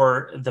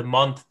for the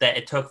month that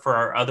it took for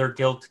our other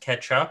guild to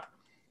catch up.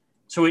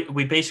 So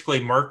we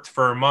basically merked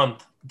for a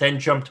month, then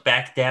jumped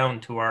back down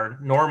to our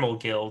normal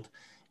guild,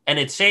 and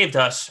it saved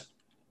us.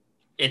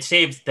 It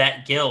saved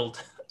that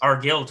guild, our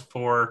guild,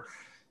 for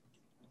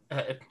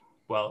it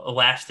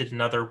lasted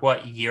another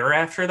year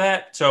after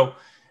that. So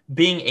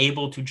being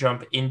able to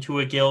jump into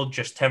a guild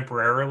just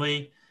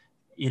temporarily,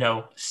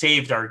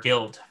 saved our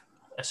guild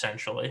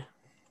essentially.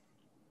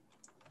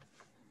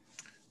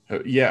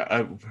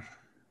 Yeah,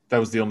 that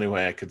was the only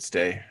way I could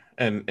stay,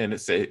 and and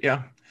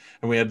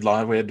we had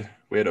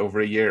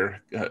over a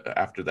year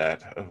after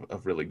that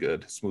of really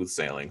good smooth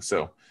sailing.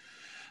 So,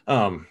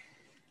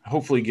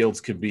 hopefully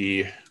guilds could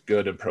be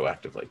good and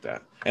proactive like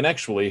that. And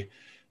actually,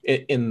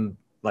 in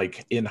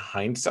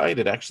hindsight,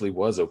 it actually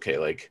was okay.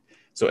 Like,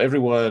 so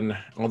everyone,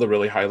 all the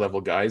really high level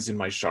guys in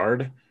my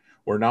shard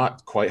were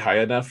not quite high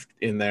enough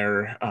in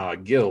their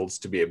guilds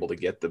to be able to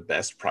get the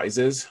best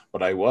prizes,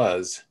 but I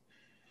was.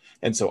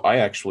 And so I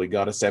actually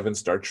got a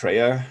 7-star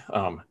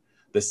Treya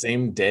the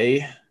same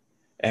day.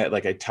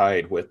 I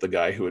tied with the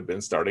guy who had been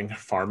starting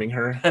farming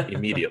her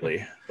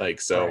immediately. Right.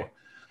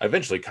 I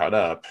eventually caught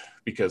up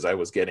because I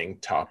was getting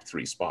top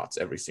 3 spots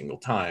every single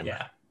time.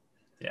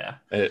 Yeah.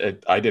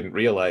 I didn't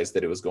realize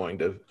that it was going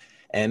to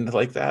end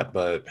like that,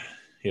 but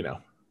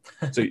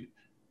so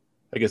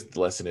I guess the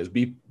lesson is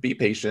be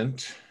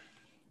patient.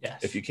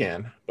 Yes. If you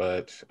can,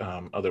 but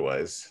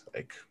otherwise,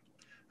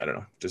 I don't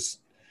know, just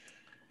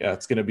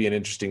it's going to be an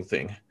interesting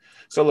thing.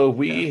 Solo,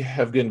 we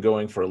have been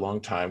going for a long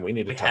time. We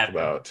need to talk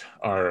about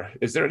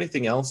is there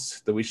anything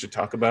else that we should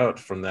talk about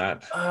from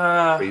that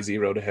crazy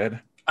road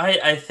ahead?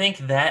 I think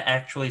that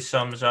actually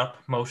sums up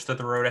most of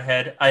the road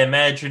ahead. I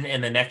imagine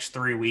in the next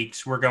 3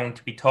 weeks, we're going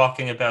to be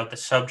talking about the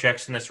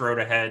subjects in this road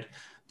ahead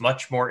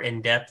much more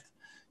in depth.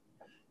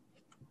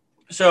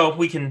 So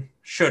we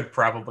should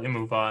probably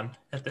move on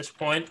at this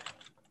point.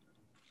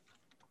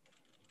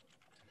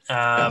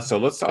 So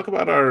let's talk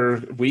about our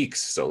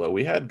weeks, Solo.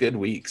 We had good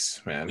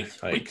weeks, man.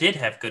 We did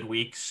have good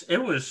weeks.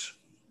 It was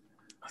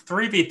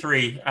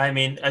 3v3. I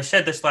mean, I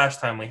said this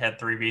last time we had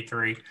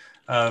 3v3.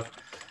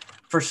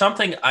 For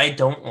something I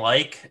don't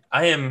like,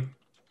 I am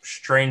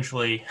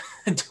strangely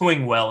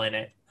doing well in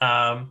it.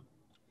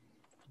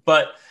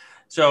 But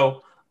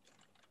so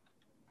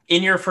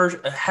in your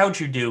first, how did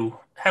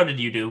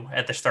you do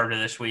at the start of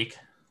this week?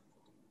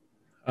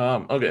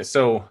 Okay,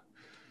 so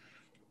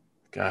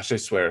gosh, I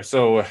swear.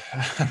 So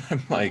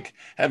I'm like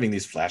having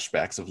these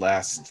flashbacks of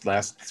last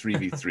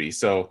 3v3.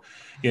 So,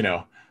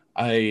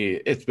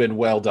 it's been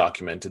well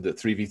documented that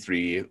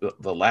 3v3,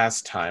 the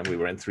last time we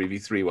were in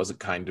 3v3 wasn't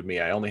kind to me.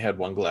 I only had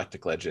 1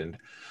 Galactic Legend.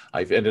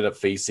 I've ended up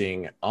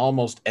facing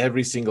almost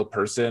every single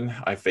person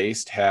I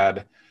faced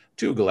had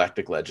 2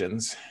 Galactic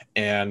Legends,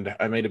 and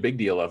I made a big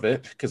deal of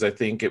it because I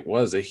think it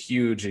was a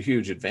huge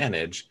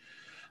advantage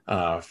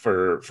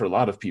for a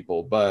lot of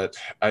people. But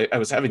I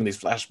was having these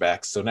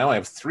flashbacks, so now I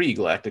have 3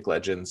 Galactic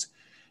Legends,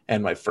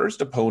 and my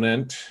first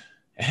opponent,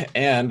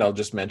 and I'll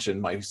just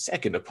mention my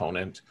second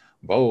opponent,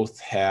 both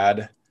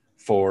had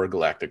 4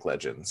 Galactic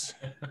Legends.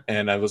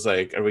 And I was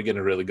like, are we going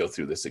to really go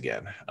through this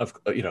again?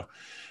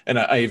 And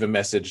I even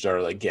messaged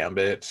our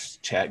Gambit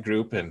chat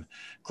group, and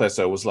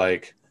Klesso was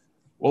like,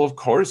 well, of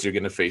course you're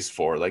going to face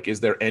 4. Like,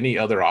 is there any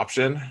other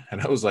option?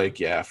 And I was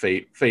like, yeah,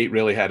 fate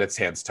really had its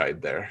hands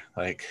tied there.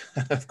 Like,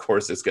 of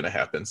course it's going to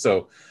happen.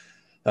 So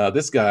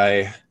this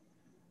guy,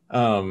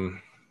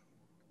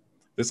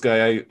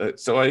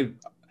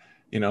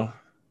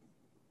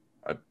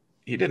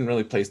 he didn't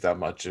really place that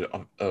much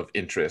of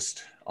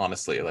interest,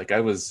 honestly. Like,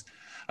 I was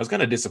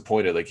kind of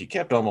disappointed. Like, he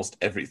kept almost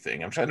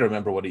everything. I'm trying to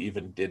remember what he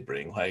even did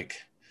bring.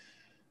 Like,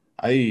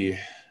 I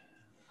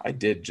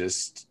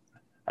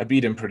I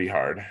beat him pretty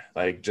hard.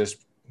 Like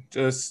just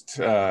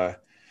oh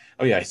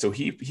yeah. So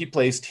he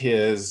placed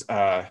his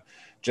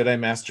Jedi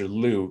Master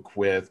Luke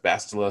with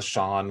Bastila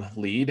Shan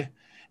lead,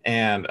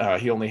 and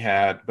he only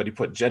had, but he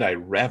put Jedi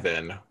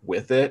Revan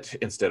with it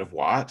instead of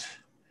Watt,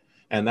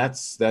 and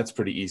that's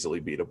pretty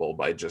easily beatable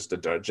by just a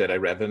Jedi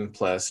Revan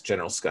plus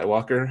General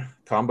Skywalker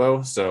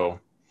combo. So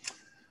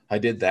I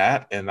did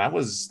that, and that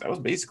was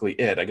basically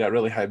it. I got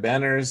really high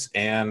banners,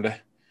 and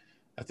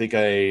I think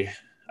I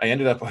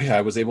ended up,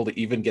 I was able to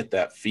even get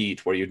that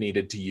feat where you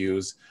needed to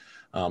use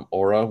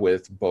Aura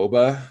with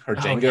Boba or Oh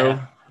yeah.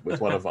 Django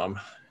with one of them,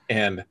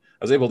 and I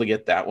was able to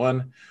get that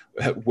one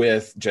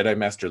with Jedi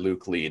Master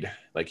Luke lead.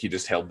 Like he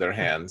just held their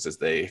hands as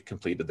they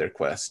completed their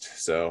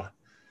quest. So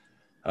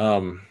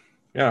um,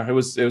 yeah, it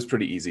was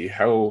pretty easy.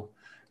 How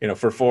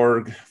for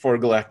four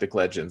Galactic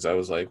Legends, I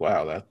was like,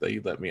 wow, that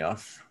you let me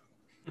off,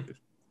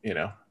 you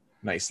know,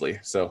 nicely.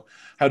 So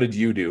how did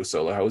you do,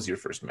 Solo? How was your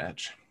first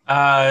match?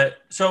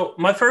 So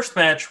my first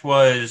match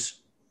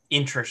was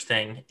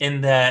interesting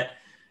in that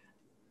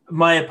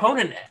my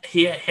opponent,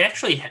 he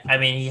actually, I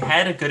mean, he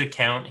had a good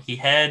account. He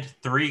had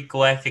three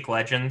Galactic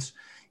Legends.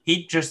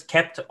 He just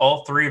kept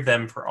all three of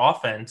them for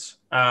offense.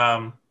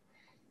 And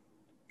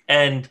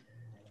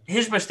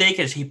his mistake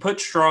is he put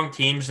strong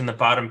teams in the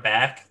bottom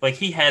back. Like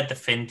he had the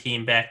Finn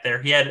team back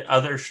there. He had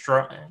other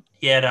strong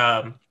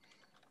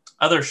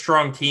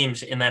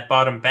teams in that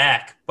bottom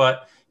back,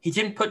 but he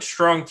didn't put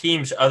strong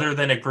teams other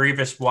than a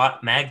Grievous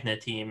Watt Magna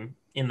team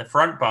in the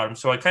front bottom.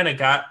 So I kind of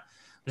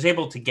was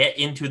able to get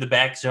into the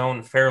back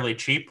zone fairly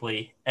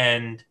cheaply,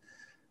 and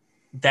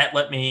that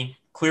let me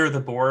clear the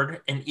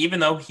board. And even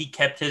though he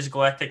kept his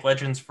Galactic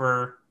Legends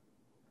for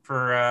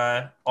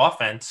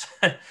offense,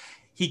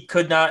 he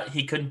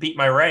couldn't beat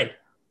my Rey,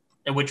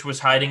 which was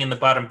hiding in the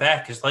bottom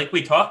back. Because like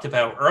we talked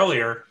about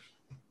earlier,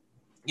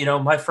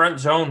 my front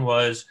zone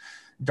was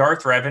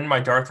Darth Revan. My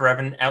Darth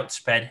Revan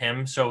outsped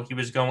him, so he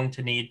was going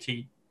to need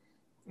to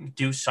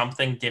do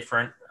something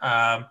different.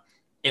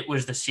 It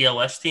was the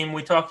CLS team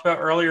we talked about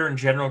earlier and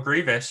General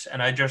Grievous,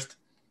 and I just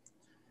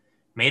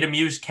made him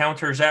use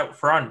counters out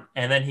front,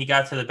 and then he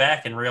got to the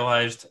back and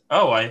realized,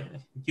 oh,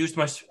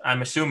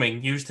 I'm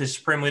assuming, used his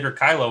Supreme Leader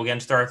Kylo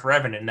against Darth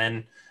Revan, and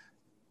then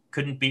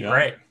couldn't beat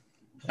Rey.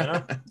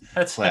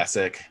 That's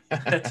classic.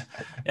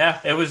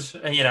 Yeah, it was.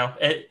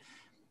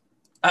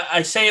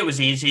 I say it was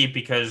easy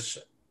because,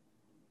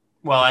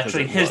 well,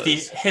 actually,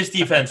 his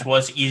defense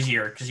was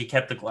easier because he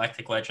kept the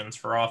Galactic Legends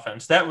for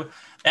offense. That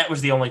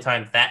was the only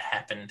time that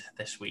happened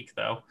this week,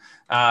 though.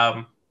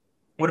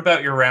 What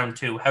about your round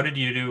two? How did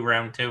you do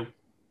round two?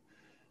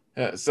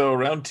 So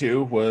round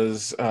two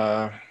was,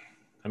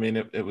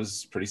 it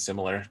was pretty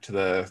similar to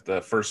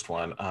the first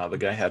one. The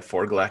guy had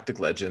four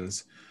Galactic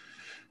Legends.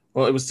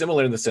 Well, it was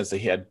similar in the sense that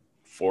he had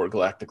four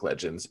Galactic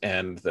Legends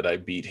and that I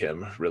beat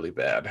him really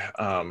bad.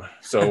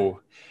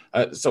 So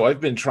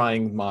I've been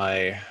trying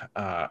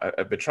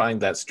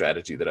that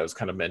strategy that I was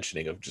kind of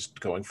mentioning of just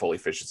going full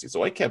efficiency.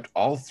 So I kept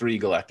all three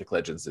Galactic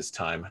Legends this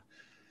time,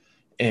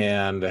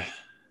 and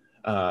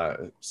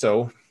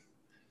so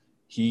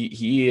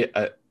he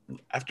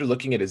after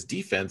looking at his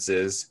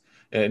defenses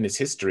and his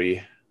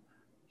history,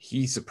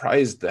 he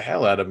surprised the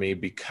hell out of me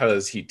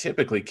because he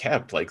typically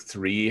kept like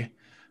three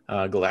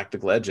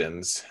Galactic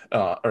Legends,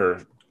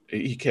 or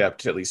he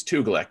kept at least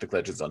two Galactic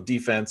Legends on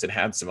defense and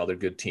had some other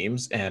good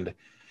teams. And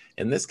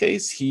in this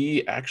case,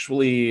 he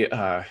actually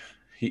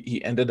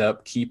he ended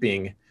up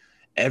keeping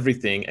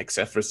everything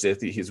except for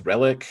Sith. His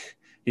Relic,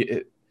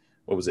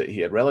 what was it? He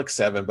had Relic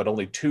 7, but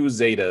only two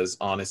Zetas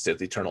on his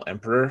Sith Eternal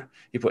Emperor.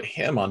 He put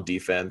him on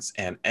defense,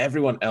 and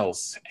everyone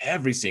else,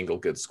 every single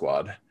good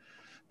squad,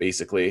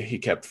 basically, he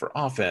kept for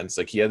offense.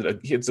 Like he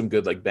had some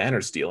good like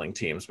banner stealing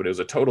teams, but it was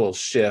a total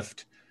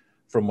shift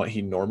from what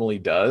he normally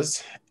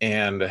does.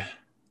 And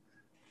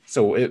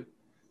so it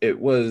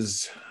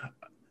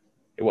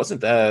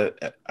wasn't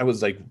that I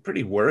was like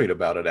pretty worried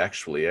about it.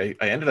 Actually,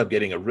 I ended up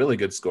getting a really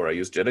good score. I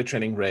used Jedi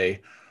Training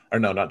Rey, or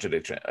no, not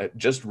Jedi Training,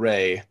 just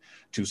Rey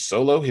to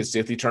solo his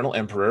Sith Eternal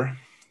Emperor.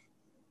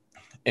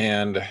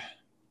 And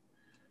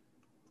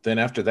then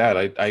after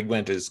that, I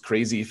went as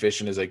crazy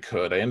efficient as I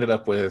could. I ended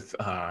up with,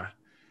 I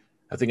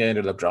think I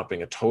ended up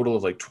dropping a total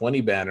of like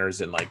 20 banners,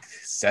 and like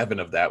 7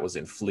 of that was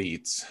in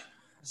fleets.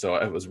 So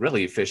I was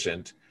really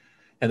efficient.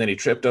 And then he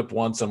tripped up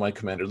once on my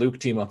Commander Luke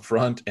team up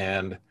front,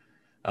 and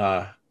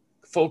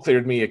full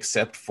cleared me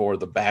except for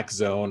the back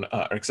zone,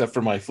 or except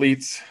for my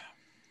fleets,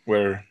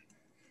 where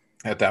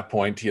at that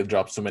point he had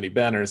dropped so many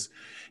banners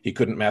he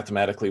couldn't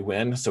mathematically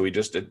win. So he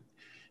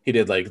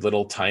did like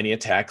little tiny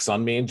attacks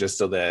on me just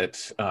so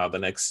that the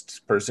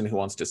next person who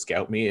wants to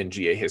scout me in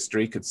GA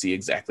history could see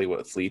exactly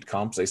what fleet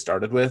comps I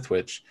started with,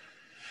 which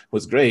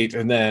was great.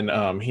 And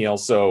then he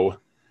also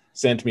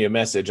sent me a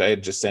message. I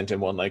had just sent him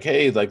one like,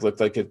 hey, like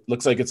looks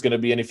like it's going to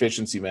be an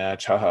efficiency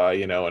match, haha,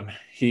 and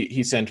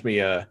he sent me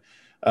a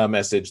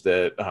message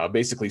that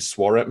basically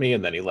swore at me,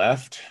 and then he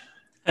left.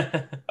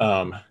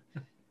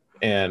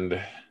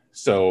 And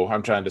so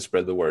I'm trying to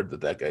spread the word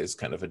that guy's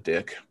kind of a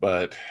dick,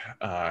 but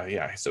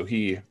yeah, so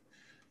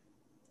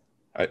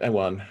I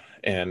won,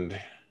 and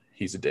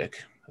he's a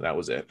dick. that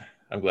was it.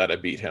 I'm glad I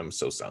beat him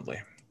so soundly.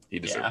 He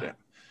deserved it.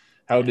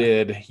 How Yeah.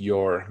 did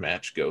your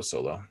match go,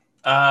 Solo?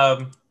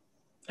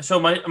 So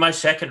my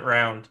second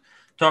round,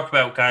 talk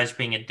about guys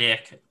being a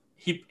dick.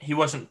 He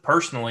wasn't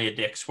personally a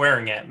dick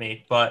swearing at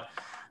me, but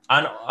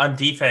on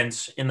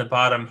defense in the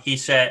bottom, he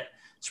set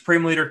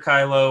Supreme Leader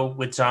Kylo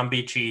with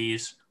Zombie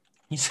Cheese.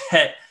 He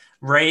set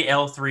Ray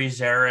L3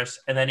 Zaris,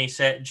 and then he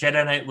set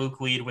Jedi Knight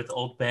Luke lead with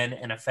Old Ben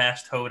and a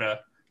fast Hoda.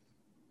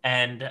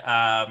 And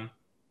I'm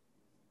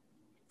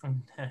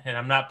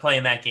not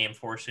playing that game,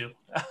 Forsu.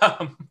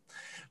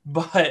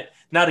 But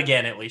not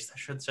again, at least I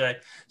should say.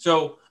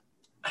 So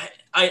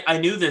I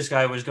knew this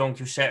guy was going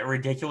to set a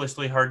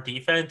ridiculously hard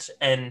defense,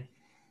 and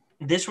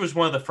this was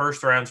one of the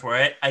first rounds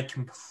where I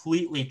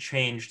completely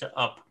changed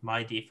up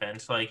my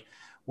defense, like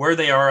where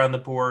they are on the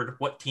board,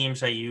 what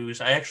teams I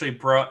use. I actually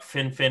brought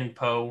Fin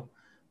Poe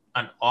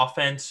on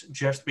offense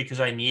just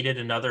because I needed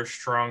another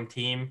strong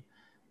team.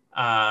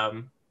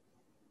 I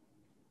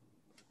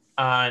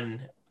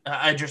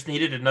just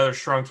needed another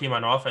strong team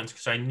on offense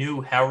because I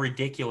knew how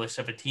ridiculous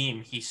of a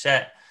team he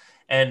set.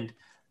 And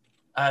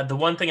the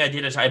one thing I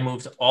did is I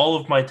moved all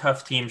of my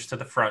tough teams to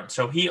the front.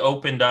 So he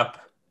opened up,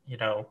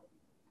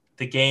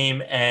 the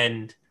game,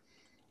 and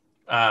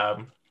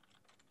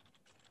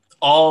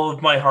all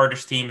of my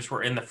hardest teams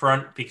were in the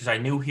front because I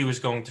knew he was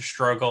going to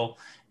struggle,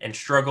 and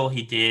struggle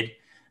he did.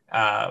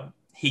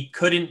 He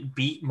couldn't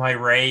beat my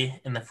Ray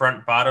in the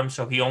front bottom,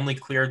 so he only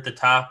cleared the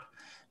top.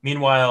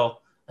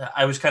 Meanwhile,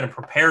 I was kind of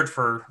prepared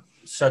for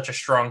such a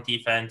strong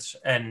defense,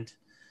 and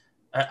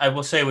I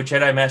will say with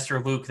Jedi Master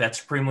Luke, that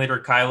Supreme Leader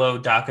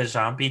Kylo DACA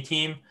zombie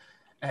team,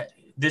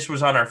 this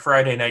was on our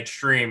Friday night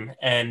stream,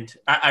 and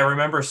I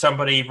remember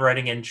somebody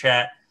writing in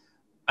chat,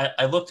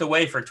 I looked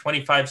away for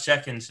 25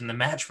 seconds and the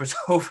match was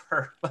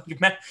over. Like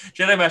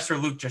Jedi Master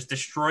Luke just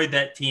destroyed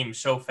that team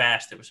so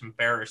fast. It was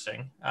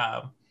embarrassing.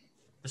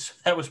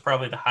 That was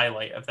probably the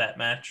highlight of that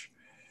match.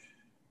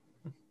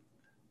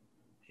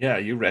 Yeah,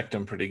 you wrecked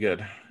him pretty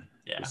good.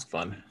 Yeah. It was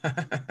fun.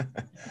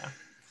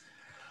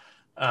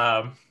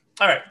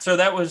 All right, so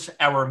that was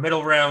our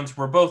middle rounds.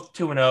 We're both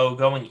 2-0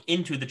 going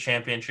into the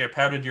championship.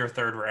 How did your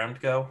third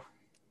round go?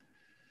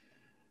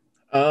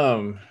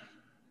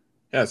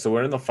 Yeah, so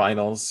we're in the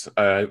finals.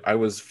 I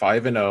was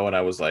 5-0, and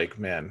I was like,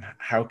 man,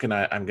 how can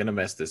I'm gonna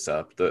mess this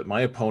up.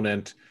 My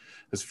opponent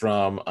is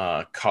from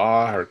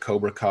Ka or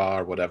Cobra Ka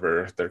or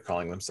whatever they're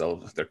calling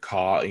themselves. They're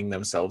cawing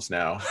themselves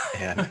now,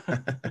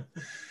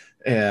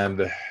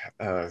 and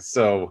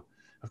so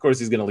of course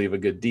he's gonna leave a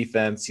good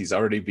defense. He's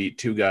already beat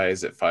two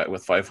guys with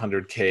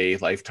 500K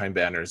lifetime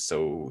banners,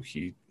 so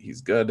he's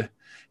good.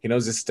 He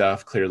knows his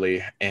stuff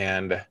clearly,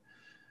 and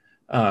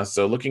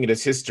so looking at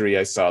his history,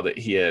 I saw that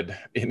he had,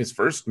 in his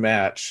first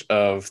match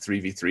of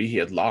 3v3, he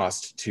had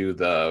lost to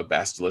the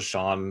Bastila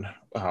Sean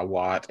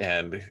Watt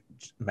and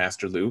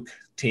Master Luke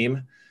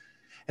team.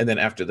 And then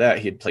after that,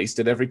 he had placed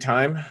it every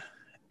time.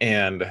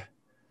 And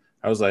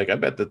I was like, I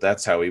bet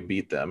that's how he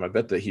beat them. I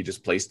bet that he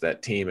just placed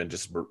that team and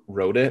just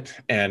wrote it.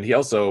 And he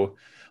also,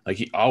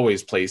 he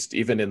always placed,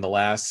 even in the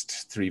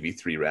last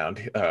 3v3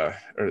 round, or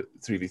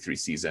 3v3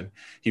 season,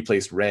 he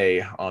placed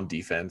Ray on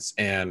defense.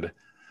 And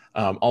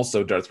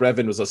also, Darth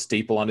Revan was a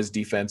staple on his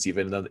defense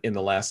even in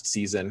the last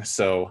season.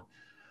 So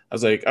I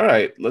was like, all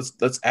right, let's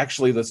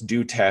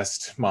do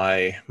test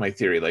my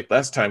theory. Like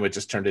last time, it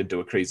just turned into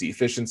a crazy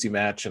efficiency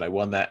match, and I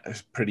won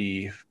that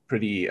pretty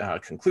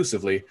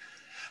conclusively.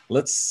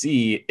 Let's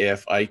see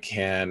if I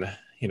can,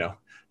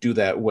 do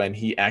that when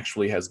he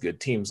actually has good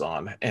teams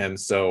on. And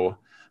so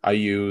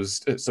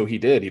he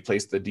did. He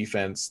placed the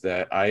defense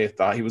that I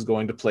thought he was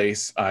going to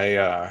place.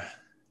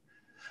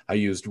 I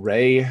used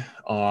Ray,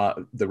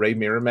 the Ray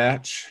mirror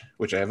match,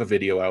 which I have a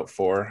video out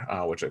for,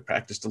 which I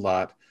practiced a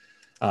lot.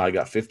 I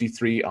got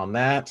 53 on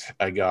that.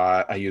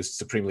 I used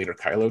Supreme Leader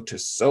Kylo to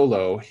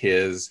solo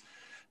his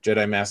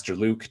Jedi Master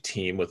Luke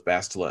team with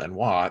Bastila and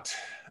Watt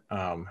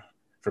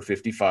for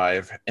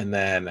 55. And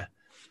then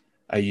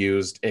I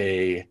used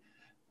a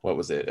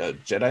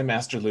Jedi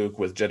Master Luke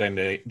with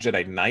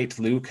Jedi Knight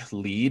Luke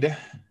lead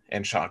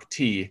and Shock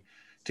T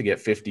to get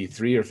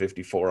 53 or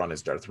 54 on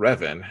his Darth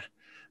Revan,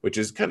 which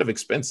is kind of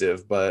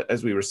expensive, but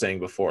as we were saying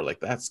before,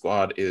 that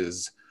squad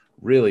is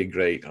really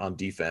great on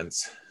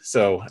defense.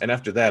 So, and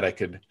after that, I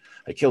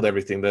killed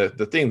everything.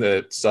 The thing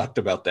that sucked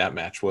about that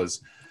match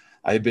was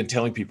I had been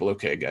telling people,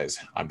 okay, guys,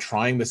 I'm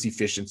trying this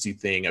efficiency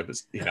thing. I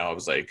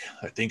was like,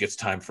 I think it's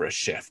time for a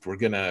shift. We're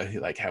gonna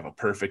have a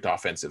perfect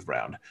offensive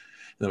round. And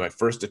then my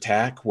first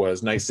attack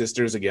was Night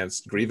Sisters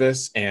against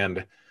Grievous,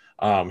 and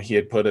he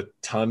had put a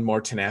ton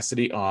more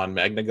tenacity on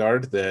Magna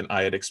Guard than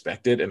I had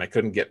expected, and I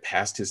couldn't get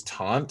past his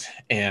taunt,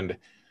 and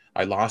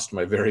I lost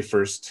my very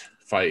first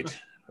fight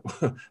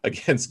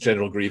against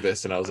General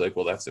Grievous, and I was like,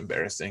 well, that's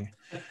embarrassing.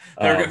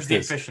 There goes the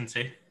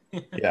efficiency.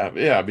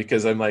 yeah,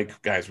 because I'm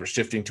like, guys, we're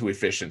shifting to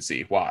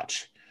efficiency.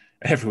 Watch.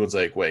 Everyone's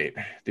like, wait,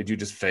 did you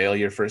just fail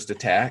your first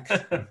attack?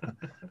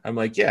 I'm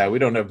like, yeah, we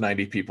don't have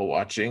 90 people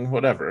watching.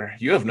 Whatever.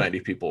 You have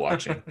 90 people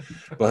watching.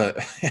 But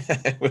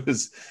it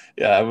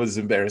was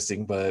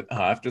embarrassing. But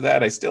after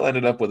that, I still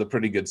ended up with a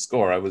pretty good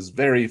score. I was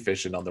very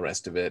efficient on the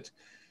rest of it.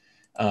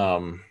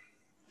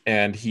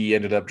 And he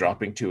ended up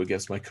dropping 2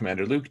 against my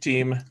Commander Luke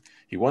team.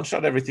 He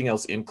one-shot everything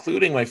else,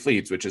 including my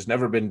fleets, which has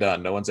never been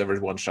done. No one's ever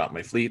one-shot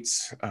my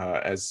fleets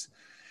as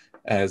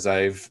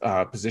I've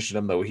positioned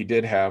him, though he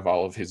did have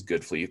all of his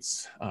good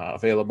fleets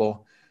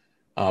available.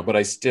 But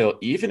I still,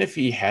 even if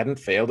he hadn't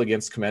failed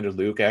against Commander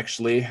Luke,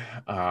 actually,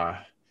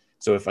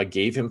 so if I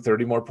gave him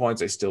 30 more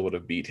points, I still would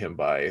have beat him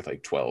by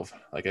like 12.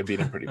 Like I beat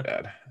him pretty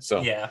bad.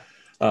 So Yeah.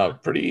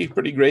 pretty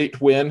great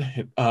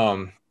win.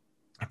 A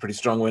pretty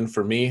strong win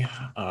for me.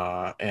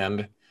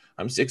 And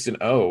I'm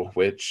 6-0,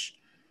 which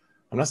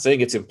I'm not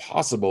saying it's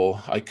impossible.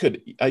 I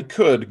could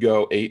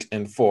go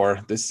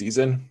 8-4 this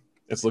season.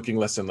 It's looking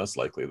less and less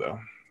likely though.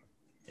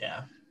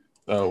 Yeah.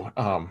 So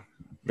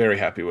very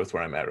happy with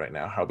where I'm at right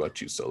now. How about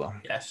you, Solo?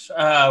 Yes.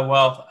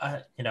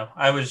 I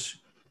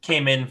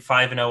came in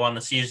 5-0 on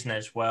the season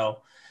as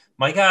well.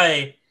 My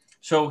guy,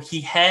 so he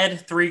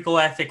had 3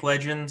 Galactic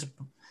Legends,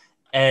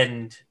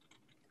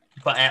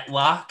 but at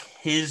lock,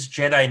 his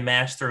Jedi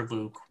Master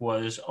Luke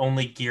was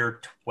only gear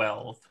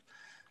 12,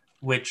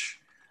 which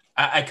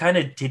I kind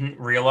of didn't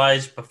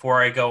realize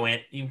before I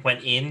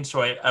went in.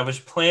 So I was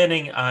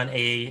planning on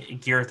a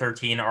gear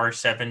 13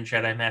 R7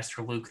 Jedi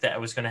Master Luke that I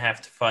was going to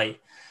have to fight,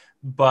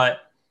 but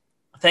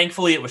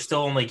thankfully, it was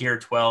still only gear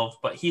 12,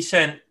 but he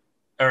set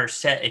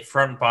a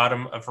front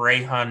bottom of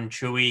Rayhan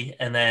Chewie,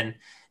 and then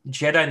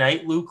Jedi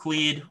Knight Luke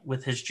lead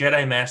with his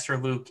Jedi Master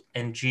Luke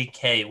and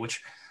GK,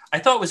 which I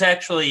thought was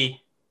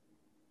actually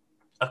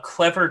a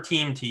clever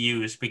team to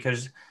use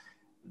because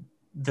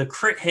the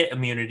crit hit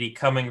immunity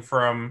coming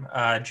from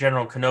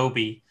General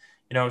Kenobi,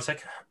 it's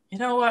like, you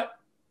know what?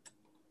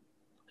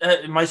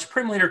 My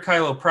Supreme Leader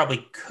Kylo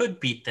probably could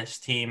beat this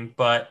team,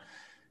 but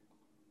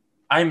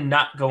I'm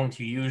not going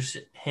to use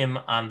him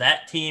on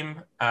that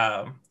team.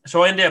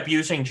 So I ended up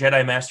using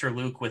Jedi Master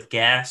Luke with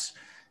gas.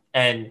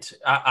 And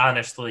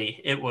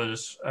honestly, it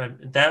was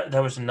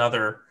that was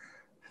another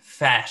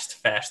fast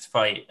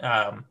fight.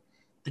 The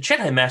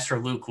Jedi Master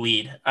Luke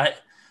lead.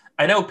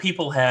 I know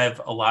people have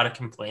a lot of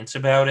complaints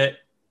about it,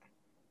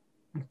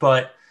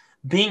 but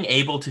being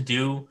able to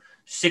do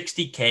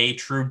 60k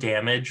true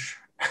damage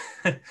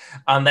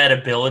on that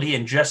ability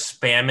and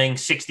just spamming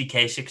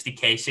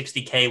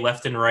 60k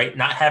left and right,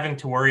 not having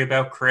to worry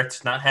about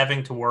crits, not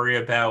having to worry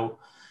about,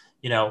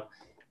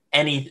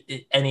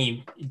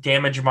 any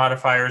damage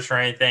modifiers or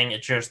anything.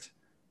 It's just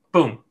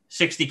boom,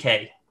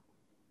 60k,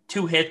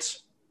 2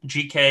 hits,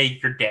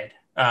 GK, you're dead.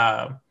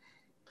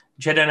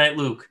 Jedi Knight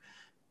Luke,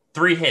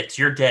 3 hits,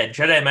 you're dead.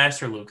 Jedi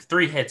Master Luke,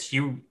 3 hits,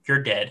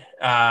 you're dead.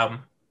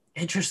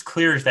 It just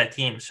clears that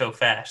team so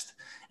fast.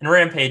 In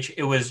Rampage,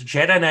 it was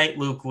Jedi Knight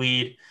Luke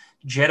lead,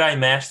 Jedi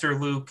Master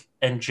Luke,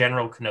 and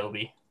General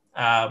Kenobi.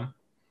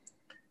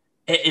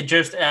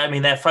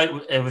 That fight,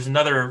 it was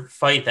another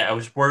fight that I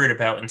was worried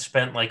about and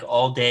spent like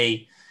all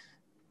day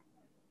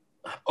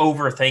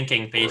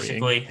overthinking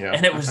basically. Yeah.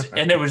 And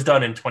it was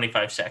done in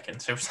 25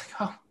 seconds. It was like,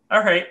 oh,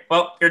 all right,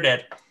 well, you're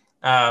dead.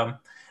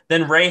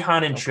 Then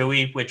Rayhan and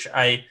Chewie, which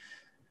I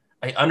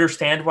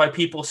understand why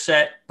people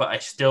set, but I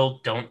still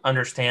don't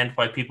understand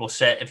why people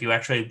set. If you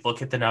actually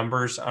look at the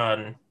numbers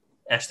on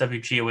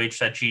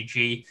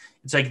swgoh.gg,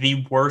 it's like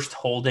the worst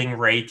holding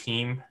Ray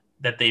team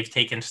that they've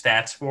taken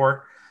stats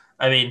for.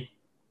 I mean,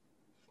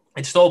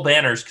 it stole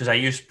banners because I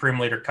used Supreme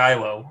Leader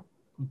Kylo,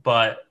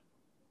 but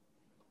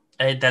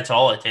that's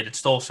all it did. It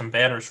stole some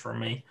banners from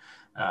me.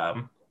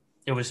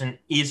 It was an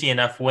easy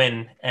enough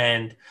win.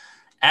 And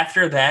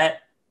after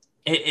that,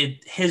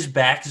 his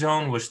back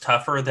zone was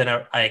tougher than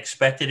I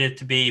expected it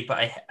to be, but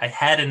I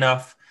had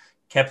enough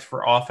kept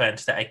for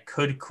offense that I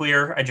could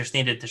clear. I just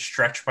needed to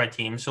stretch my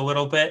teams a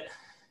little bit.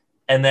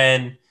 And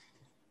then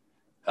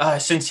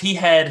since he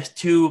had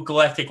 2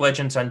 Galactic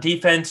Legends on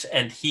defense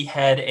and he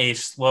had a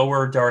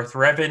slower Darth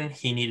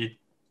Revan,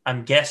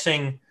 I'm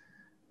guessing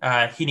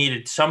he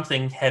needed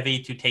something heavy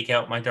to take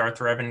out my Darth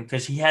Revan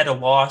because he had a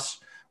loss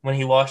when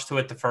he lost to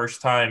it the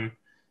first time.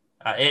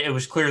 It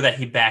was clear that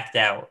he backed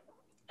out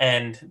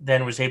and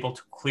then was able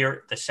to clear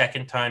it the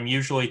second time.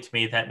 Usually to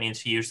me, that means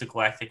he used the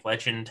Galactic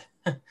Legend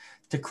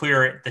to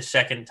clear it the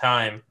second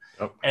time.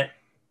 Oh.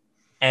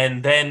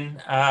 And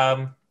then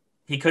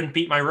he couldn't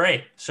beat my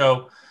Ray.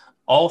 So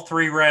all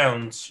 3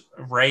 rounds,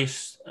 Ray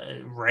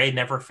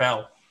never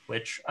fell,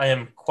 which I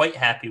am quite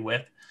happy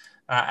with.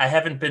 I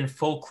haven't been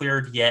full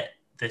cleared yet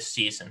this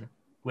season,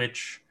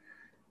 which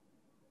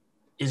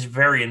is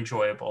very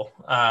enjoyable.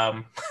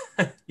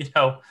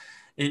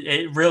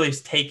 It really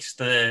takes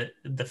the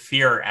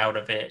fear out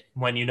of it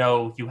when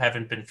you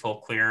haven't been full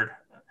cleared.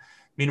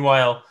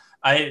 Meanwhile,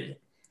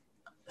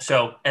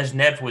 so as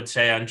Nev would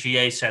say on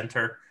GA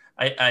Center,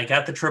 I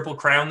got the Triple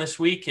Crown this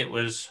week. It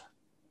was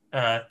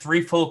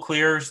 3 full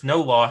clears,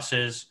 no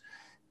losses,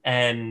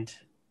 and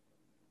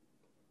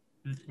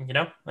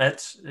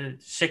that's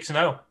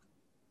 6-0.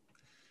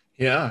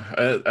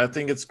 Yeah, I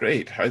think it's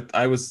great.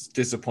 I was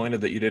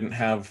disappointed that you didn't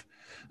have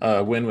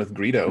a win with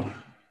Greedo.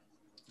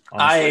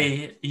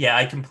 Honestly.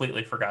 I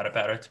completely forgot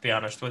about it, to be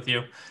honest with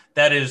you.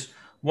 That is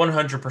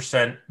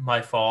 100%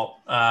 my fault.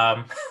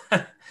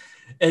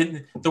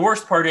 And the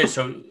worst part is,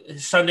 so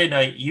Sunday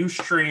night you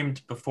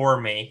streamed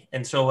before me,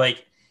 and so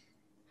like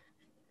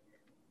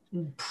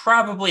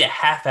probably a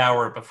half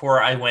hour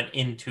before I went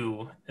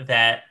into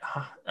that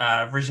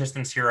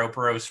Resistance Hero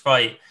Bros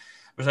fight,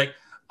 I was like,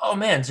 oh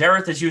man,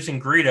 Zareth is using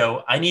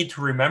Greedo. I need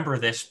to remember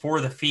this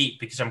for the feat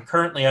because I'm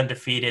currently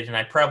undefeated and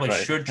I probably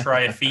Right. should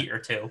try a feat or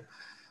two.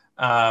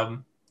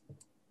 And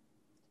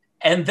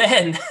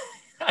then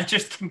I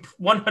just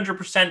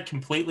 100%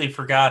 completely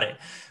forgot it.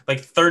 Like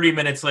 30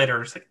 minutes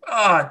later, it's like,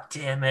 oh,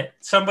 damn it.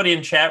 Somebody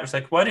in chat was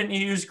like, why didn't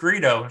you use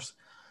Greedo?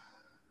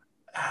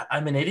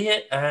 I'm an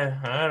idiot.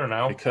 I don't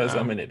know. Because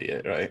I'm an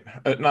idiot, right?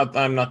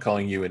 I'm not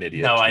calling you an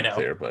idiot, No, to I be know.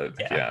 clear, but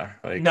yeah,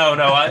 like no.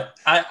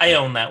 I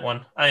own that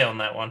one. I own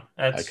that one.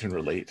 I can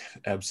relate.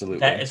 Absolutely.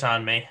 That is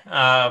on me.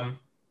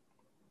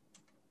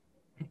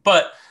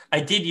 But I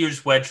did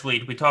use Wedge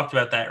lead. We talked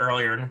about that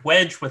earlier. And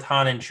Wedge with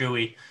Han and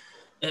Chewie.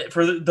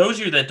 For those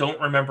of you that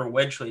don't remember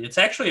Wedge lead, it's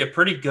actually a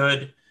pretty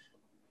good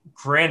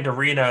Grand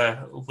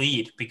Arena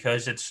lead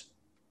because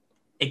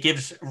it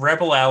gives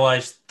Rebel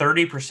allies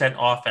 30%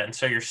 offense.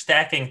 So you're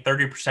stacking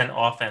 30%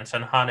 offense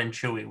on Han and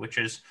Chewie, which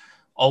is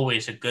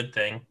always a good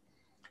thing.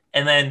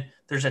 And then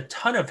there's a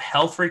ton of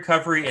health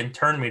recovery and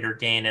turn meter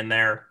gain in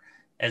there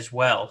as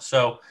well.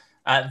 So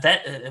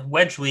that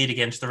wedge lead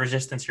against the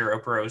Resistance Hero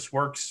Bros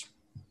works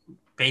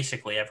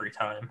basically every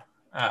time.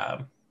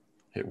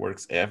 It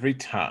works every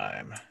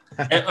time.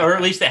 Or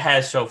at least it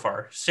has so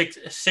far.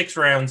 Six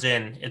rounds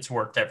in, it's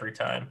worked every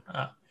time.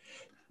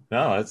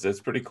 No, it's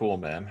pretty cool,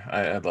 man.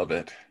 I love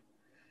it.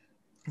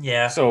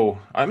 Yeah. So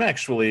I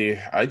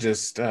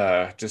just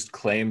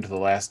claimed the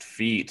last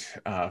feat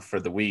for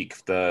the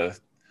week, the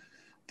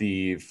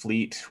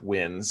fleet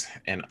wins,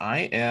 and I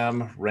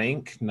am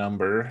rank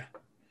number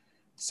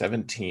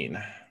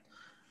 17.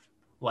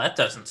 Well, that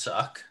doesn't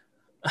suck.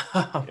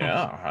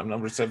 Yeah, I'm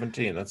number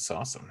 17. That's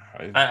awesome.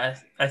 I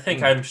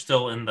think I'm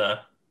still in the.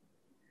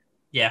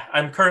 Yeah,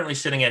 I'm currently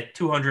sitting at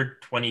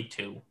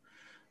 222.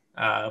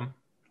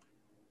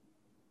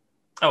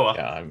 Oh well.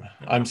 Yeah,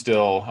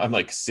 I'm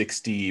like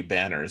 60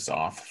 banners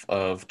off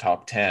of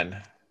top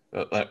 10,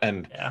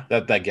 and yeah.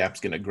 that gap's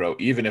gonna grow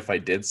even if I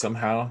did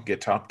somehow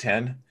get top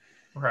 10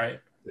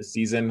 right this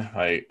season.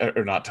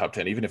 Or not top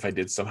 10. Even if I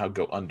did somehow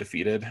go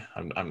undefeated,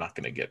 I'm not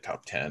gonna get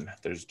top 10.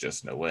 There's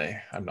just no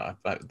way. I'm not.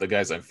 The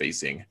guys I'm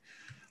facing,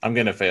 I'm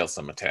gonna fail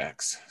some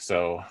attacks.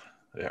 So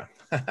yeah,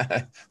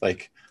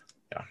 like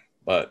yeah,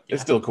 but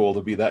it's still cool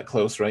to be that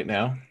close right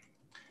now.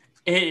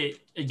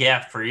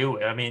 Yeah, for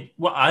you. I mean,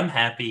 well, I'm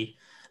happy.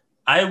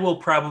 I will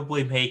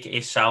probably make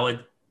a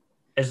solid,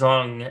 as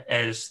long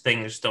as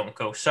things don't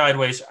go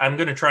sideways. I'm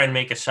going to try and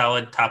make a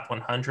solid top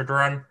 100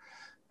 run.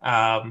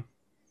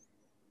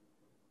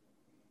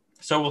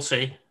 So we'll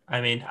see.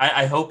 I mean,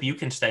 I hope you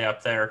can stay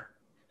up there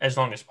as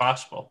long as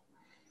possible.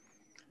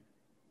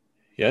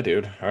 Yeah,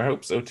 dude. I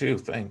hope so too.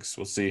 Thanks.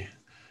 We'll see.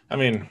 I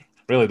mean,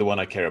 really the one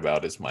I care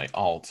about is my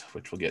alt,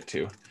 which we'll get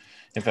to.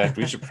 In fact,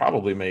 we should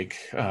probably make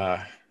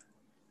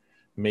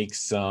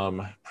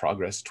some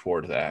progress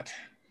toward that.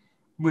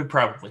 We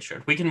probably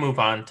should. We can move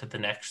on to the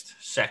next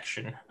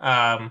section,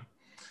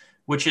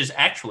 which is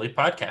actually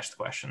podcast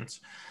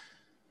questions.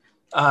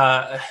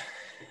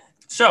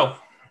 So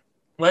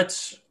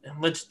let's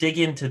dig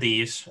into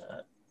these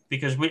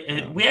because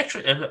we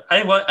actually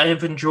I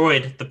have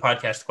enjoyed the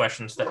podcast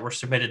questions that were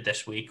submitted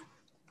this week.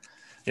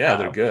 Yeah,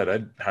 they're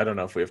good. I don't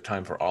know if we have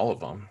time for all of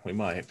them. We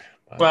might.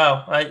 But...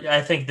 Well,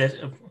 I think that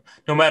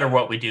no matter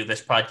what we do,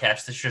 this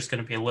podcast is just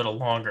going to be a little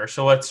longer.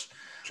 So let's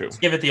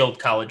give it the old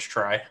college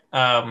try.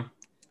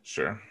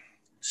 Sure.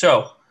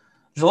 So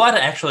there's a lot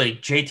of actually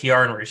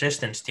JTR and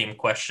Resistance team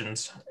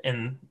questions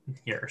in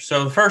here.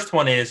 So the first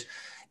one is,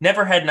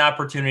 never had an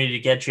opportunity to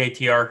get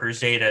JTR her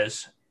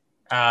Zetas.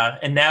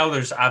 And now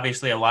there's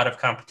obviously a lot of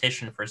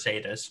competition for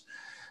Zetas.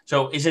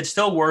 So is it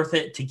still worth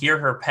it to gear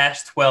her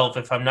past 12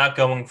 if I'm not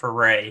going for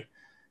Rey?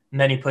 And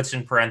then he puts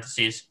in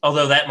parentheses,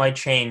 although that might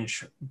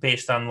change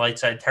based on light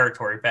side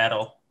territory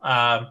battle.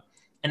 And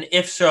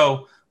if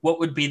so, what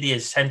would be the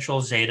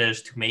essential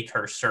Zetas to make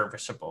her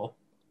serviceable?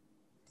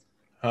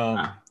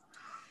 And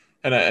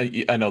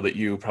I know that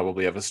you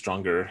probably have a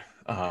stronger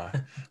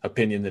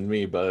opinion than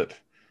me, but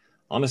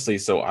honestly,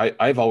 so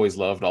I've always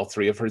loved all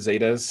three of her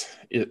Zetas.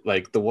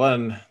 Like the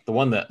one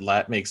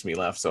that makes me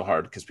laugh so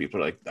hard because people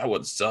are like, that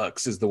one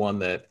sucks, is the one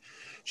that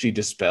she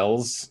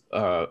dispels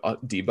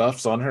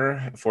debuffs on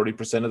her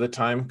 40% of the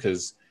time,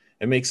 because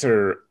it makes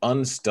her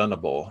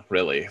unstunnable,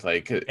 really.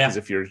 Like, because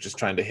if you're just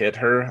trying to hit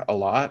her a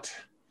lot,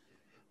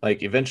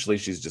 like eventually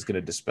she's just going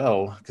to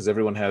dispel because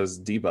everyone has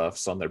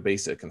debuffs on their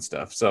basic and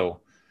stuff.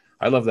 So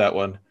I love that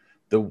one.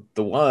 The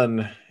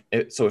one,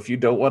 so if you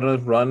don't want to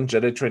run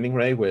Jedi Training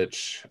Rey,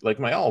 which like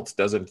my alt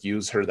doesn't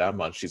use her that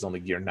much, she's only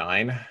gear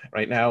 9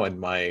 right now, and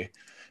my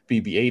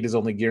BB-8 is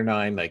only gear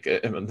 9. Like,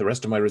 and the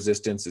rest of my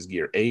resistance is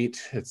gear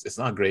 8. It's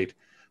not great,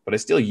 but I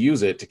still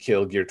use it to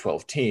kill gear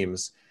 12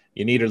 teams.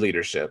 You need her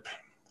leadership.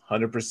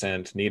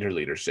 100% need her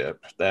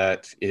leadership.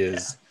 That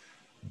is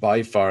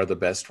by far the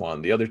best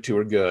one. The other two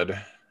are good,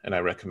 and I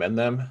recommend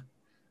them.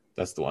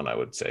 That's the one I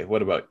would say.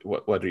 What about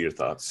what are your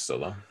thoughts,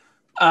 Solo?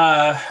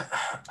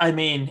 I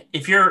mean,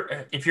 if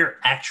you're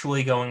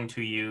actually going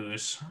to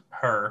use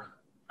her,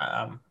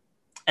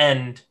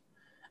 and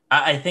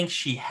I think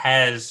she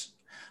has.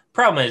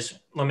 Problem is,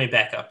 let me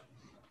back up.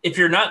 If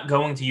you're not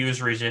going to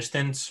use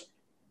resistance,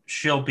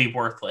 she'll be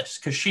worthless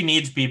because she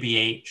needs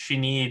BB-8.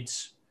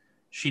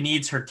 She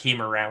needs her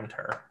team around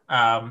her.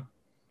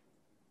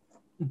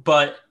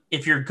 But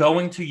if you're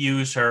going to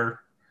use her,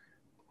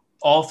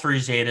 all three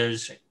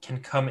Zetas can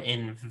come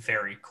in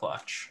very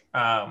clutch.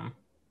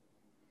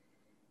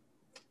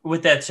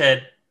 With that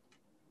said,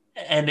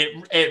 and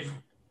it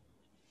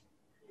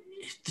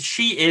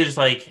she is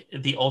like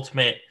the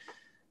ultimate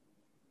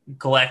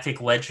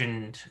galactic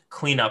legend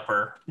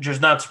cleanupper, just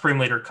not Supreme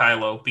Leader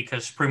Kylo,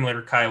 because Supreme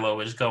Leader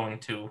Kylo is going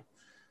to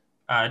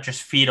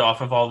just feed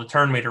off of all the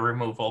turn meter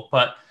removal.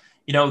 But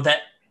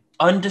that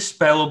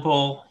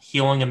undispellable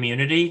healing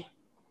immunity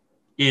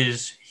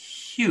is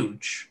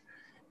huge.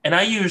 And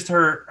I used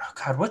her. Oh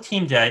God, what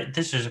team did I?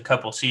 This is a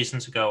couple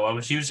seasons ago. I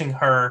was using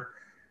her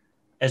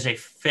as a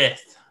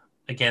fifth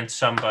against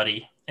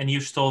somebody, and you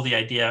stole the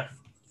idea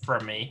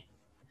from me.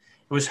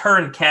 It was her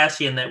and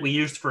Cassian that we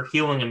used for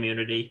healing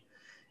immunity.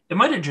 It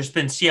might have just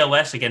been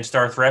CLS against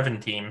Darth Revan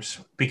teams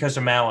because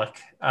of Malik.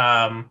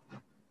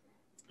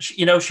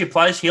 She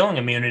applies healing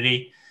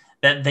immunity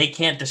that they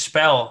can't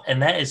dispel,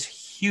 and that is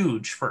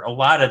huge for a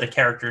lot of the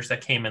characters that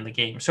came in the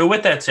game. So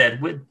with that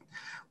said,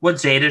 what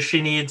Zeta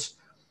she needs,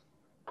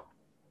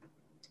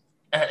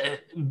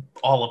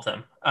 all of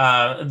them.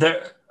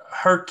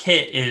 Her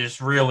kit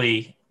is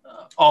really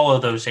all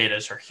of those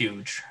Zetas are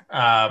huge.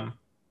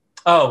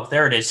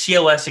 There it is.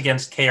 CLS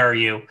against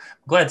KRU. I'm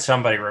glad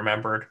somebody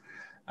remembered.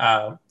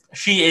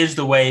 She is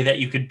the way that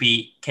you could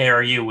beat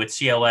KRU with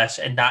CLS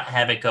and not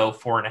have it go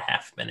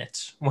 4.5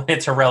 minutes when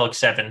it's a Relic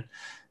 7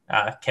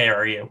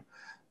 KRU.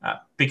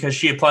 Because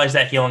she applies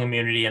that healing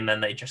immunity and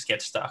then they just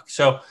get stuck.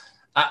 So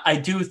I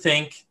do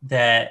think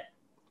that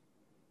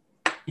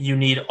you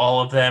need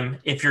all of them.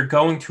 If you're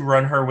going to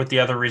run her with the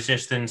other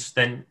resistance,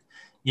 then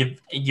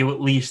you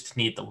at least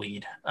need the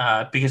lead,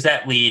 because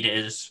that lead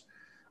is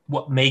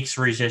what makes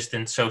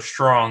resistance so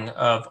strong.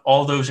 Of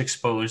all those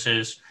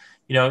exposes,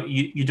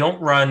 you don't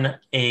run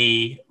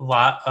a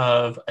lot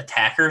of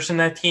attackers in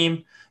that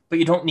team, but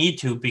you don't need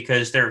to,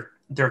 because they're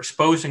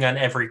exposing on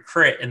every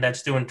crit, and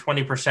that's doing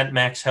 20%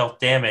 max health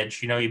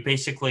damage. You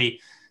basically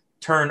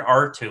turn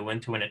R2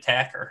 into an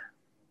attacker.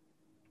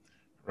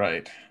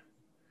 Right.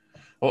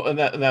 Well, and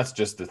that's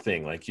just the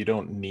thing. Like, you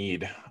don't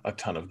need a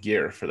ton of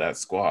gear for that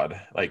squad.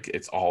 Like,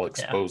 it's all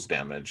exposed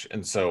damage.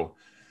 And so,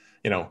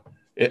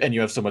 and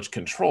you have so much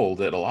control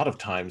that a lot of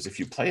times, if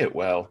you play it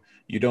well,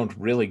 you don't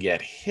really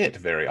get hit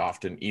very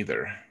often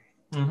either.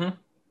 Mm-hmm.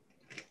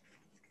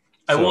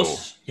 I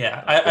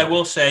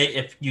will say,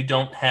 if you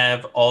don't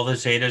have all the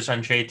Zetas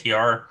on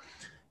JTR,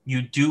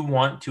 you do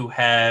want to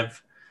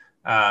have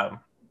the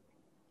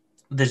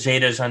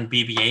Zetas on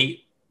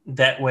BB-8.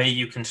 That way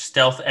you can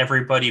stealth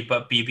everybody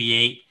but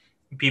BB-8.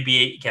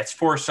 BB-8 gets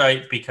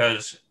foresight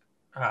because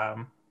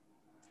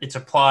it's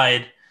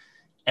applied,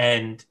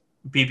 and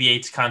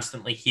BB-8's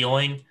constantly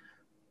healing,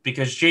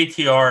 because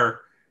JTR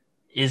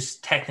is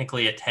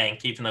technically a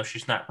tank, even though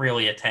she's not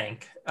really a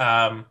tank.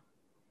 But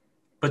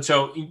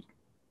so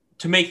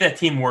to make that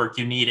team work,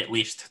 you need at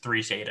least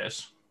 3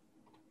 Zetas.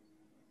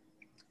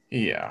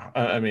 Yeah,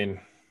 I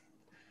mean,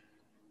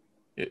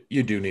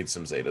 you do need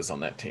some Zetas on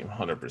that team,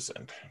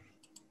 100%.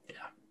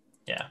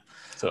 Yeah.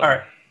 So, all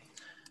right.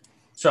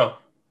 So,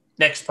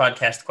 next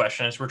podcast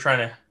question is,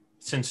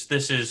 since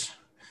this is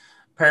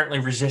apparently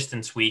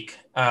Resistance Week,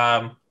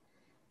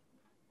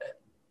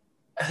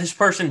 this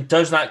person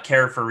does not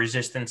care for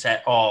Resistance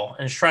at all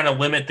and is trying to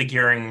limit the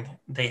gearing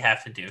they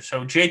have to do.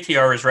 So,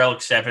 JTR is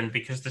Relic 7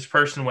 because this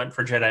person went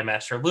for Jedi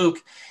Master Luke.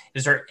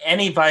 Is there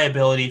any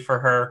viability for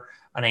her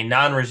on a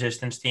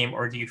non-Resistance team,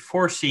 or do you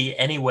foresee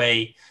any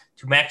way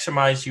to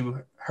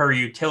maximize her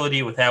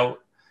utility without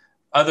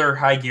other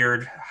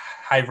high-geared,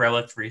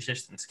 high-relic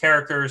Resistance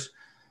characters?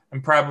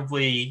 I'm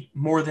probably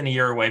more than a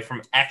year away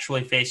from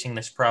actually facing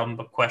this problem,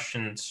 but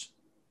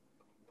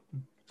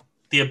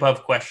the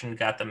above question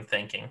got them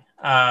thinking.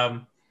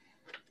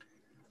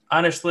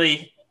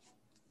 Honestly,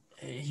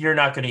 you're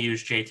not going to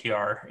use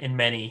JTR in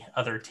many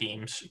other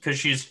teams because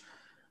she's,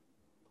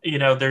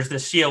 there's the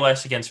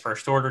CLS against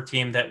First Order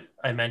team that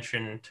I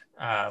mentioned.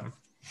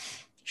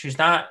 She's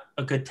not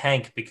a good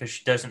tank because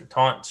she doesn't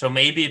taunt. So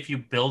maybe if you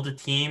build a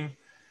team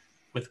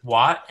with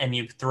Watt and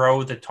you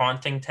throw the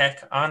taunting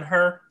tech on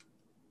her,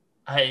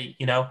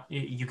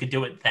 you could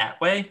do it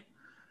that way.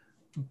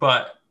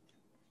 But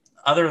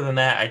other than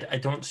that, I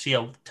don't see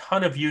a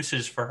ton of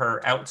uses for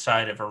her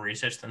outside of a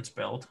Resistance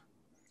build.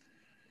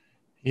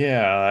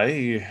 Yeah,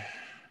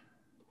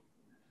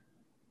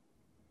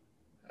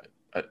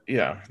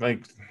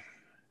 like,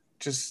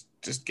 just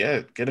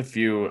get a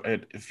few.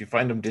 If you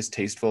find them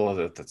distasteful,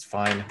 that's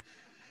fine.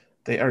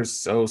 They are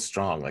so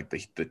strong. Like,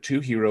 the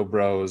 2 hero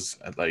bros,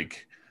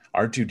 like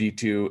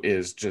R2D2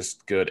 is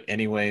just good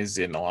anyways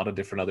in a lot of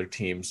different other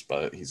teams,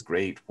 but he's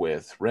great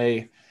with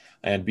Rey,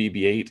 and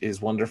BB-8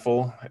 is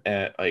wonderful.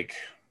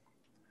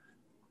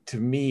 to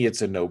me,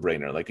 it's a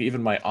no-brainer. Like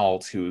even my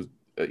alt, who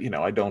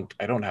I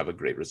don't have a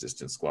great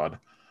resistance squad.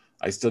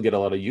 I still get a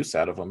lot of use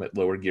out of them at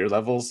lower gear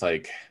levels.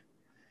 Like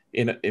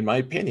in my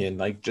opinion,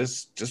 like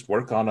just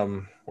work on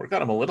them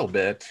a little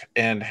bit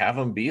and have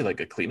them be like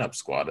a cleanup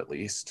squad at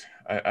least.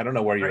 I don't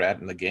know where you're at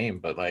in the game,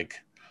 but like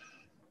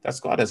that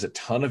squad has a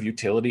ton of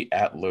utility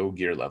at low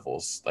gear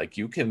levels. Like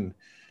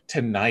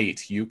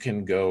tonight you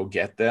can go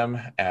get them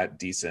at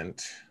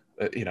decent,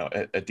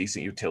 at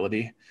decent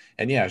utility.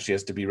 And yeah, she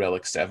has to be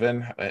Relic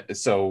 7.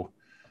 So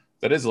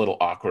that is a little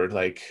awkward.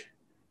 Like,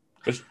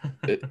 but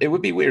it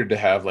would be weird to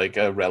have like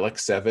a Relic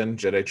 7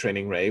 Jedi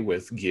Training Ray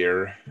with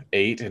gear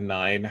 8 and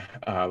 9,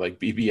 like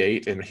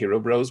BB-8 and Hero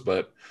Bros.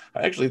 But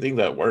I actually think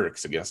that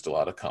works against a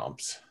lot of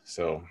comps.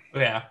 So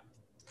yeah.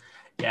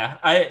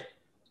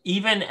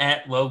 Even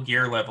at low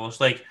gear levels,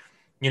 like,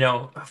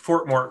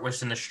 Fort Mort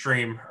was in the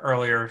stream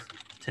earlier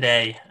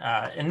today,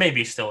 and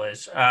maybe still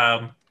is.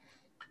 I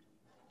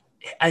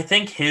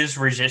think his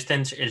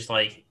resistance is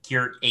like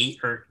gear 8,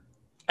 or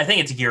I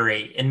think it's gear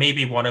 8, and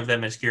maybe one of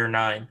them is gear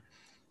 9.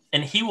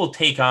 And he will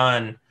take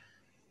on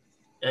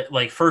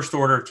like first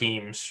order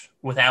teams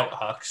without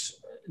Hux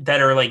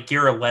that are like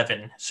gear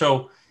 11.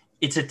 So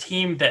it's a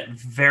team that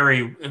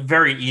very,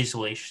 very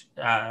easily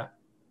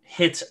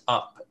hits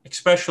up,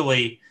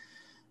 especially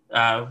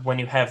when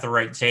you have the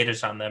right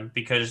Zetas on them,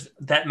 because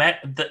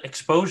the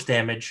exposed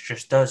damage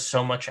just does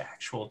so much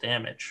actual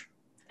damage,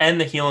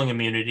 and the healing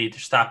immunity to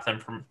stop them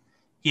from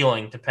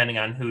healing depending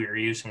on who you're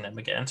using them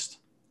against.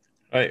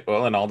 Right.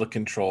 Well, and all the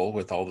control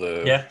with all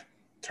the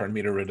turn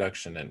meter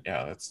reduction, and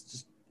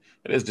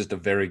it is just a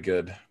very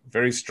good,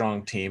 very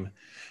strong team.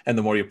 And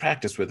the more you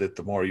practice with it,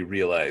 the more you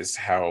realize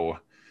how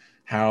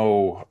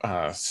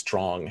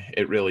strong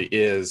it really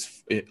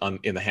is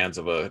in the hands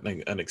of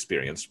an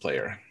experienced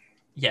player.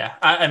 Yeah,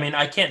 I mean,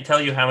 I can't tell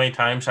you how many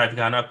times I've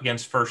gone up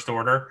against First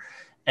Order,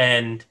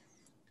 and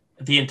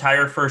the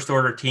entire First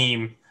Order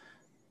team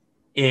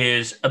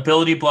is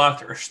ability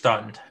blocked or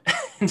stunned.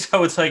 And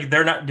so it's like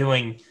they're not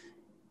doing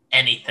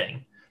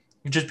anything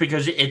just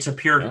because it's a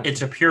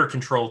pure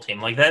control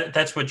team. Like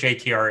that's what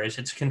JTR is.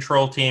 It's a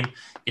control team.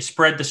 You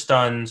spread the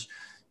stuns,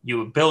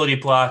 you ability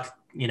block,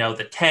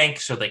 the tank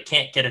so they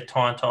can't get a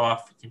taunt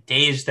off, you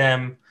daze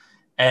them,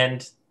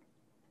 and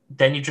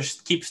then you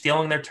just keep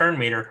stealing their turn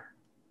meter.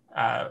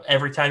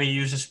 Every time you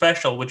use a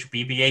special, which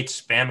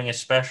BB-8's spamming a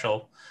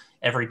special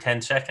every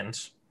 10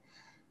 seconds.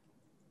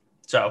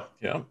 So,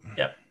 yeah.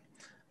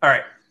 All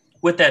right.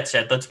 With that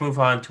said, let's move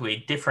on to a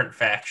different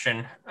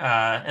faction.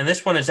 And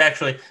this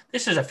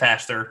is a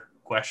faster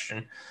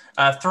question.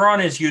 Thrawn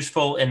is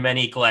useful in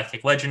many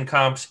Galactic Legend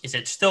comps. Is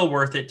it still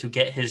worth it to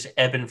get his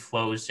Ebb and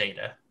Flow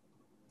Zeta?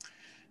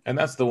 And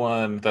that's the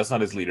one, that's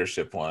not his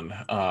leadership one.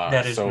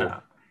 That is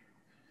not.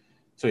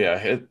 So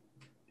yeah,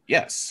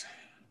 yes.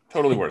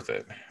 Totally worth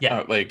it.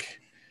 Yeah. Like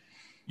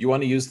you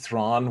want to use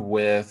Thrawn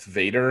with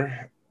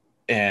Vader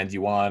and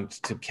you want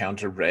to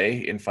counter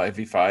Rey in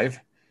 5v5,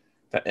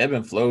 that Ebb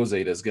and Flow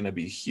Zeta is going to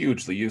be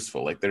hugely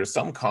useful. Like there's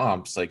some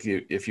comps, like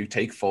if you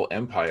take full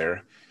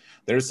Empire,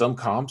 there's some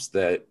comps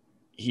that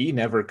he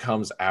never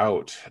comes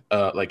out.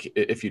 Like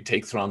if you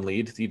take Thrawn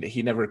lead,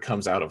 he never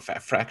comes out of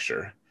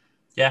Fracture.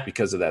 Yeah.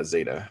 Because of that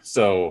Zeta.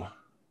 So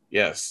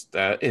yes,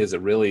 that is a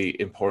really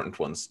important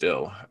one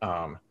still.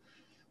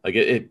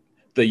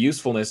 The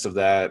usefulness of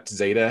that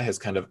Zeta has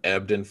kind of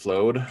ebbed and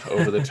flowed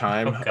over the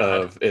time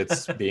of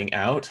its being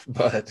out,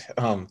 but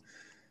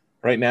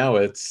right now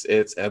it's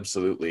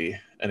absolutely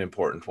an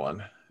important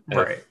one.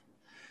 Right.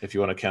 If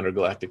you want to counter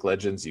Galactic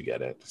Legends, you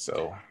get it.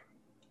 So,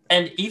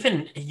 and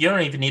even you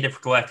don't even need it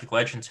for Galactic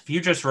Legends. If you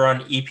just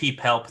run EP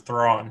Palp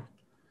Thrawn,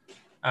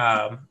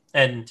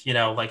 and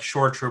like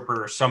Shore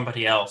Trooper or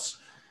somebody else,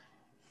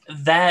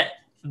 that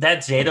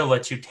Zeta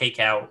lets you take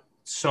out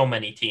so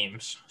many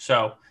teams.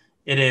 So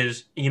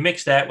you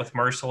mix that with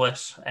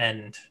Merciless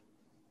and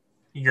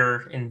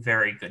you're in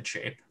very good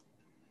shape.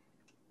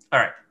 All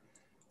right.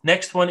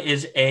 Next one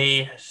is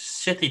a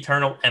Sith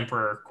Eternal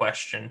Emperor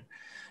question.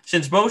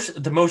 Since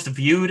the most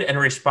viewed and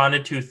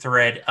responded to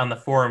thread on the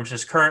forums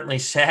is currently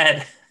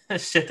sad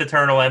Sith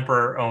Eternal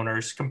Emperor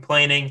owners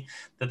complaining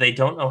that they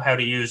don't know how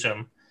to use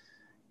them,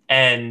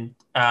 and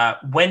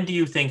when do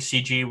you think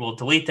CG will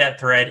delete that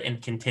thread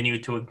and continue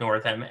to ignore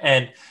them?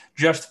 And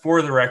just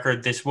for the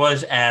record, this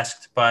was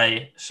asked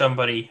by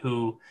somebody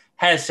who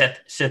has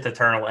Sith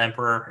Eternal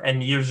Emperor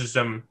and uses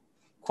them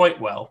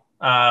quite well.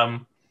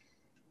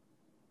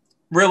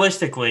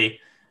 Realistically,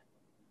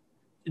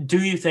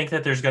 do you think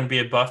that there's going to be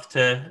a buff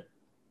to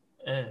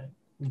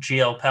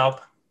GL Palp?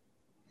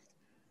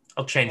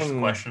 I'll change the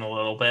question a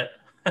little bit.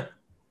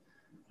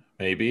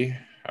 Maybe.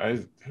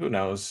 Who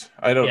knows?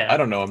 I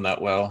don't know him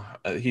that well.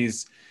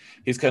 He's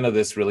kind of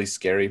this really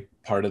scary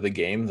part of the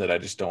game that I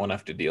just don't want to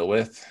have to deal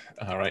with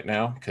right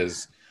now,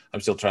 because I'm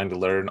still trying to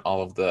learn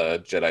all of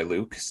the Jedi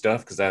Luke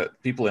stuff, because that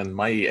people in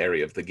my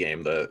area of the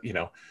game,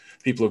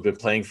 people who've been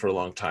playing for a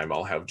long time,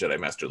 all have Jedi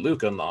Master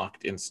Luke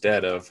unlocked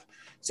instead of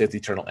Sith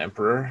Eternal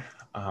Emperor.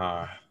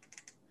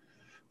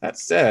 That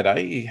said,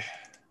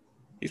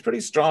 he's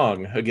pretty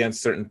strong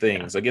against certain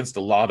things, against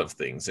a lot of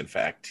things. In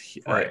fact,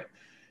 Right.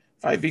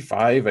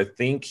 5v5, I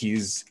think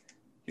he's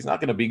not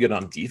going to be good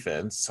on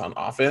defense. On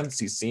offense,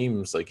 he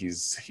seems like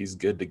he's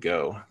good to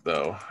go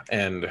though.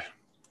 And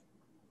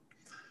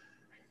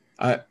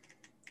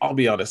I'll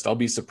be honest, I'll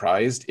be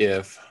surprised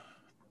if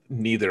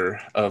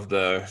neither of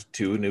the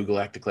two new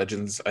Galactic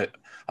Legends.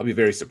 I'll be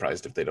very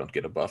surprised if they don't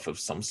get a buff of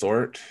some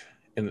sort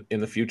in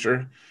the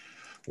future.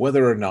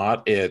 Whether or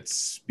not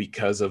it's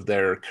because of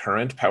their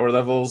current power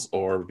levels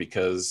or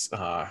because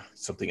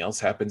something else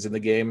happens in the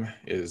game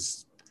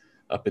is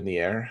up in the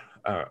air.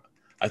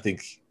 I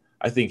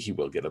think he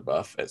will get a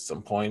buff at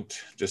some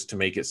point just to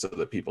make it so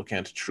that people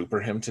can't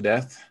trooper him to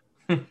death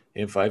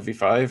in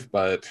 5v5.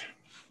 But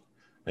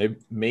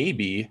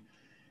maybe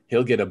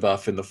he'll get a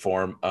buff in the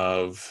form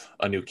of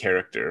a new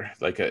character,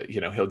 like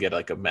he'll get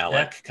like a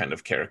Malik kind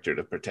of character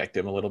to protect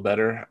him a little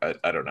better.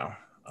 I don't know.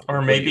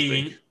 Or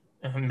maybe,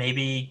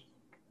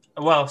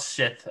 well,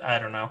 shit, I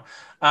don't know.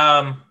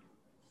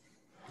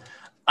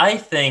 I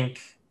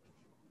think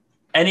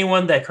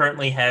anyone that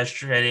currently has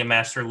Jedi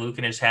Master Luke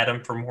and has had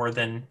him for more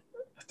than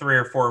 3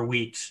 or 4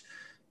 weeks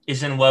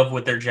is in love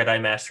with their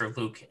Jedi Master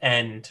Luke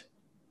and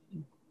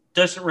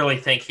doesn't really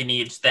think he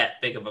needs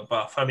that big of a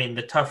buff. I mean,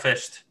 the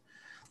toughest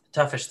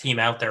team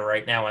out there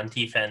right now on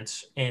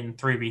defense in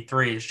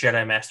 3v3 is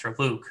Jedi Master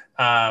Luke.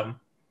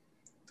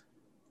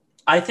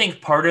 I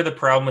think part of the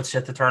problem with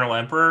Sith Eternal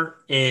Emperor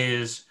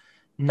is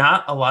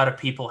not a lot of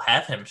people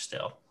have him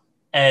still.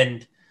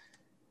 And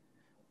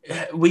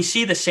we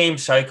see the same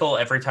cycle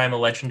every time a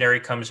legendary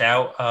comes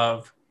out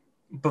of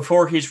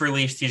before he's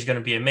released, he's going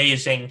to be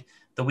amazing.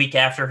 The week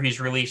after he's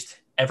released,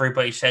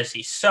 everybody says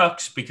he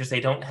sucks because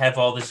they don't have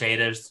all the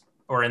Zetas,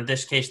 or in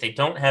this case, they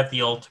don't have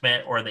the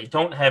ultimate, or they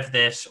don't have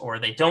this, or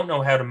they don't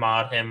know how to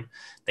mod him.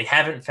 They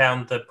haven't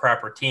found the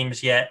proper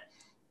teams yet.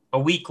 A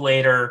week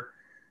later,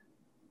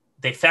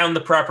 they found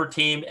the proper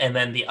team, and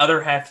then the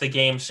other half of the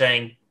game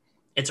saying,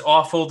 it's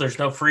awful, there's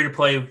no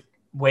free-to-play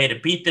way to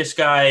beat this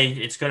guy,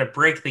 it's going to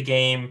break the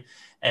game,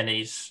 and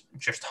he's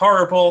just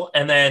horrible.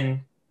 And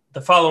then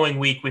the following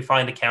week, we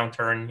find a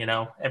counter, and,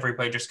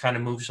 everybody just kind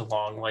of moves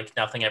along like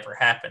nothing ever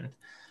happened.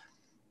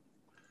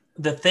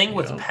 The thing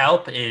with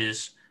Palp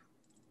is,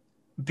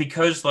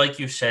 because, like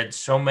you said,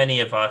 so many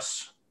of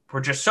us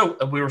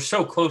we were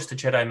so close to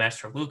Jedi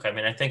Master Luke. I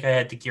mean, I think I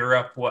had to gear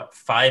up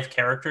 5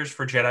 characters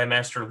for Jedi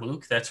Master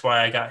Luke. That's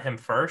why I got him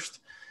first.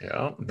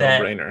 Yeah,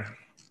 no-brainer.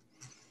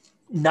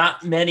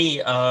 Not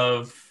many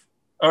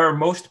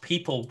most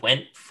people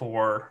went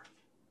for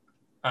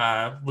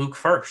Luke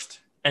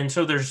first, and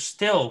so there's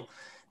still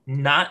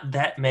not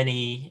that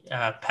many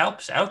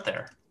Palps out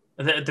there.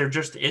 There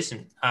just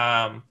isn't.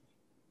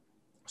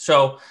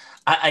 So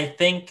I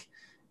think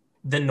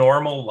the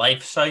normal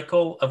life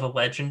cycle of a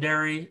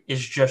legendary is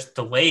just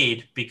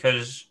delayed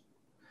because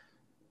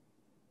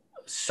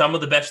some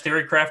of the best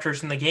theory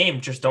crafters in the game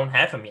just don't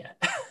have him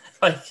yet.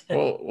 That's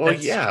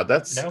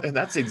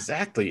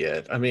exactly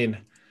it. I mean,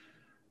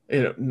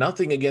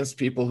 nothing against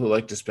people who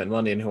like to spend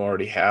money and who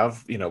already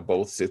have,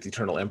 both Sith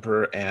Eternal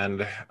Emperor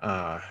and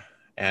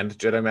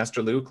Jedi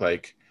Master Luke.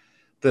 Like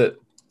the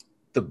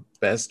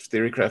best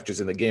theory crafters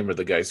in the game are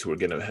the guys who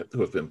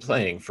have been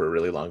playing for a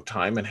really long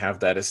time and have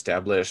that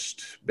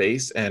established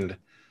base. And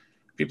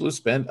people who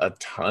spend a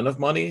ton of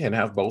money and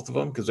have both of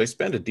them, because I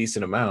spend a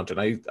decent amount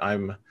and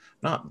I'm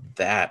not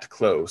that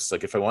close.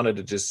 Like if I wanted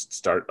to just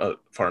start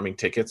farming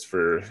tickets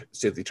for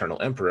Sith Eternal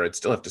Emperor, I'd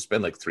still have to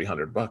spend like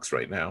 $300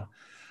 right now.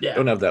 Yeah.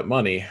 Don't have that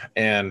money.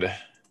 And,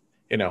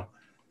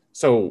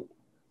 so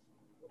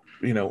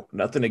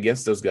nothing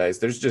against those guys.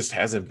 There's just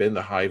hasn't been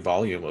the high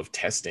volume of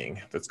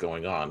testing that's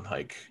going on.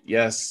 Like,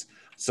 yes,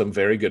 some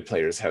very good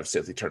players have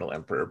Sith Eternal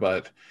Emperor,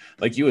 but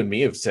like you and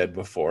me have said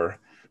before,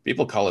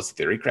 people call us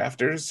theory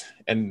crafters,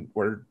 and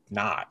we're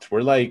not.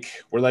 We're like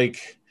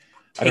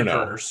I don't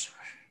know.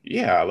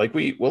 Yeah, like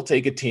we'll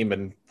take a team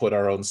and put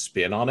our own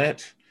spin on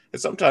it.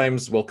 And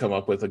sometimes we'll come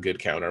up with a good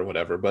counter or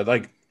whatever. But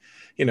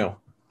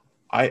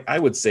I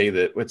would say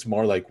that it's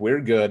more like we're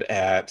good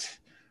at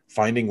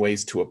finding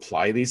ways to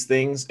apply these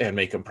things and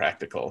make them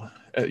practical.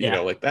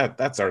 Like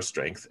that's our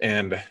strength.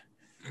 And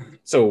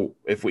so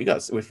if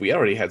we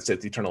already had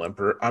Sith Eternal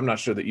Emperor, I'm not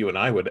sure that you and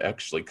I would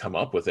actually come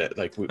up with it,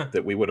 like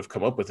that we would have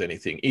come up with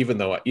anything,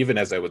 even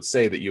as I would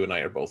say that you and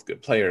I are both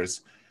good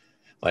players.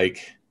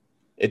 Like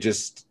it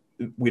just,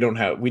 we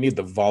need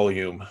the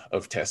volume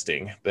of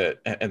testing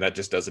and that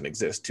just doesn't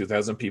exist.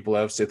 2,000 people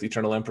have Sith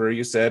Eternal Emperor,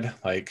 you said?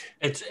 Like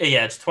it's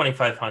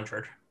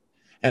 2,500.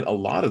 And a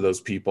lot of the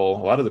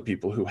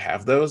people who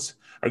have those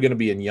are going to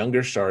be in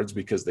younger shards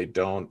because they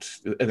don't,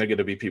 and they're going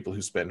to be people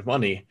who spend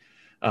money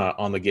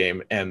on the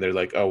game, and they're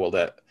like, oh, well,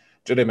 that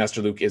Jedi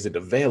Master Luke isn't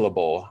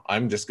available.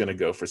 I'm just going to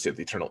go for Sith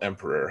Eternal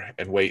Emperor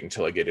and wait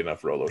until I get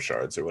enough Rolo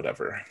shards or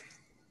whatever.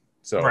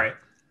 So, right.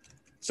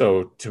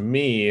 So to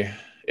me,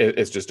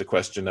 it's just a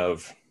question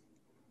of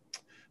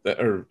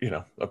that, or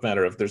a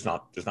matter of there's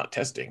not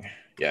testing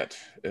yet,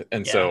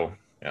 and so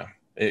yeah.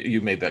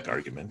 You made that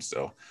argument,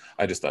 so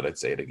I just thought I'd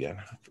say it again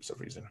for some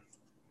reason.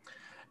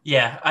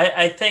 Yeah,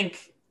 I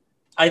think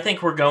I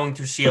think we're going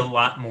to see a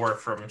lot more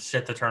from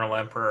Sith Eternal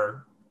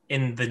Emperor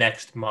in the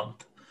next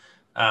month.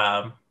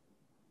 Um,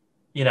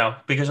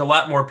 because a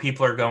lot more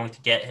people are going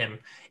to get him.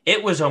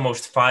 It was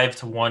almost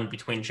 5-1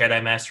 between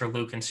Jedi Master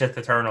Luke and Sith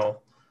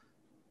Eternal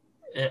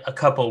a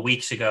couple of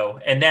weeks ago,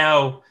 and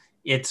now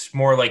it's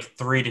more like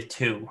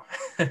 3-2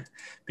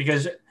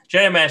 because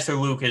Jedi Master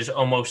Luke is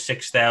almost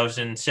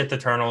 6,000, Sith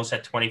Eternals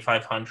at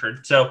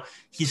 2,500. So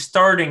he's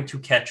starting to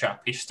catch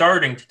up.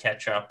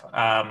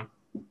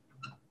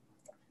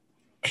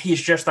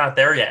 He's just not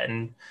there yet,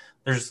 and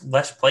there's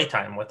less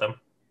playtime with him.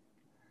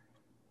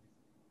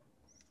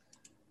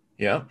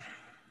 Yeah.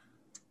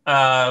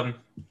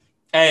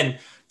 And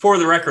for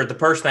the record, the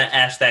person that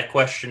asked that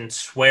question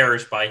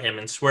swears by him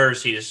and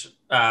swears he's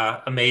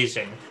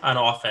amazing on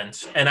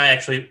offense. And I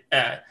actually,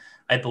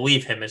 I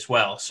believe him as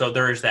well. So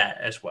there is that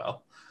as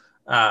well.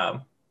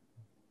 All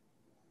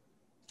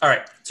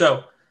right.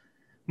 So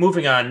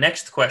moving on.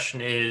 Next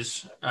question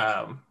is,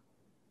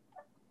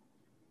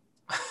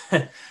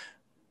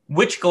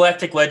 which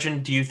galactic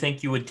legend do you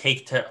think you would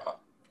take to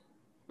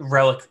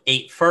Relic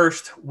 8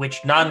 first?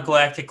 Which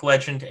non-galactic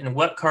legend, and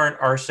what current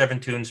R7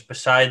 tunes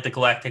beside the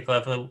galactic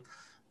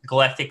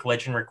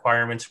legend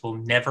requirements will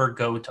never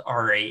go to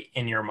R8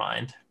 in your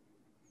mind?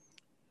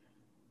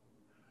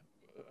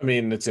 I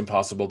mean, it's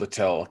impossible to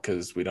tell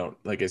because we don't,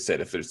 like I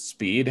said, if there's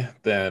speed,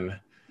 then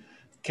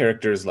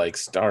characters like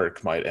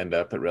Stark might end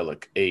up at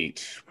Relic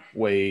 8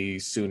 way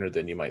sooner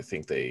than you might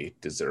think they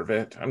deserve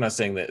it. I'm not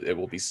saying that it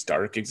will be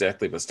Stark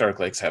exactly, but Stark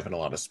likes having a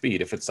lot of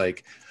speed. If it's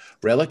like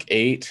Relic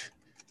 8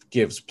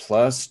 gives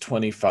plus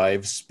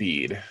 25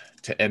 speed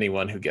to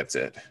anyone who gets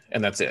it,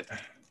 and that's it.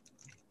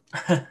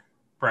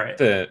 Right.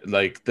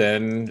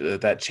 Then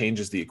that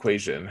changes the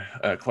equation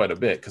quite a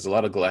bit, because a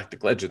lot of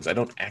galactic legends, I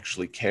don't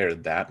actually care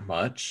that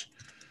much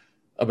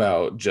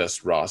about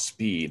just raw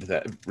speed.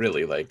 That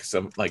really, like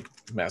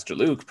Master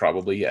Luke,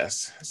 probably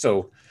yes.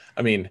 So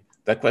I mean,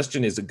 that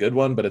question is a good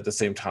one, but at the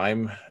same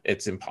time,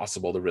 it's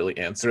impossible to really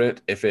answer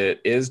it. If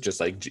it is just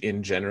like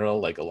in general,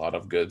 like a lot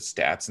of good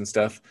stats and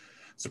stuff,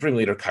 Supreme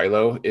Leader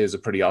Kylo is a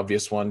pretty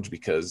obvious one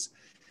because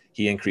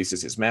he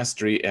increases his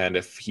mastery, and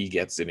if he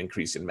gets an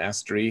increase in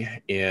mastery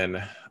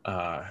in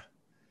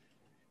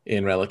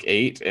Relic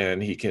 8,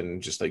 and he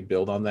can just like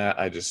build on that,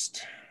 I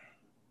just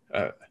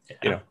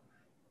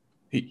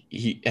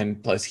he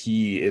and plus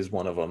he is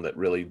one of them that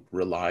really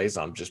relies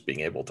on just being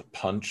able to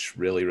punch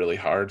really, really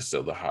hard.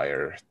 So the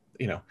higher,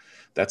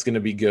 that's going to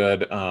be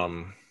good.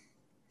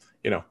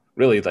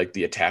 Really like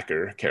the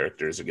attacker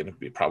characters are going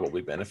to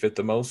probably benefit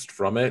the most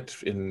from it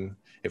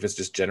if it's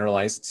just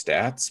generalized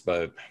stats,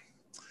 but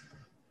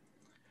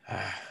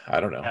I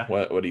don't know. Yeah.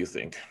 What do you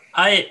think?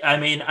 I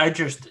mean, I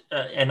just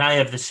and I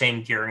have the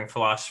same gearing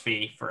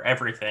philosophy for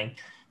everything.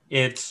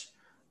 It's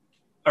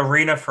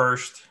arena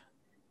first,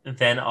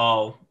 then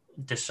I'll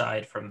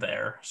decide from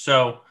there.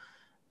 So,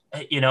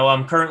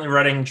 I'm currently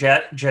running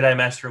Jedi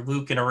Master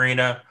Luke in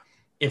arena.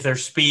 If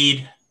there's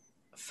speed,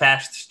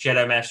 fast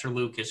Jedi Master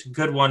Luke is a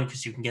good one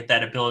because you can get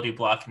that ability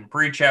block and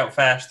breach out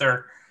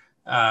faster.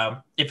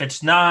 If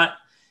it's not,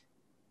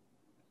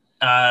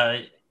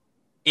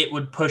 it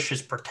would push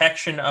his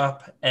protection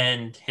up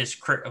and his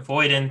crit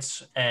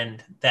avoidance,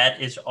 and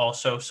that is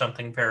also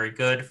something very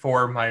good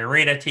for my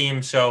arena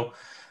team. So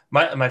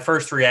my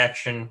first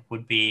reaction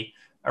would be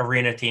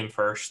arena team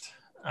first.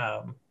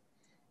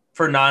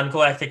 For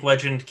non-galactic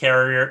legend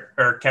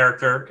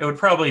character, it would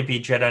probably be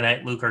Jedi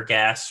Knight Luke or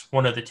Gas,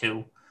 one of the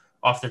two,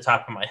 off the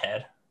top of my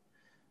head.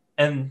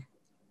 And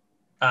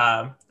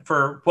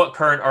for what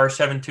current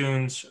R7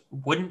 tunes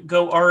wouldn't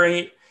go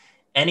R8,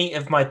 any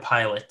of my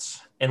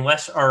pilots,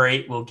 unless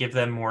R8 will give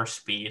them more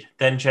speed.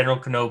 Then General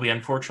Kenobi,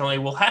 unfortunately,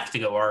 will have to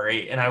go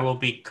R8, and I will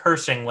be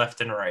cursing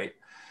left and right.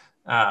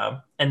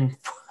 And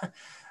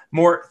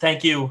more,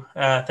 thank you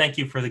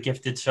for the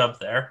gifted sub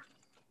there.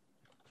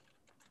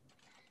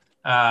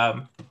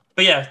 But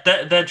yeah,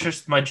 that's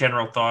just my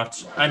general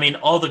thoughts. I mean,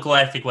 all the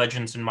galactic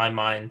legends in my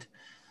mind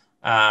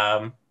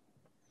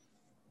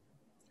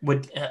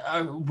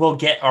will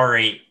get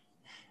R8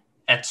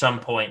 at some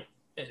point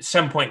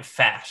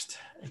fast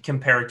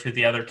compared to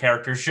the other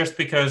characters, just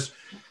because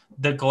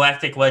the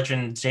galactic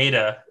legend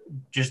Zeta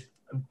just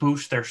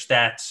boosts their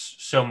stats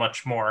so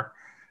much more.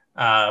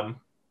 But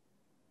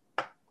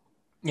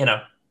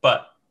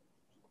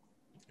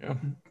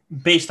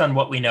based on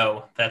what we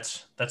know,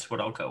 that's what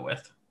I'll go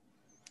with.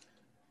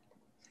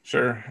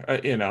 Sure.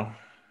 They're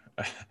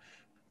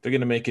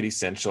going to make it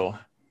essential.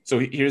 So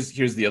here's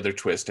the other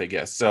twist, I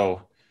guess.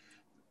 So,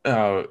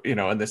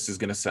 and this is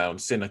going to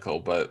sound cynical,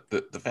 but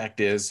the fact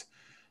is,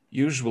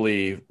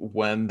 usually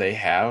when they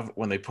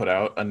put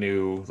out a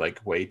new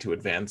like way to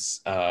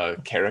advance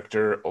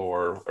character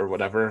or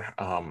whatever,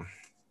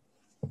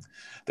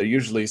 there's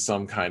usually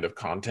some kind of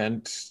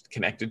content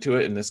connected to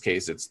it. In this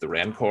case, it's the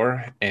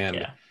Rancor.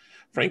 And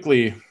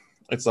frankly,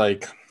 it's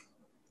like,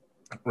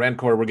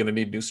 Rancor, we're going to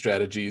need new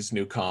strategies,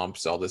 new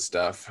comps, all this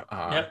stuff.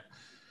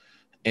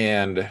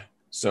 And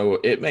so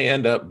it may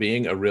end up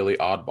being a really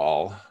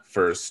oddball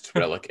first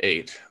Relic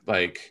 8.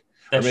 Like,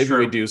 Or That's maybe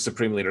we true. do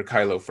Supreme Leader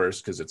Kylo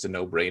first because it's a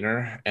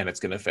no-brainer and it's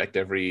going to affect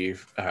every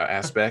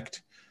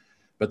aspect.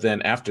 But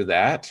then after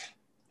that,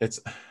 it's...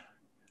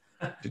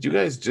 Did you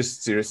guys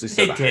just seriously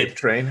start They a hype did.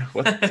 train?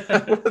 What?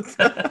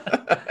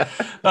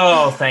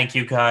 Oh, thank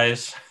you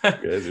guys. You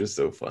guys are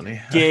so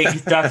funny.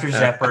 Gig, Dr.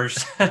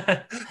 Zeppers.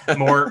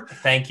 Mort,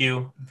 thank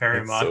you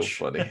very That's so much.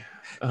 funny.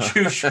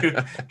 Choo choo,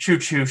 choo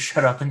choo,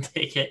 shut up and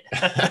take it.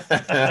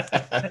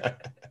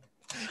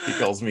 He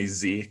calls me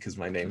Z because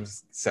my name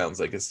sounds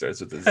like it starts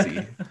with a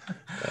Z.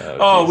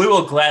 Oh, we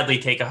will gladly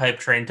take a hype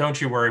train.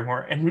 Don't you worry,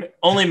 Mort. And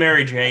only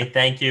Mary J,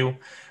 thank you.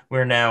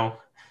 We're now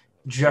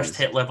just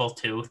hit level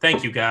 2.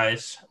 Thank you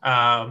guys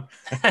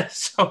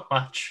so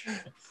much.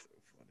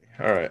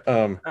 All right.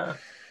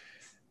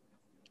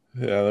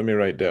 Yeah, let me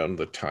write down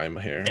the time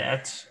here. Yeah,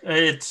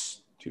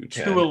 it's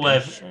 2:10.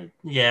 2:11.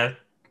 Yeah,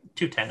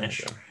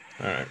 2:10ish.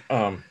 Okay.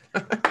 All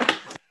right.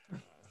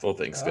 Well,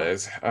 thanks,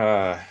 guys.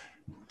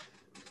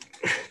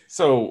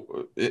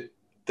 So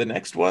the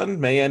next one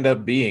may end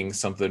up being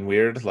something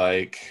weird,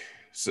 like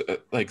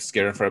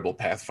Scarif Rebel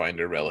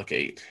Pathfinder Relic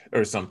 8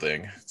 or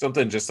something.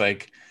 Something just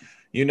like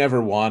you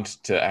never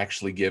want to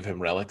actually give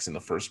him relics in the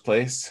first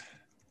place,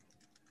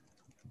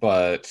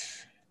 but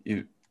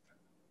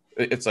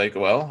it's like,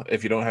 well,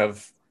 if you don't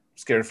have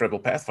Scarif Rebel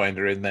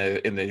Pathfinder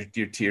in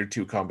your tier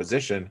 2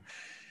 composition,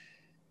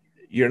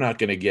 you're not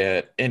going to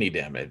get any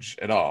damage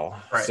at all.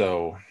 Right.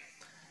 So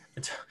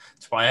it's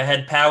why I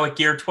had POW at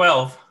gear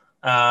 12.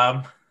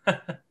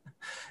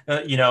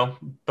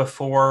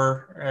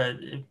 Before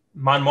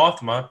Mon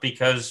Mothma,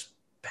 because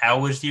POW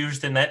was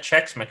used in that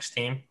Chex Mix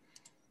team.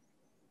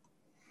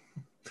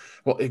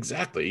 Well,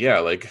 exactly. Yeah,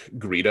 like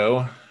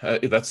Greedo.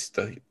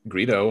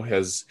 Greedo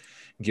has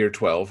gear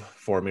 12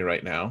 for me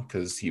right now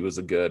because he was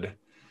a good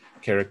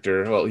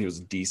character. Well, he was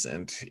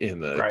decent in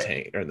the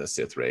tank or in the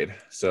Sith raid.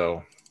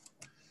 So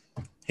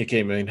he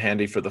came in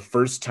handy for the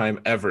first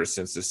time ever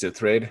since the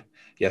Sith raid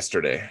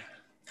yesterday.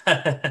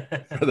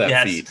 For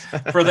that feat.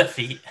 For that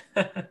feat.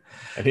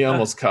 And he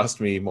almost cost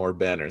me more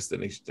banners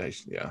than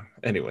yeah.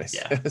 Anyways,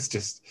 it's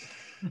just...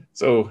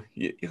 So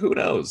who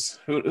knows?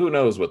 Who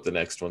knows what the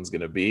next one's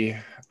going to be?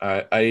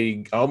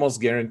 I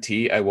almost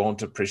guarantee I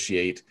won't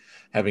appreciate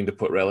having to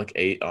put Relic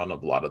 8 on a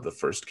lot of the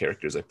first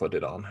characters I put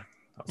it on.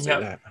 I'll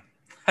say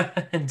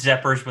that. And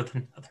Zeppers with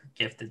another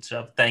gifted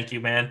sub. Thank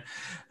you, man.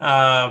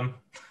 All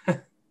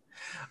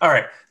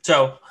right.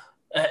 So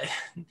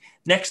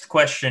next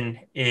question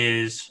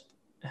is,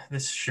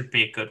 this should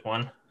be a good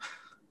one.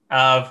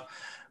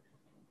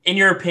 In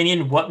your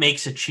opinion, what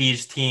makes a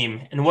cheese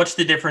team? And what's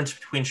the difference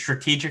between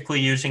strategically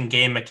using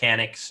game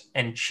mechanics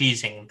and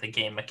cheesing the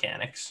game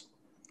mechanics?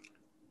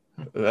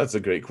 That's a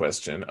great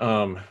question.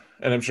 And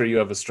I'm sure you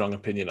have a strong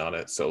opinion on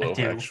it, Solo,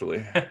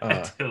 actually.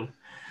 I do.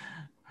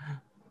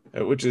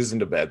 Which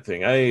isn't a bad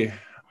thing.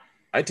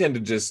 I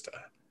tend to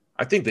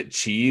I think that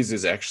cheese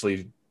is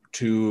actually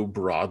too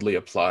broadly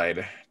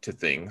applied to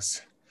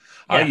things.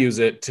 Yeah. I use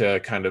it to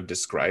kind of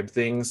describe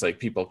things, like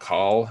people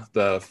call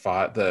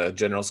the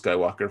General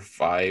Skywalker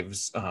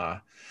 5's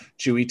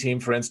Chewie team,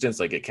 for instance,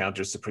 like it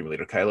counters Supreme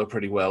Leader Kylo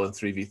pretty well in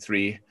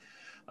 3v3.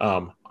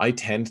 I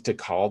tend to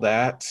call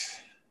that,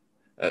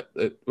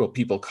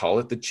 people call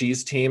it the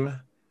cheese team.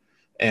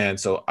 And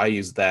so I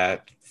use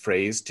that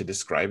phrase to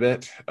describe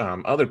it.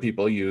 Other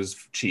people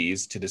use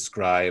cheese to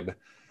describe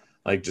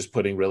like just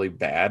putting really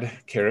bad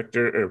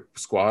character or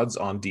squads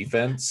on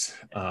defense.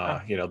 They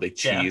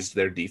cheesed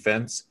their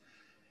defense.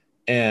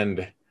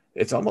 And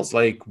it's almost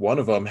like one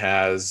of them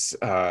has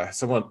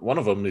one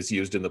of them is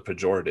used in the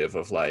pejorative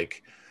of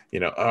like,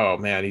 oh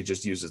man, he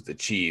just uses the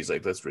cheese.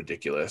 Like, that's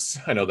ridiculous.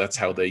 I know that's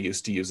how they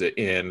used to use it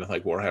in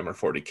like Warhammer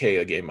 40K,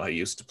 a game I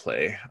used to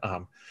play.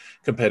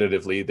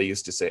 Competitively, they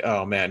used to say,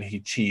 oh man, he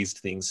cheesed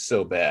things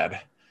so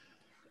bad.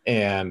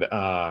 And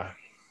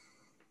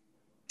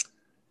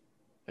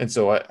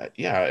so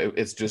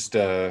it's just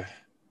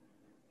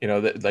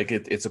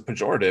it's a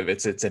pejorative.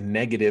 It's a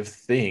negative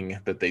thing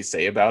that they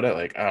say about it.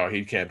 Like, oh,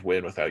 he can't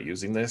win without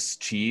using this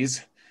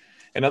cheese.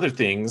 And other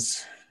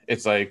things,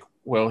 it's like,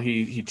 well,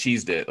 he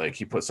cheesed it. Like,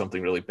 he put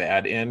something really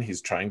bad in.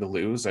 He's trying to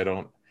lose.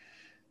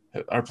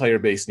 Our player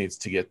base needs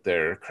to get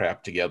their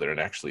crap together and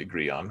actually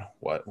agree on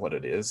what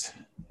it is,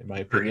 in my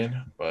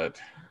opinion. But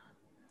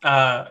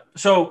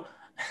so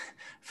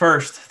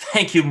first,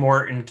 thank you,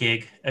 Morton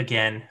Gig,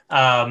 again.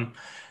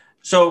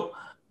 So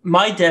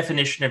my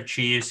definition of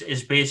cheese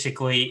is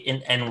basically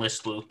an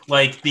endless loop.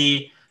 Like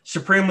the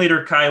Supreme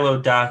Leader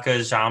Kylo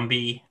Daka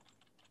zombie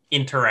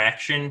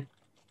interaction.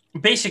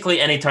 Basically,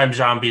 anytime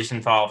zombie is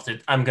involved,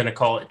 I'm going to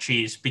call it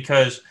cheese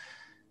because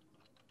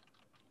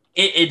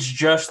it's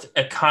just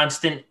a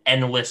constant,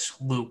 endless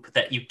loop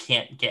that you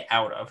can't get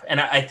out of. And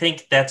I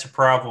think that's a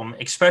problem,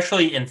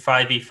 especially in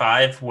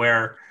 5v5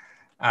 where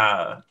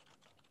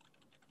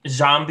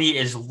zombie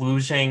is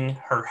losing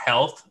her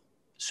health.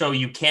 So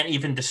you can't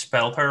even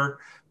dispel her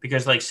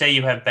because, like, say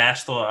you have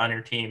Bastila on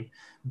your team.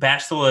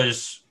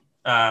 Bastila's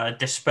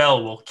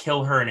dispel will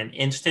kill her in an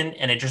instant,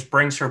 and it just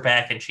brings her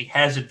back, and she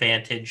has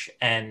advantage.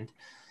 And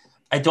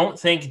I don't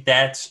think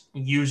that's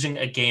using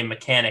a game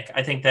mechanic.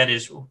 I think that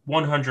is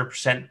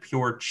 100%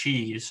 pure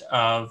cheese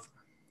of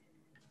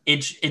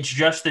it's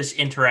just this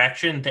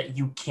interaction that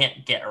you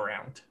can't get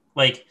around.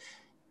 Like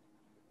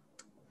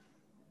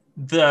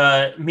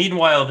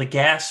meanwhile, the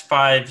gas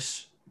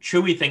fives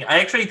Chewy thing, I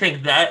actually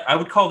think that I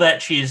would call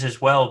that cheese as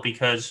well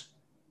because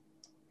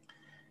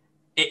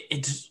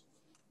it's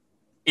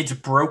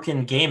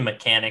broken game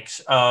mechanics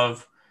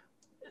of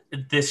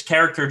this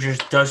character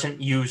just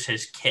doesn't use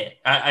his kit.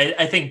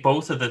 I think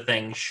both of the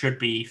things should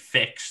be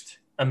fixed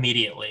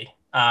immediately.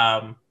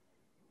 They're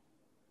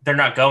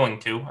not going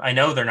to. I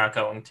know they're not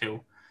going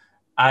to.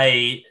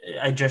 I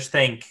just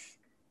think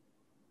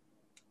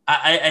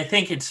I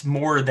think it's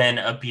more than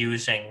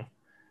abusing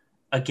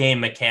a game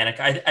mechanic.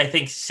 I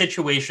think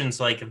situations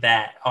like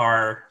that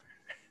are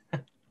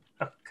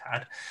oh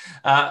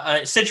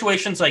god,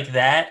 situations like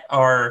that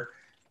are.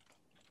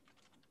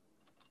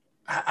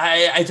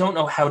 I don't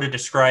know how to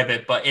describe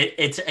it, but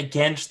it's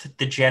against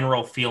the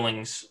general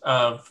feelings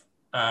of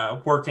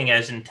working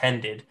as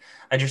intended.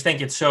 I just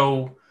think it's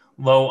so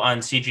low on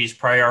CG's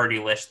priority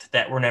list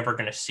that we're never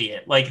going to see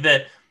it. Like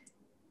the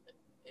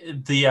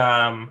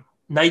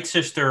Night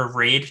Sister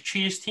raid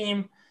cheese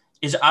team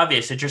is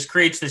obvious. It just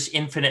creates this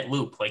infinite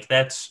loop. Like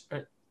that's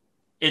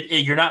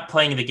you're not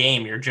playing the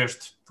game. You're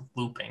just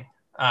looping.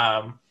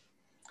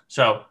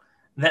 So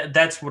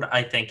that's what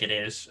I think it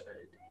is.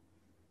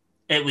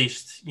 At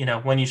least,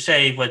 when you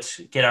say let's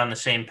get on the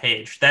same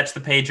page, that's the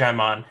page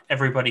I'm on.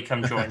 Everybody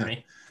come join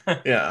me.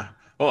 Yeah.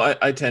 Well,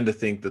 I tend to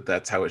think that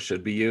that's how it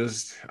should be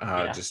used.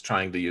 Just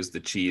trying to use the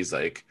cheese,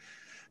 like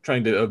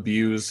trying to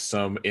abuse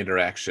some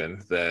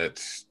interaction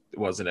that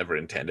wasn't ever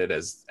intended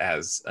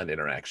as an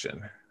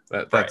interaction.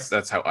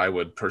 That's how I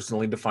would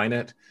personally define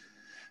it.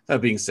 That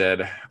being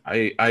said,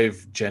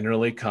 I've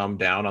generally come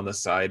down on the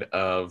side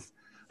of,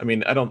 I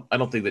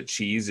don't think that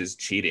cheese is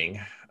cheating.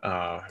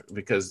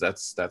 Because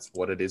that's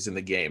what it is in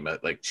the game.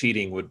 Like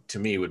cheating would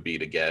be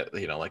to get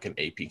like an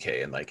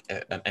APK and like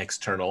an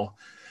external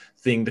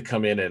thing to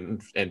come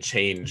in and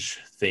change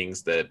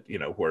things that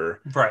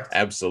were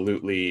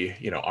absolutely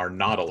are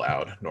not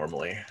allowed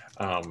normally.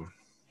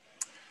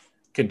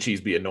 Can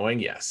cheese be annoying?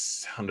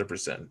 Yes,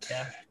 100%.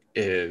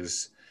 Yeah.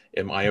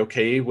 Am I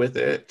okay with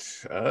it?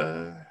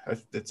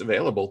 It's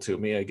available to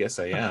me. I guess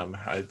I am.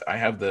 I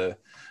have the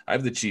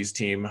cheese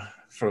team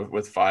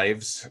with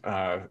fives.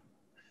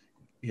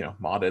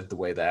 Modded the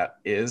way that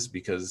is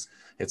because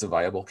it's a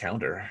viable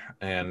counter.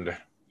 And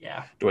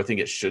do I think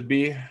it should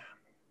be?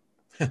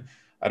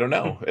 I don't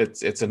know.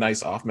 It's a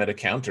nice off meta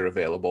counter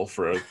available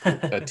for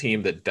a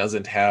team that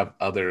doesn't have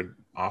other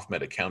off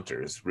meta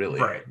counters,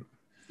 really. Right.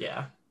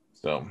 Yeah.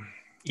 So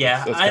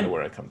that's kind of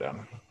where I come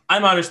down.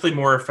 I'm honestly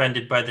more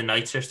offended by the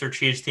Night Sister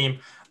cheese team.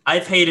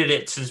 I've hated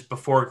it since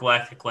before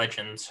Galactic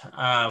Legends.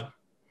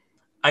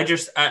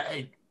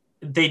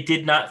 They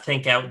did not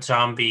think out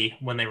Zombie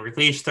when they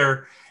released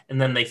her. And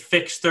then they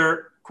fixed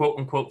her, quote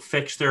unquote,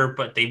 fixed her,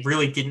 but they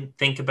really didn't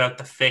think about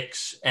the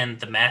fix and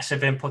the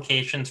massive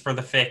implications for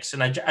the fix.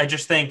 And I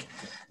just think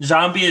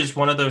Zombie is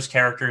one of those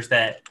characters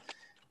that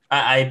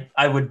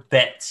I would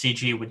bet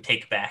CG would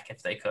take back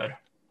if they could.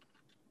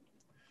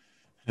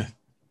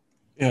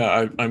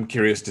 Yeah, I'm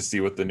curious to see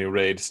what the new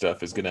raid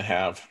stuff is going to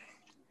have.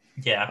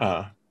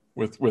 Yeah.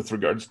 With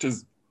regards to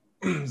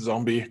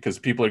Zombie, because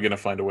people are going to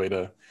find a way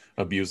to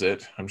abuse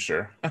it, I'm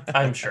sure.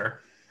 I'm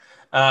sure.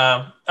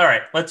 All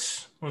right,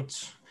 let's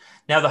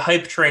now the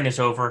hype train is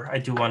over. I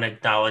do want to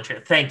acknowledge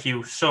it. Thank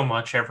you so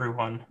much,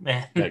 everyone.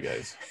 Man, yeah,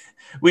 guys.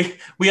 We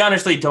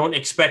honestly don't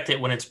expect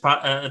it when it's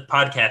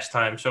podcast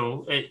time.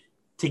 So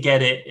to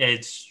get it,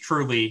 it's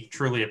truly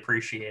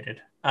appreciated.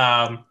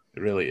 It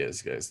really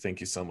is, guys.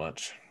 Thank you so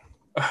much.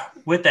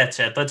 With that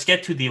said, let's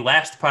get to the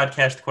last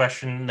podcast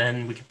question.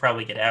 Then we can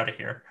probably get out of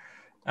here.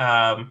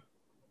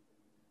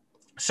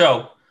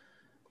 So.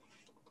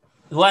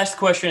 The last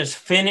question is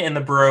Finn and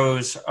the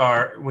Bros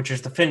which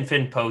is the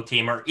Finn Po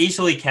team, are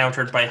easily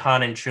countered by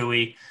Han and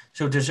Chewie.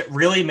 So does it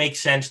really make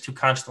sense to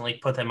constantly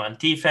put them on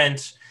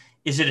defense?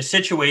 Is it a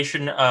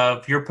situation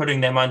of you're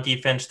putting them on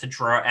defense to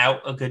draw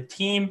out a good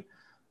team?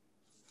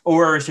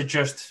 Or is it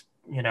just,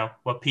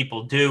 what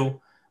people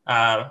do?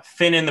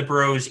 Finn and the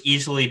Bros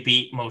easily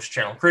beat most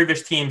Channel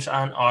Grievous teams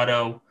on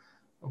auto.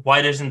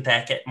 Why doesn't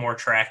that get more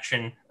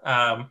traction?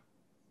 I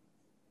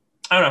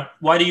don't know.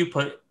 Why do you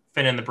put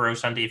Finn and the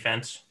Bros on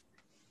defense?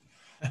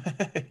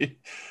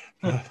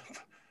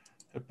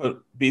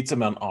 But beats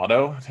him on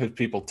auto. Have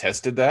people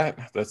tested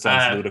that? That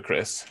sounds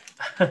ludicrous.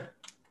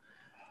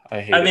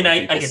 I hate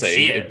when people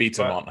say it beats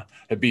him on.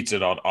 It beats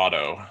it on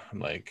auto. I'm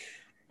like,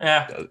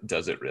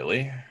 does it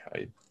really?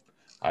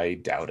 I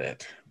doubt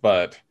it.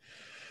 But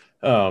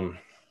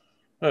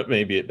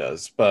maybe it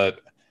does.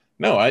 But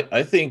no,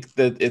 I think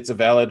that it's a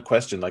valid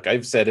question. Like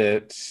I've said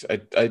it.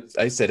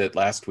 I said it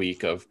last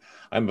week.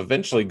 I'm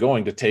eventually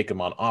going to take him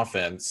on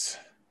offense.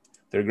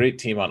 They're a great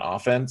team on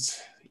offense.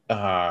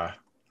 And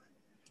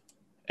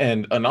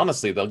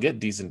honestly, they'll get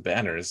decent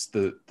banners.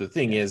 The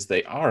thing is,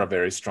 they are a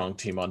very strong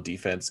team on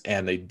defense,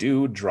 and they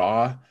do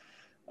draw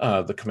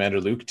the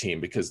Commander Luke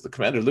team, because the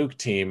Commander Luke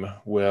team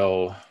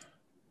will,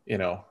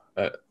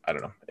 I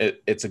don't know.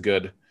 It's a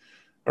good,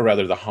 or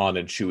rather the Han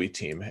and Chewie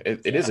team.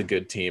 It is a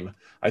good team.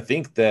 I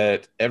think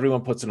that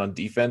everyone puts it on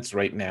defense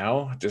right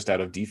now, just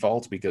out of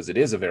default, because it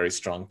is a very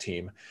strong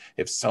team.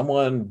 If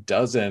someone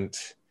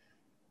doesn't,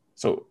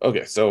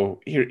 so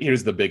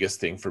here's the biggest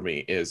thing for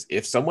me is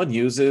if someone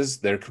uses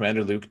their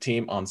Commander Luke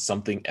team on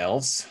something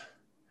else,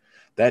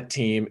 that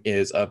team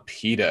is a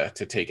PETA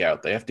to take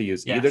out. They have to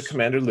use either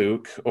Commander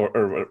Luke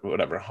or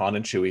whatever, Han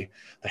and Chewie.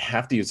 They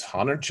have to use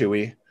Han or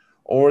Chewie,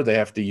 or they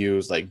have to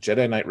use like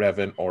Jedi Knight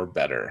Revan or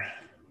better.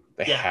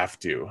 They have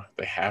to.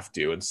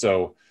 And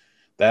so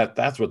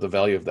that's what the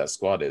value of that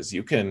squad is.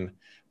 You can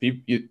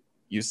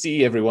you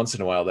see every once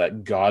in a while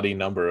that gaudy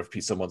number of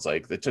someone's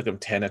like, it took them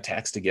 10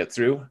 attacks to get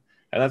through,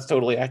 and that's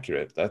totally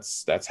accurate.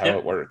 That's how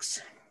it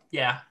works.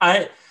 Yeah.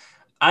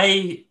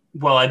 I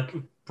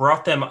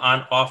brought them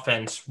on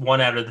offense 1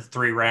 out of the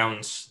 3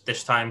 rounds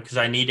this time because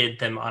I needed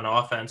them on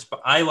offense,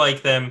 but I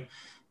like them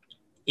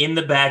in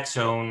the back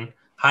zone,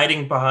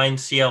 hiding behind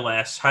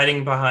CLS,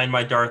 hiding behind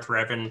my Darth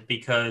Revan,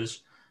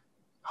 because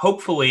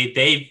hopefully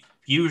they've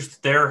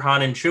used their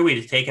Han and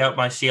Chewie to take out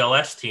my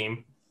CLS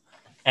team.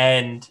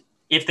 And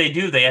if they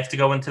do, they have to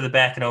go into the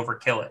back and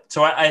overkill it.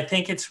 So I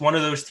think it's one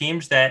of those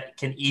teams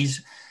that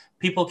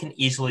people can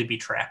easily be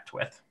trapped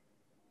with.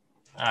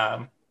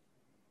 But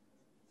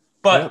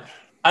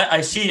I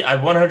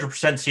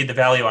 100% see the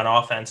value on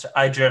offense.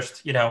 I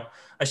just,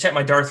 I set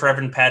my Darth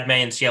Revan, Padme,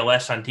 and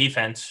CLS on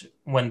defense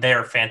when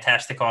they're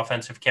fantastic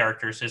offensive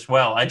characters as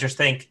well. I just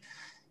think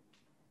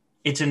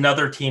it's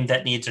another team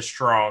that needs a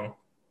strong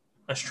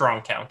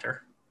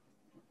counter.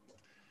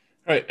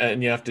 Right,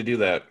 and you have to do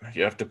that.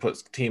 You have to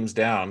put teams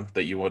down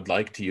that you would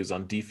like to use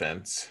on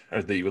defense,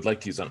 or that you would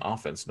like to use on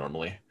offense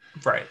normally.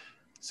 Right.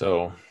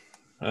 So,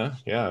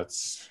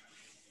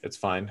 it's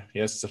fine.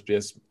 Yes,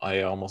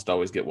 I almost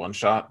always get one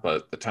shot,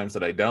 but the times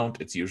that I don't,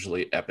 it's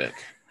usually epic.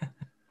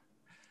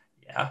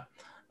 Yeah.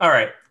 All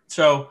right.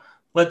 So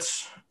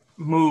let's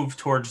move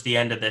towards the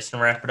end of this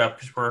and wrap it up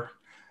because we're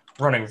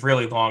running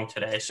really long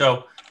today.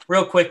 So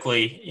real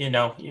quickly,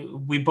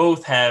 we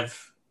both have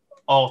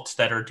alts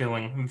that are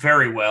doing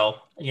very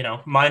well.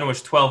 Mine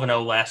was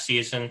 12-0 last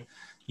season.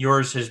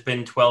 Yours has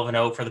been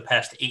 12-0 for the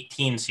past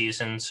 18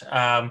 seasons.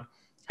 How'd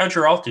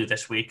your alt do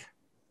this week?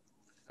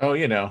 Oh,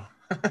 you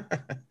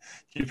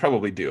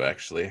probably do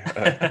actually.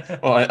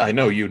 Well, I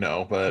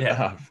know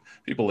but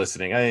people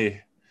listening,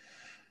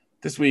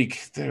 this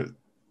week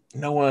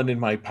no one in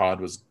my pod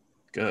was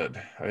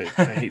good. I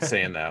hate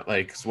saying that.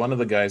 Like, one of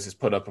the guys has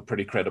put up a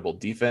pretty credible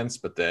defense,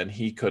 but then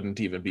he couldn't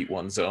even beat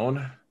one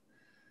zone.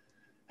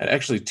 And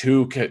actually,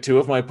 two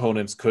of my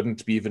opponents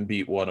couldn't even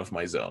beat one of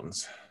my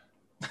zones.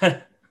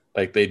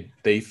 Like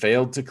they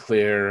failed to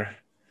clear.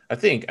 I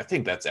think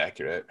that's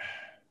accurate.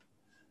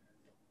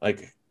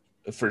 Like,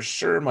 for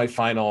sure, my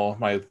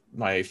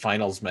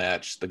finals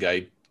match, the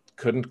guy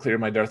couldn't clear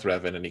my Darth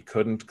Revan, and he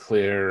couldn't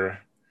clear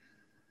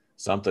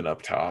something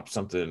up top.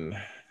 Something,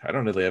 I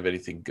don't really have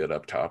anything good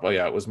up top. Oh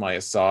yeah, it was my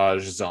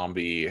Asajj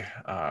zombie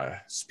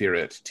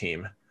spirit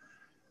team.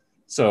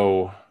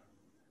 So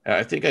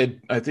I think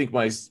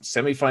my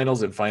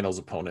semifinals and finals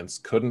opponents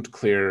couldn't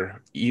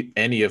clear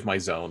any of my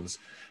zones,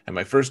 and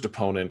my first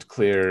opponent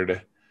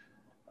cleared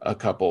a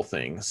couple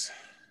things.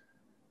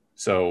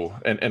 So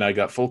and I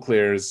got full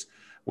clears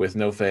with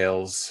no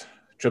fails,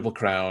 triple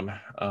crown.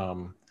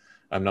 I'm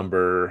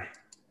number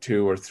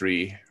 2 or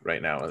 3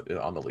 right now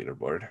on the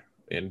leaderboard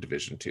in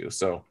Division 2.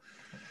 So,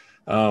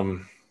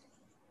 and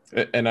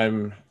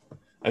I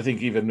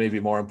think even maybe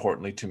more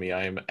importantly to me,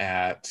 I'm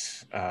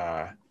at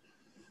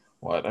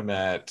I'm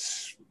at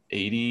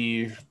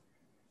 80.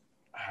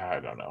 I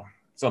don't know,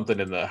 something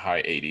in the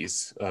high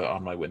 80s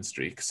on my win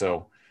streak.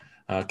 So,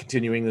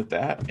 continuing with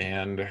that,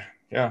 and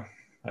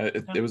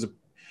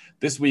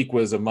this week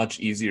was a much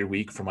easier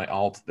week for my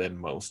alt than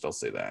most. I'll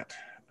say that.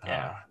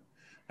 Yeah.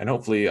 And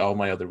hopefully all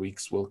my other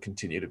weeks will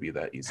continue to be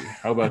that easy.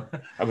 How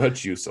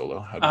about you, Solo?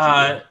 How did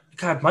you do?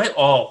 God, my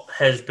alt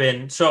has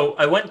been, so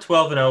I went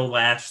 12-0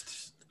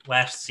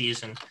 last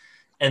season,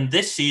 and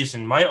this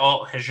season my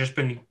alt has just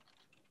been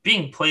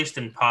being placed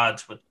in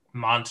pods with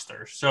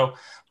monsters. So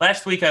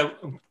last week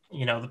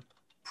the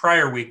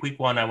prior week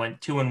 1, I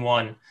went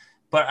 2-1,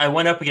 but I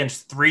went up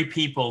against 3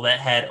 people that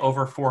had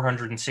over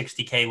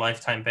 460K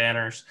lifetime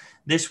banners.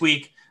 This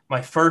week,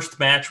 my first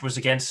match was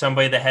against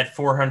somebody that had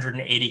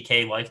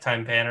 480K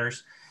lifetime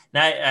banners.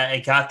 Now I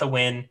got the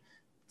win.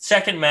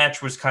 Second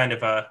match was kind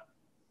of a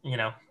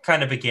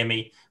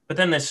gimme. But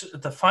then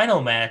the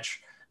final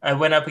match, I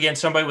went up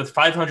against somebody with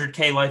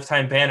 500K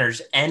lifetime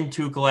banners and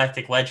 2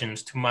 Galactic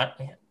Legends to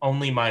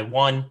only my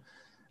 1.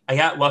 I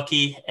got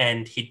lucky,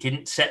 and he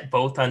didn't set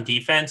both on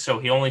defense, so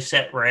he only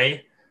set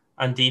Rey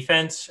on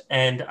defense,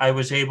 and I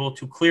was able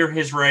to clear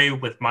his Rey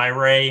with my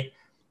Rey.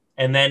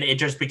 And then it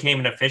just became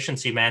an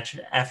efficiency match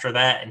after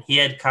that. And he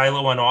had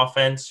Kylo on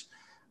offense.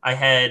 I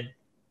had,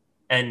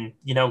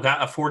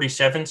 got a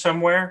 47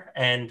 somewhere.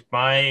 And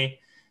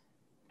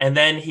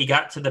then he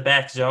got to the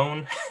back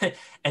zone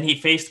and he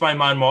faced my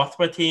Mon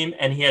Mothma team,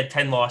 and he had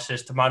 10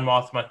 losses to Mon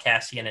Mothma,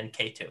 Cassian, and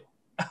K2.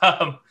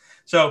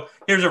 So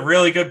here's a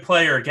really good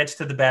player, gets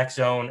to the back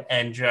zone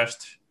and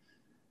just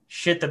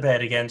shit the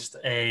bed against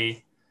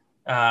a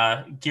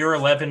Gear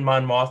 11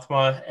 Mon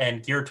Mothma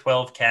and Gear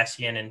 12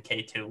 Cassian and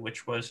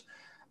K2,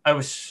 I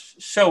was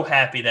so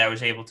happy that I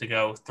was able to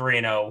go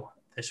 3-0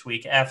 this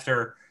week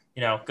after,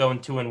 going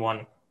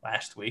 2-1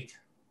 last week.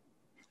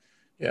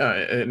 Yeah,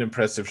 an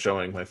impressive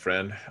showing, my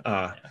friend.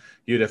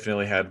 You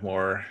definitely had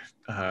more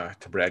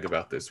to brag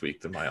about this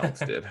week than my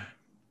alts did.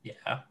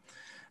 Yeah.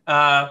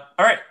 All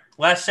right,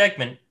 last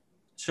segment.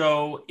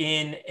 So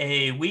in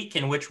a week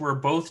in which we're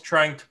both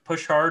trying to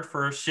push hard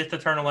for Sith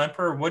Eternal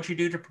Emperor, what'd you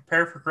do to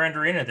prepare for Grand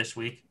Arena this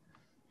week?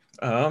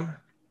 I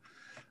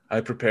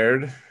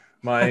prepared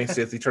my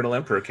Sith Eternal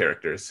Emperor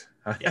characters.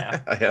 Yeah.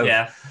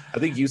 I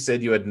think you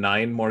said you had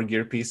 9 more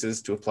gear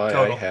pieces to apply.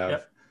 Total.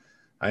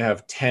 I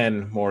have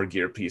 10 more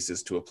gear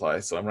pieces to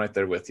apply, so I'm right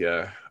there with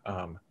you.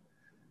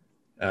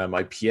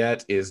 My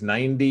Piet is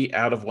 90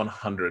 out of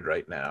 100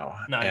 right now.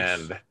 Nice.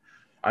 And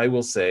I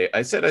will say,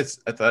 I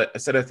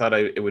thought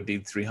it would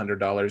need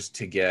 $300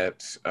 to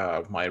get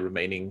my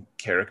remaining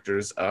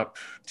characters up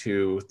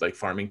to like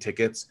farming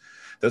tickets.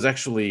 That was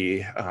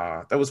actually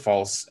that was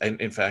false.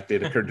 And in fact,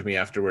 it occurred to me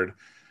afterward,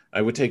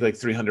 I would take like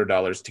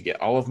 $300 to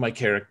get all of my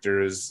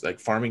characters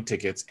like farming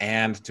tickets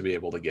and to be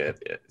able to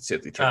get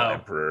Sith Eternal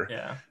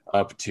Emperor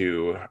up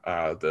to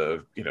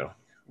the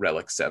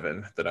Relic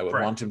 7 that I would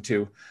want him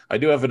to. I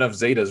do have enough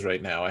Zetas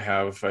right now. I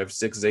have 6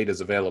 Zetas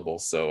available,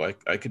 so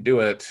I could do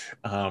it.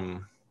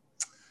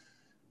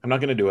 I'm not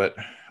going to do it.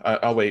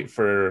 I'll wait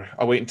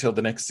until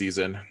the next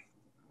season.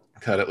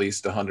 Cut at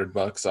least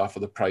 $100 off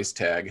of the price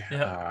tag.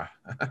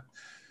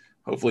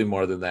 Hopefully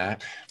more than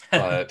that.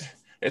 But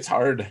it's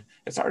hard.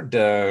 It's hard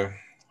to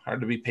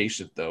be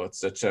patient though. It's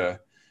such a.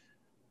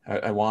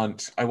 I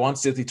want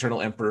Sith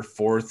Eternal Emperor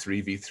for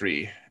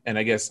 3v3, and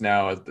I guess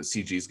now the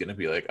CG is going to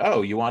be like,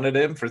 oh, you wanted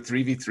him for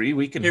 3v3?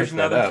 We can. Here's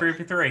another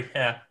 3v3.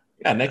 Yeah.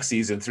 Next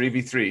season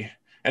 3v3,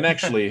 and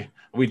actually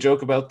we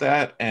joke about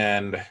that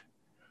and.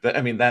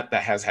 That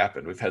has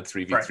happened. We've had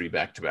 3v3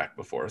 back-to-back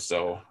before,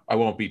 so I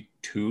won't be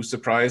too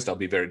surprised. I'll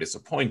be very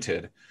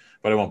disappointed,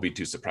 but I won't be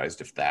too surprised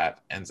if that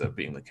ends up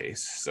being the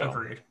case. So.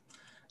 Agreed.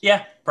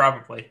 Yeah,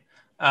 probably.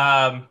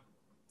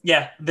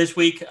 This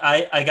week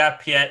I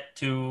got Piet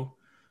to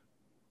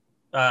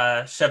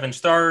 7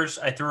 stars.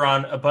 I threw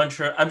on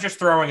I'm just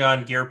throwing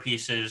on gear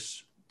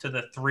pieces to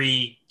the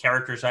 3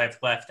 characters I have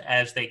left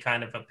as they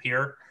kind of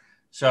appear.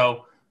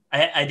 So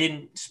I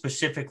didn't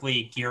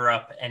specifically gear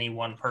up any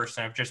one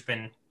person. I've just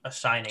been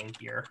assigning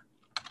gear,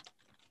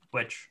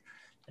 which,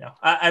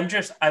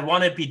 I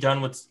want to be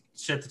done with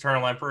Sith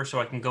Eternal Emperor so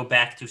I can go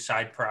back to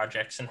side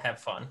projects and have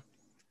fun.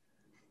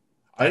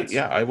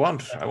 I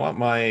want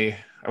my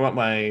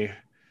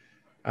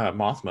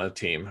Mothma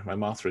team, my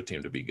Mothra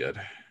team to be good.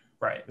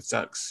 Right. It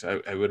sucks.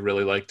 I would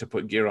really like to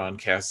put gear on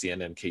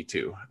Cassian and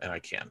K2, and I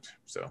can't.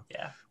 So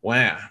yeah.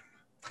 Wow.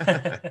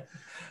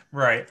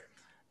 Right.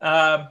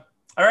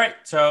 All right,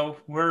 so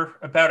we're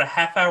about a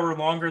half hour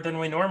longer than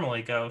we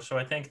normally go, so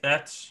I think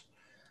it's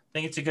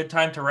a good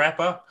time to wrap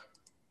up.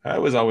 I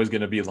was always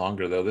going to be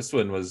longer though. This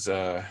one was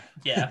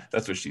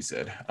that's what she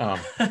said.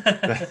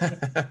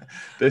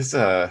 This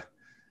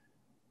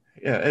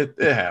it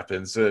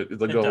happens.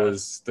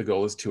 The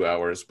goal is 2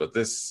 hours, but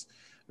this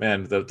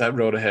that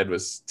road ahead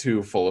was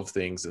too full of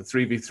things, and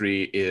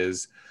 3v3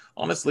 is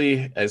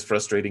honestly as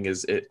frustrating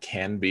as it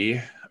can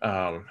be.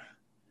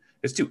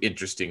 It's too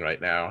interesting right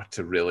now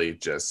to really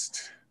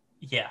just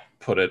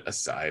put it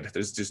aside.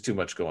 There's just too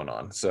much going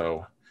on.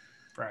 So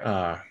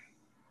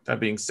that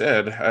being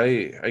said,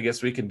 I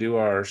guess we can do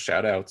our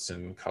shout outs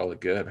and call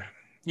it good.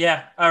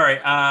 Yeah. All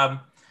right.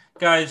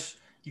 Guys,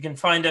 you can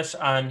find us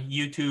on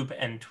YouTube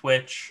and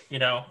Twitch.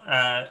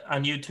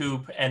 On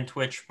YouTube and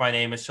Twitch, my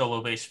name is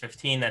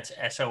SoloBase15. That's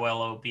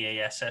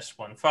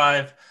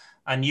SOLOBASS15.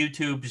 On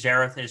YouTube,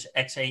 Zareth is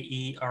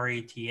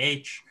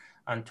XAERETH.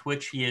 On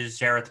Twitch, he is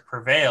Zareth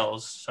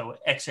Prevails, so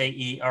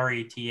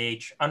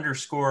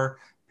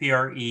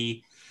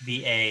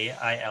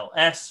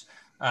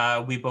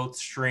XAERETH_PREVAILS. We both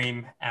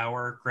stream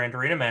our Grand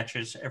Arena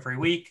matches every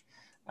week.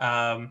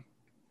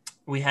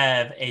 We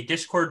have a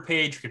Discord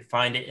page. You can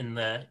find it in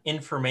the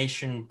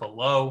information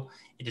below.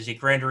 It is a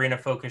Grand Arena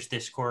focused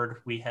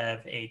Discord. We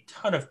have a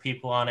ton of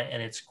people on it,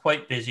 and it's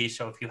quite busy.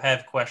 So if you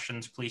have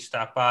questions, please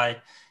stop by,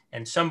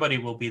 and somebody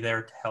will be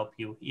there to help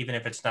you, even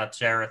if it's not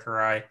Zareth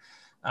or I.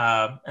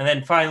 And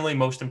then finally,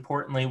 most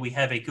importantly, we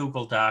have a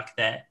Google Doc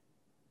that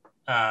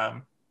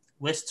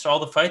lists all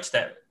the fights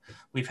that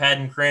we've had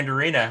in Grand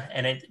Arena,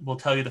 and it will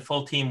tell you the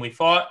full team we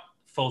fought,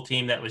 full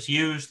team that was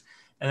used.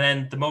 And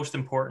then the most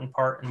important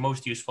part and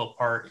most useful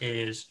part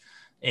is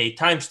a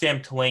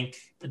timestamped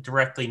link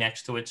directly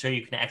next to it so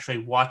you can actually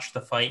watch the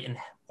fight and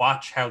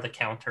watch how the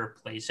counter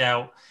plays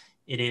out.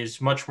 It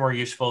is much more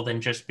useful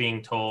than just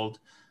being told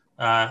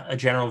a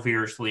General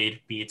Veers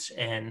lead beats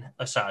an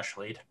Asajj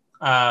lead.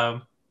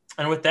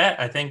 And with that,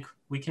 I think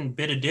we can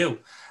bid adieu.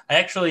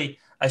 I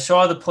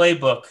saw the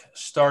playbook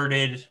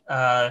started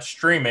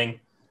streaming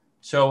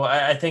So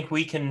I think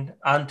we can,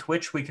 on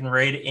Twitch, we can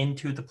raid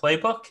into the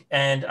playbook,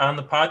 and on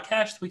the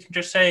podcast, we can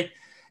just say,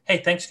 hey,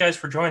 thanks guys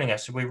for joining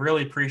us. We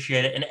really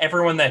appreciate it. And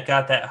everyone that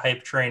got that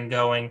hype train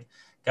going,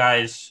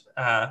 guys,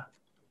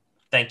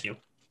 thank you.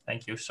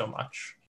 Thank you so much.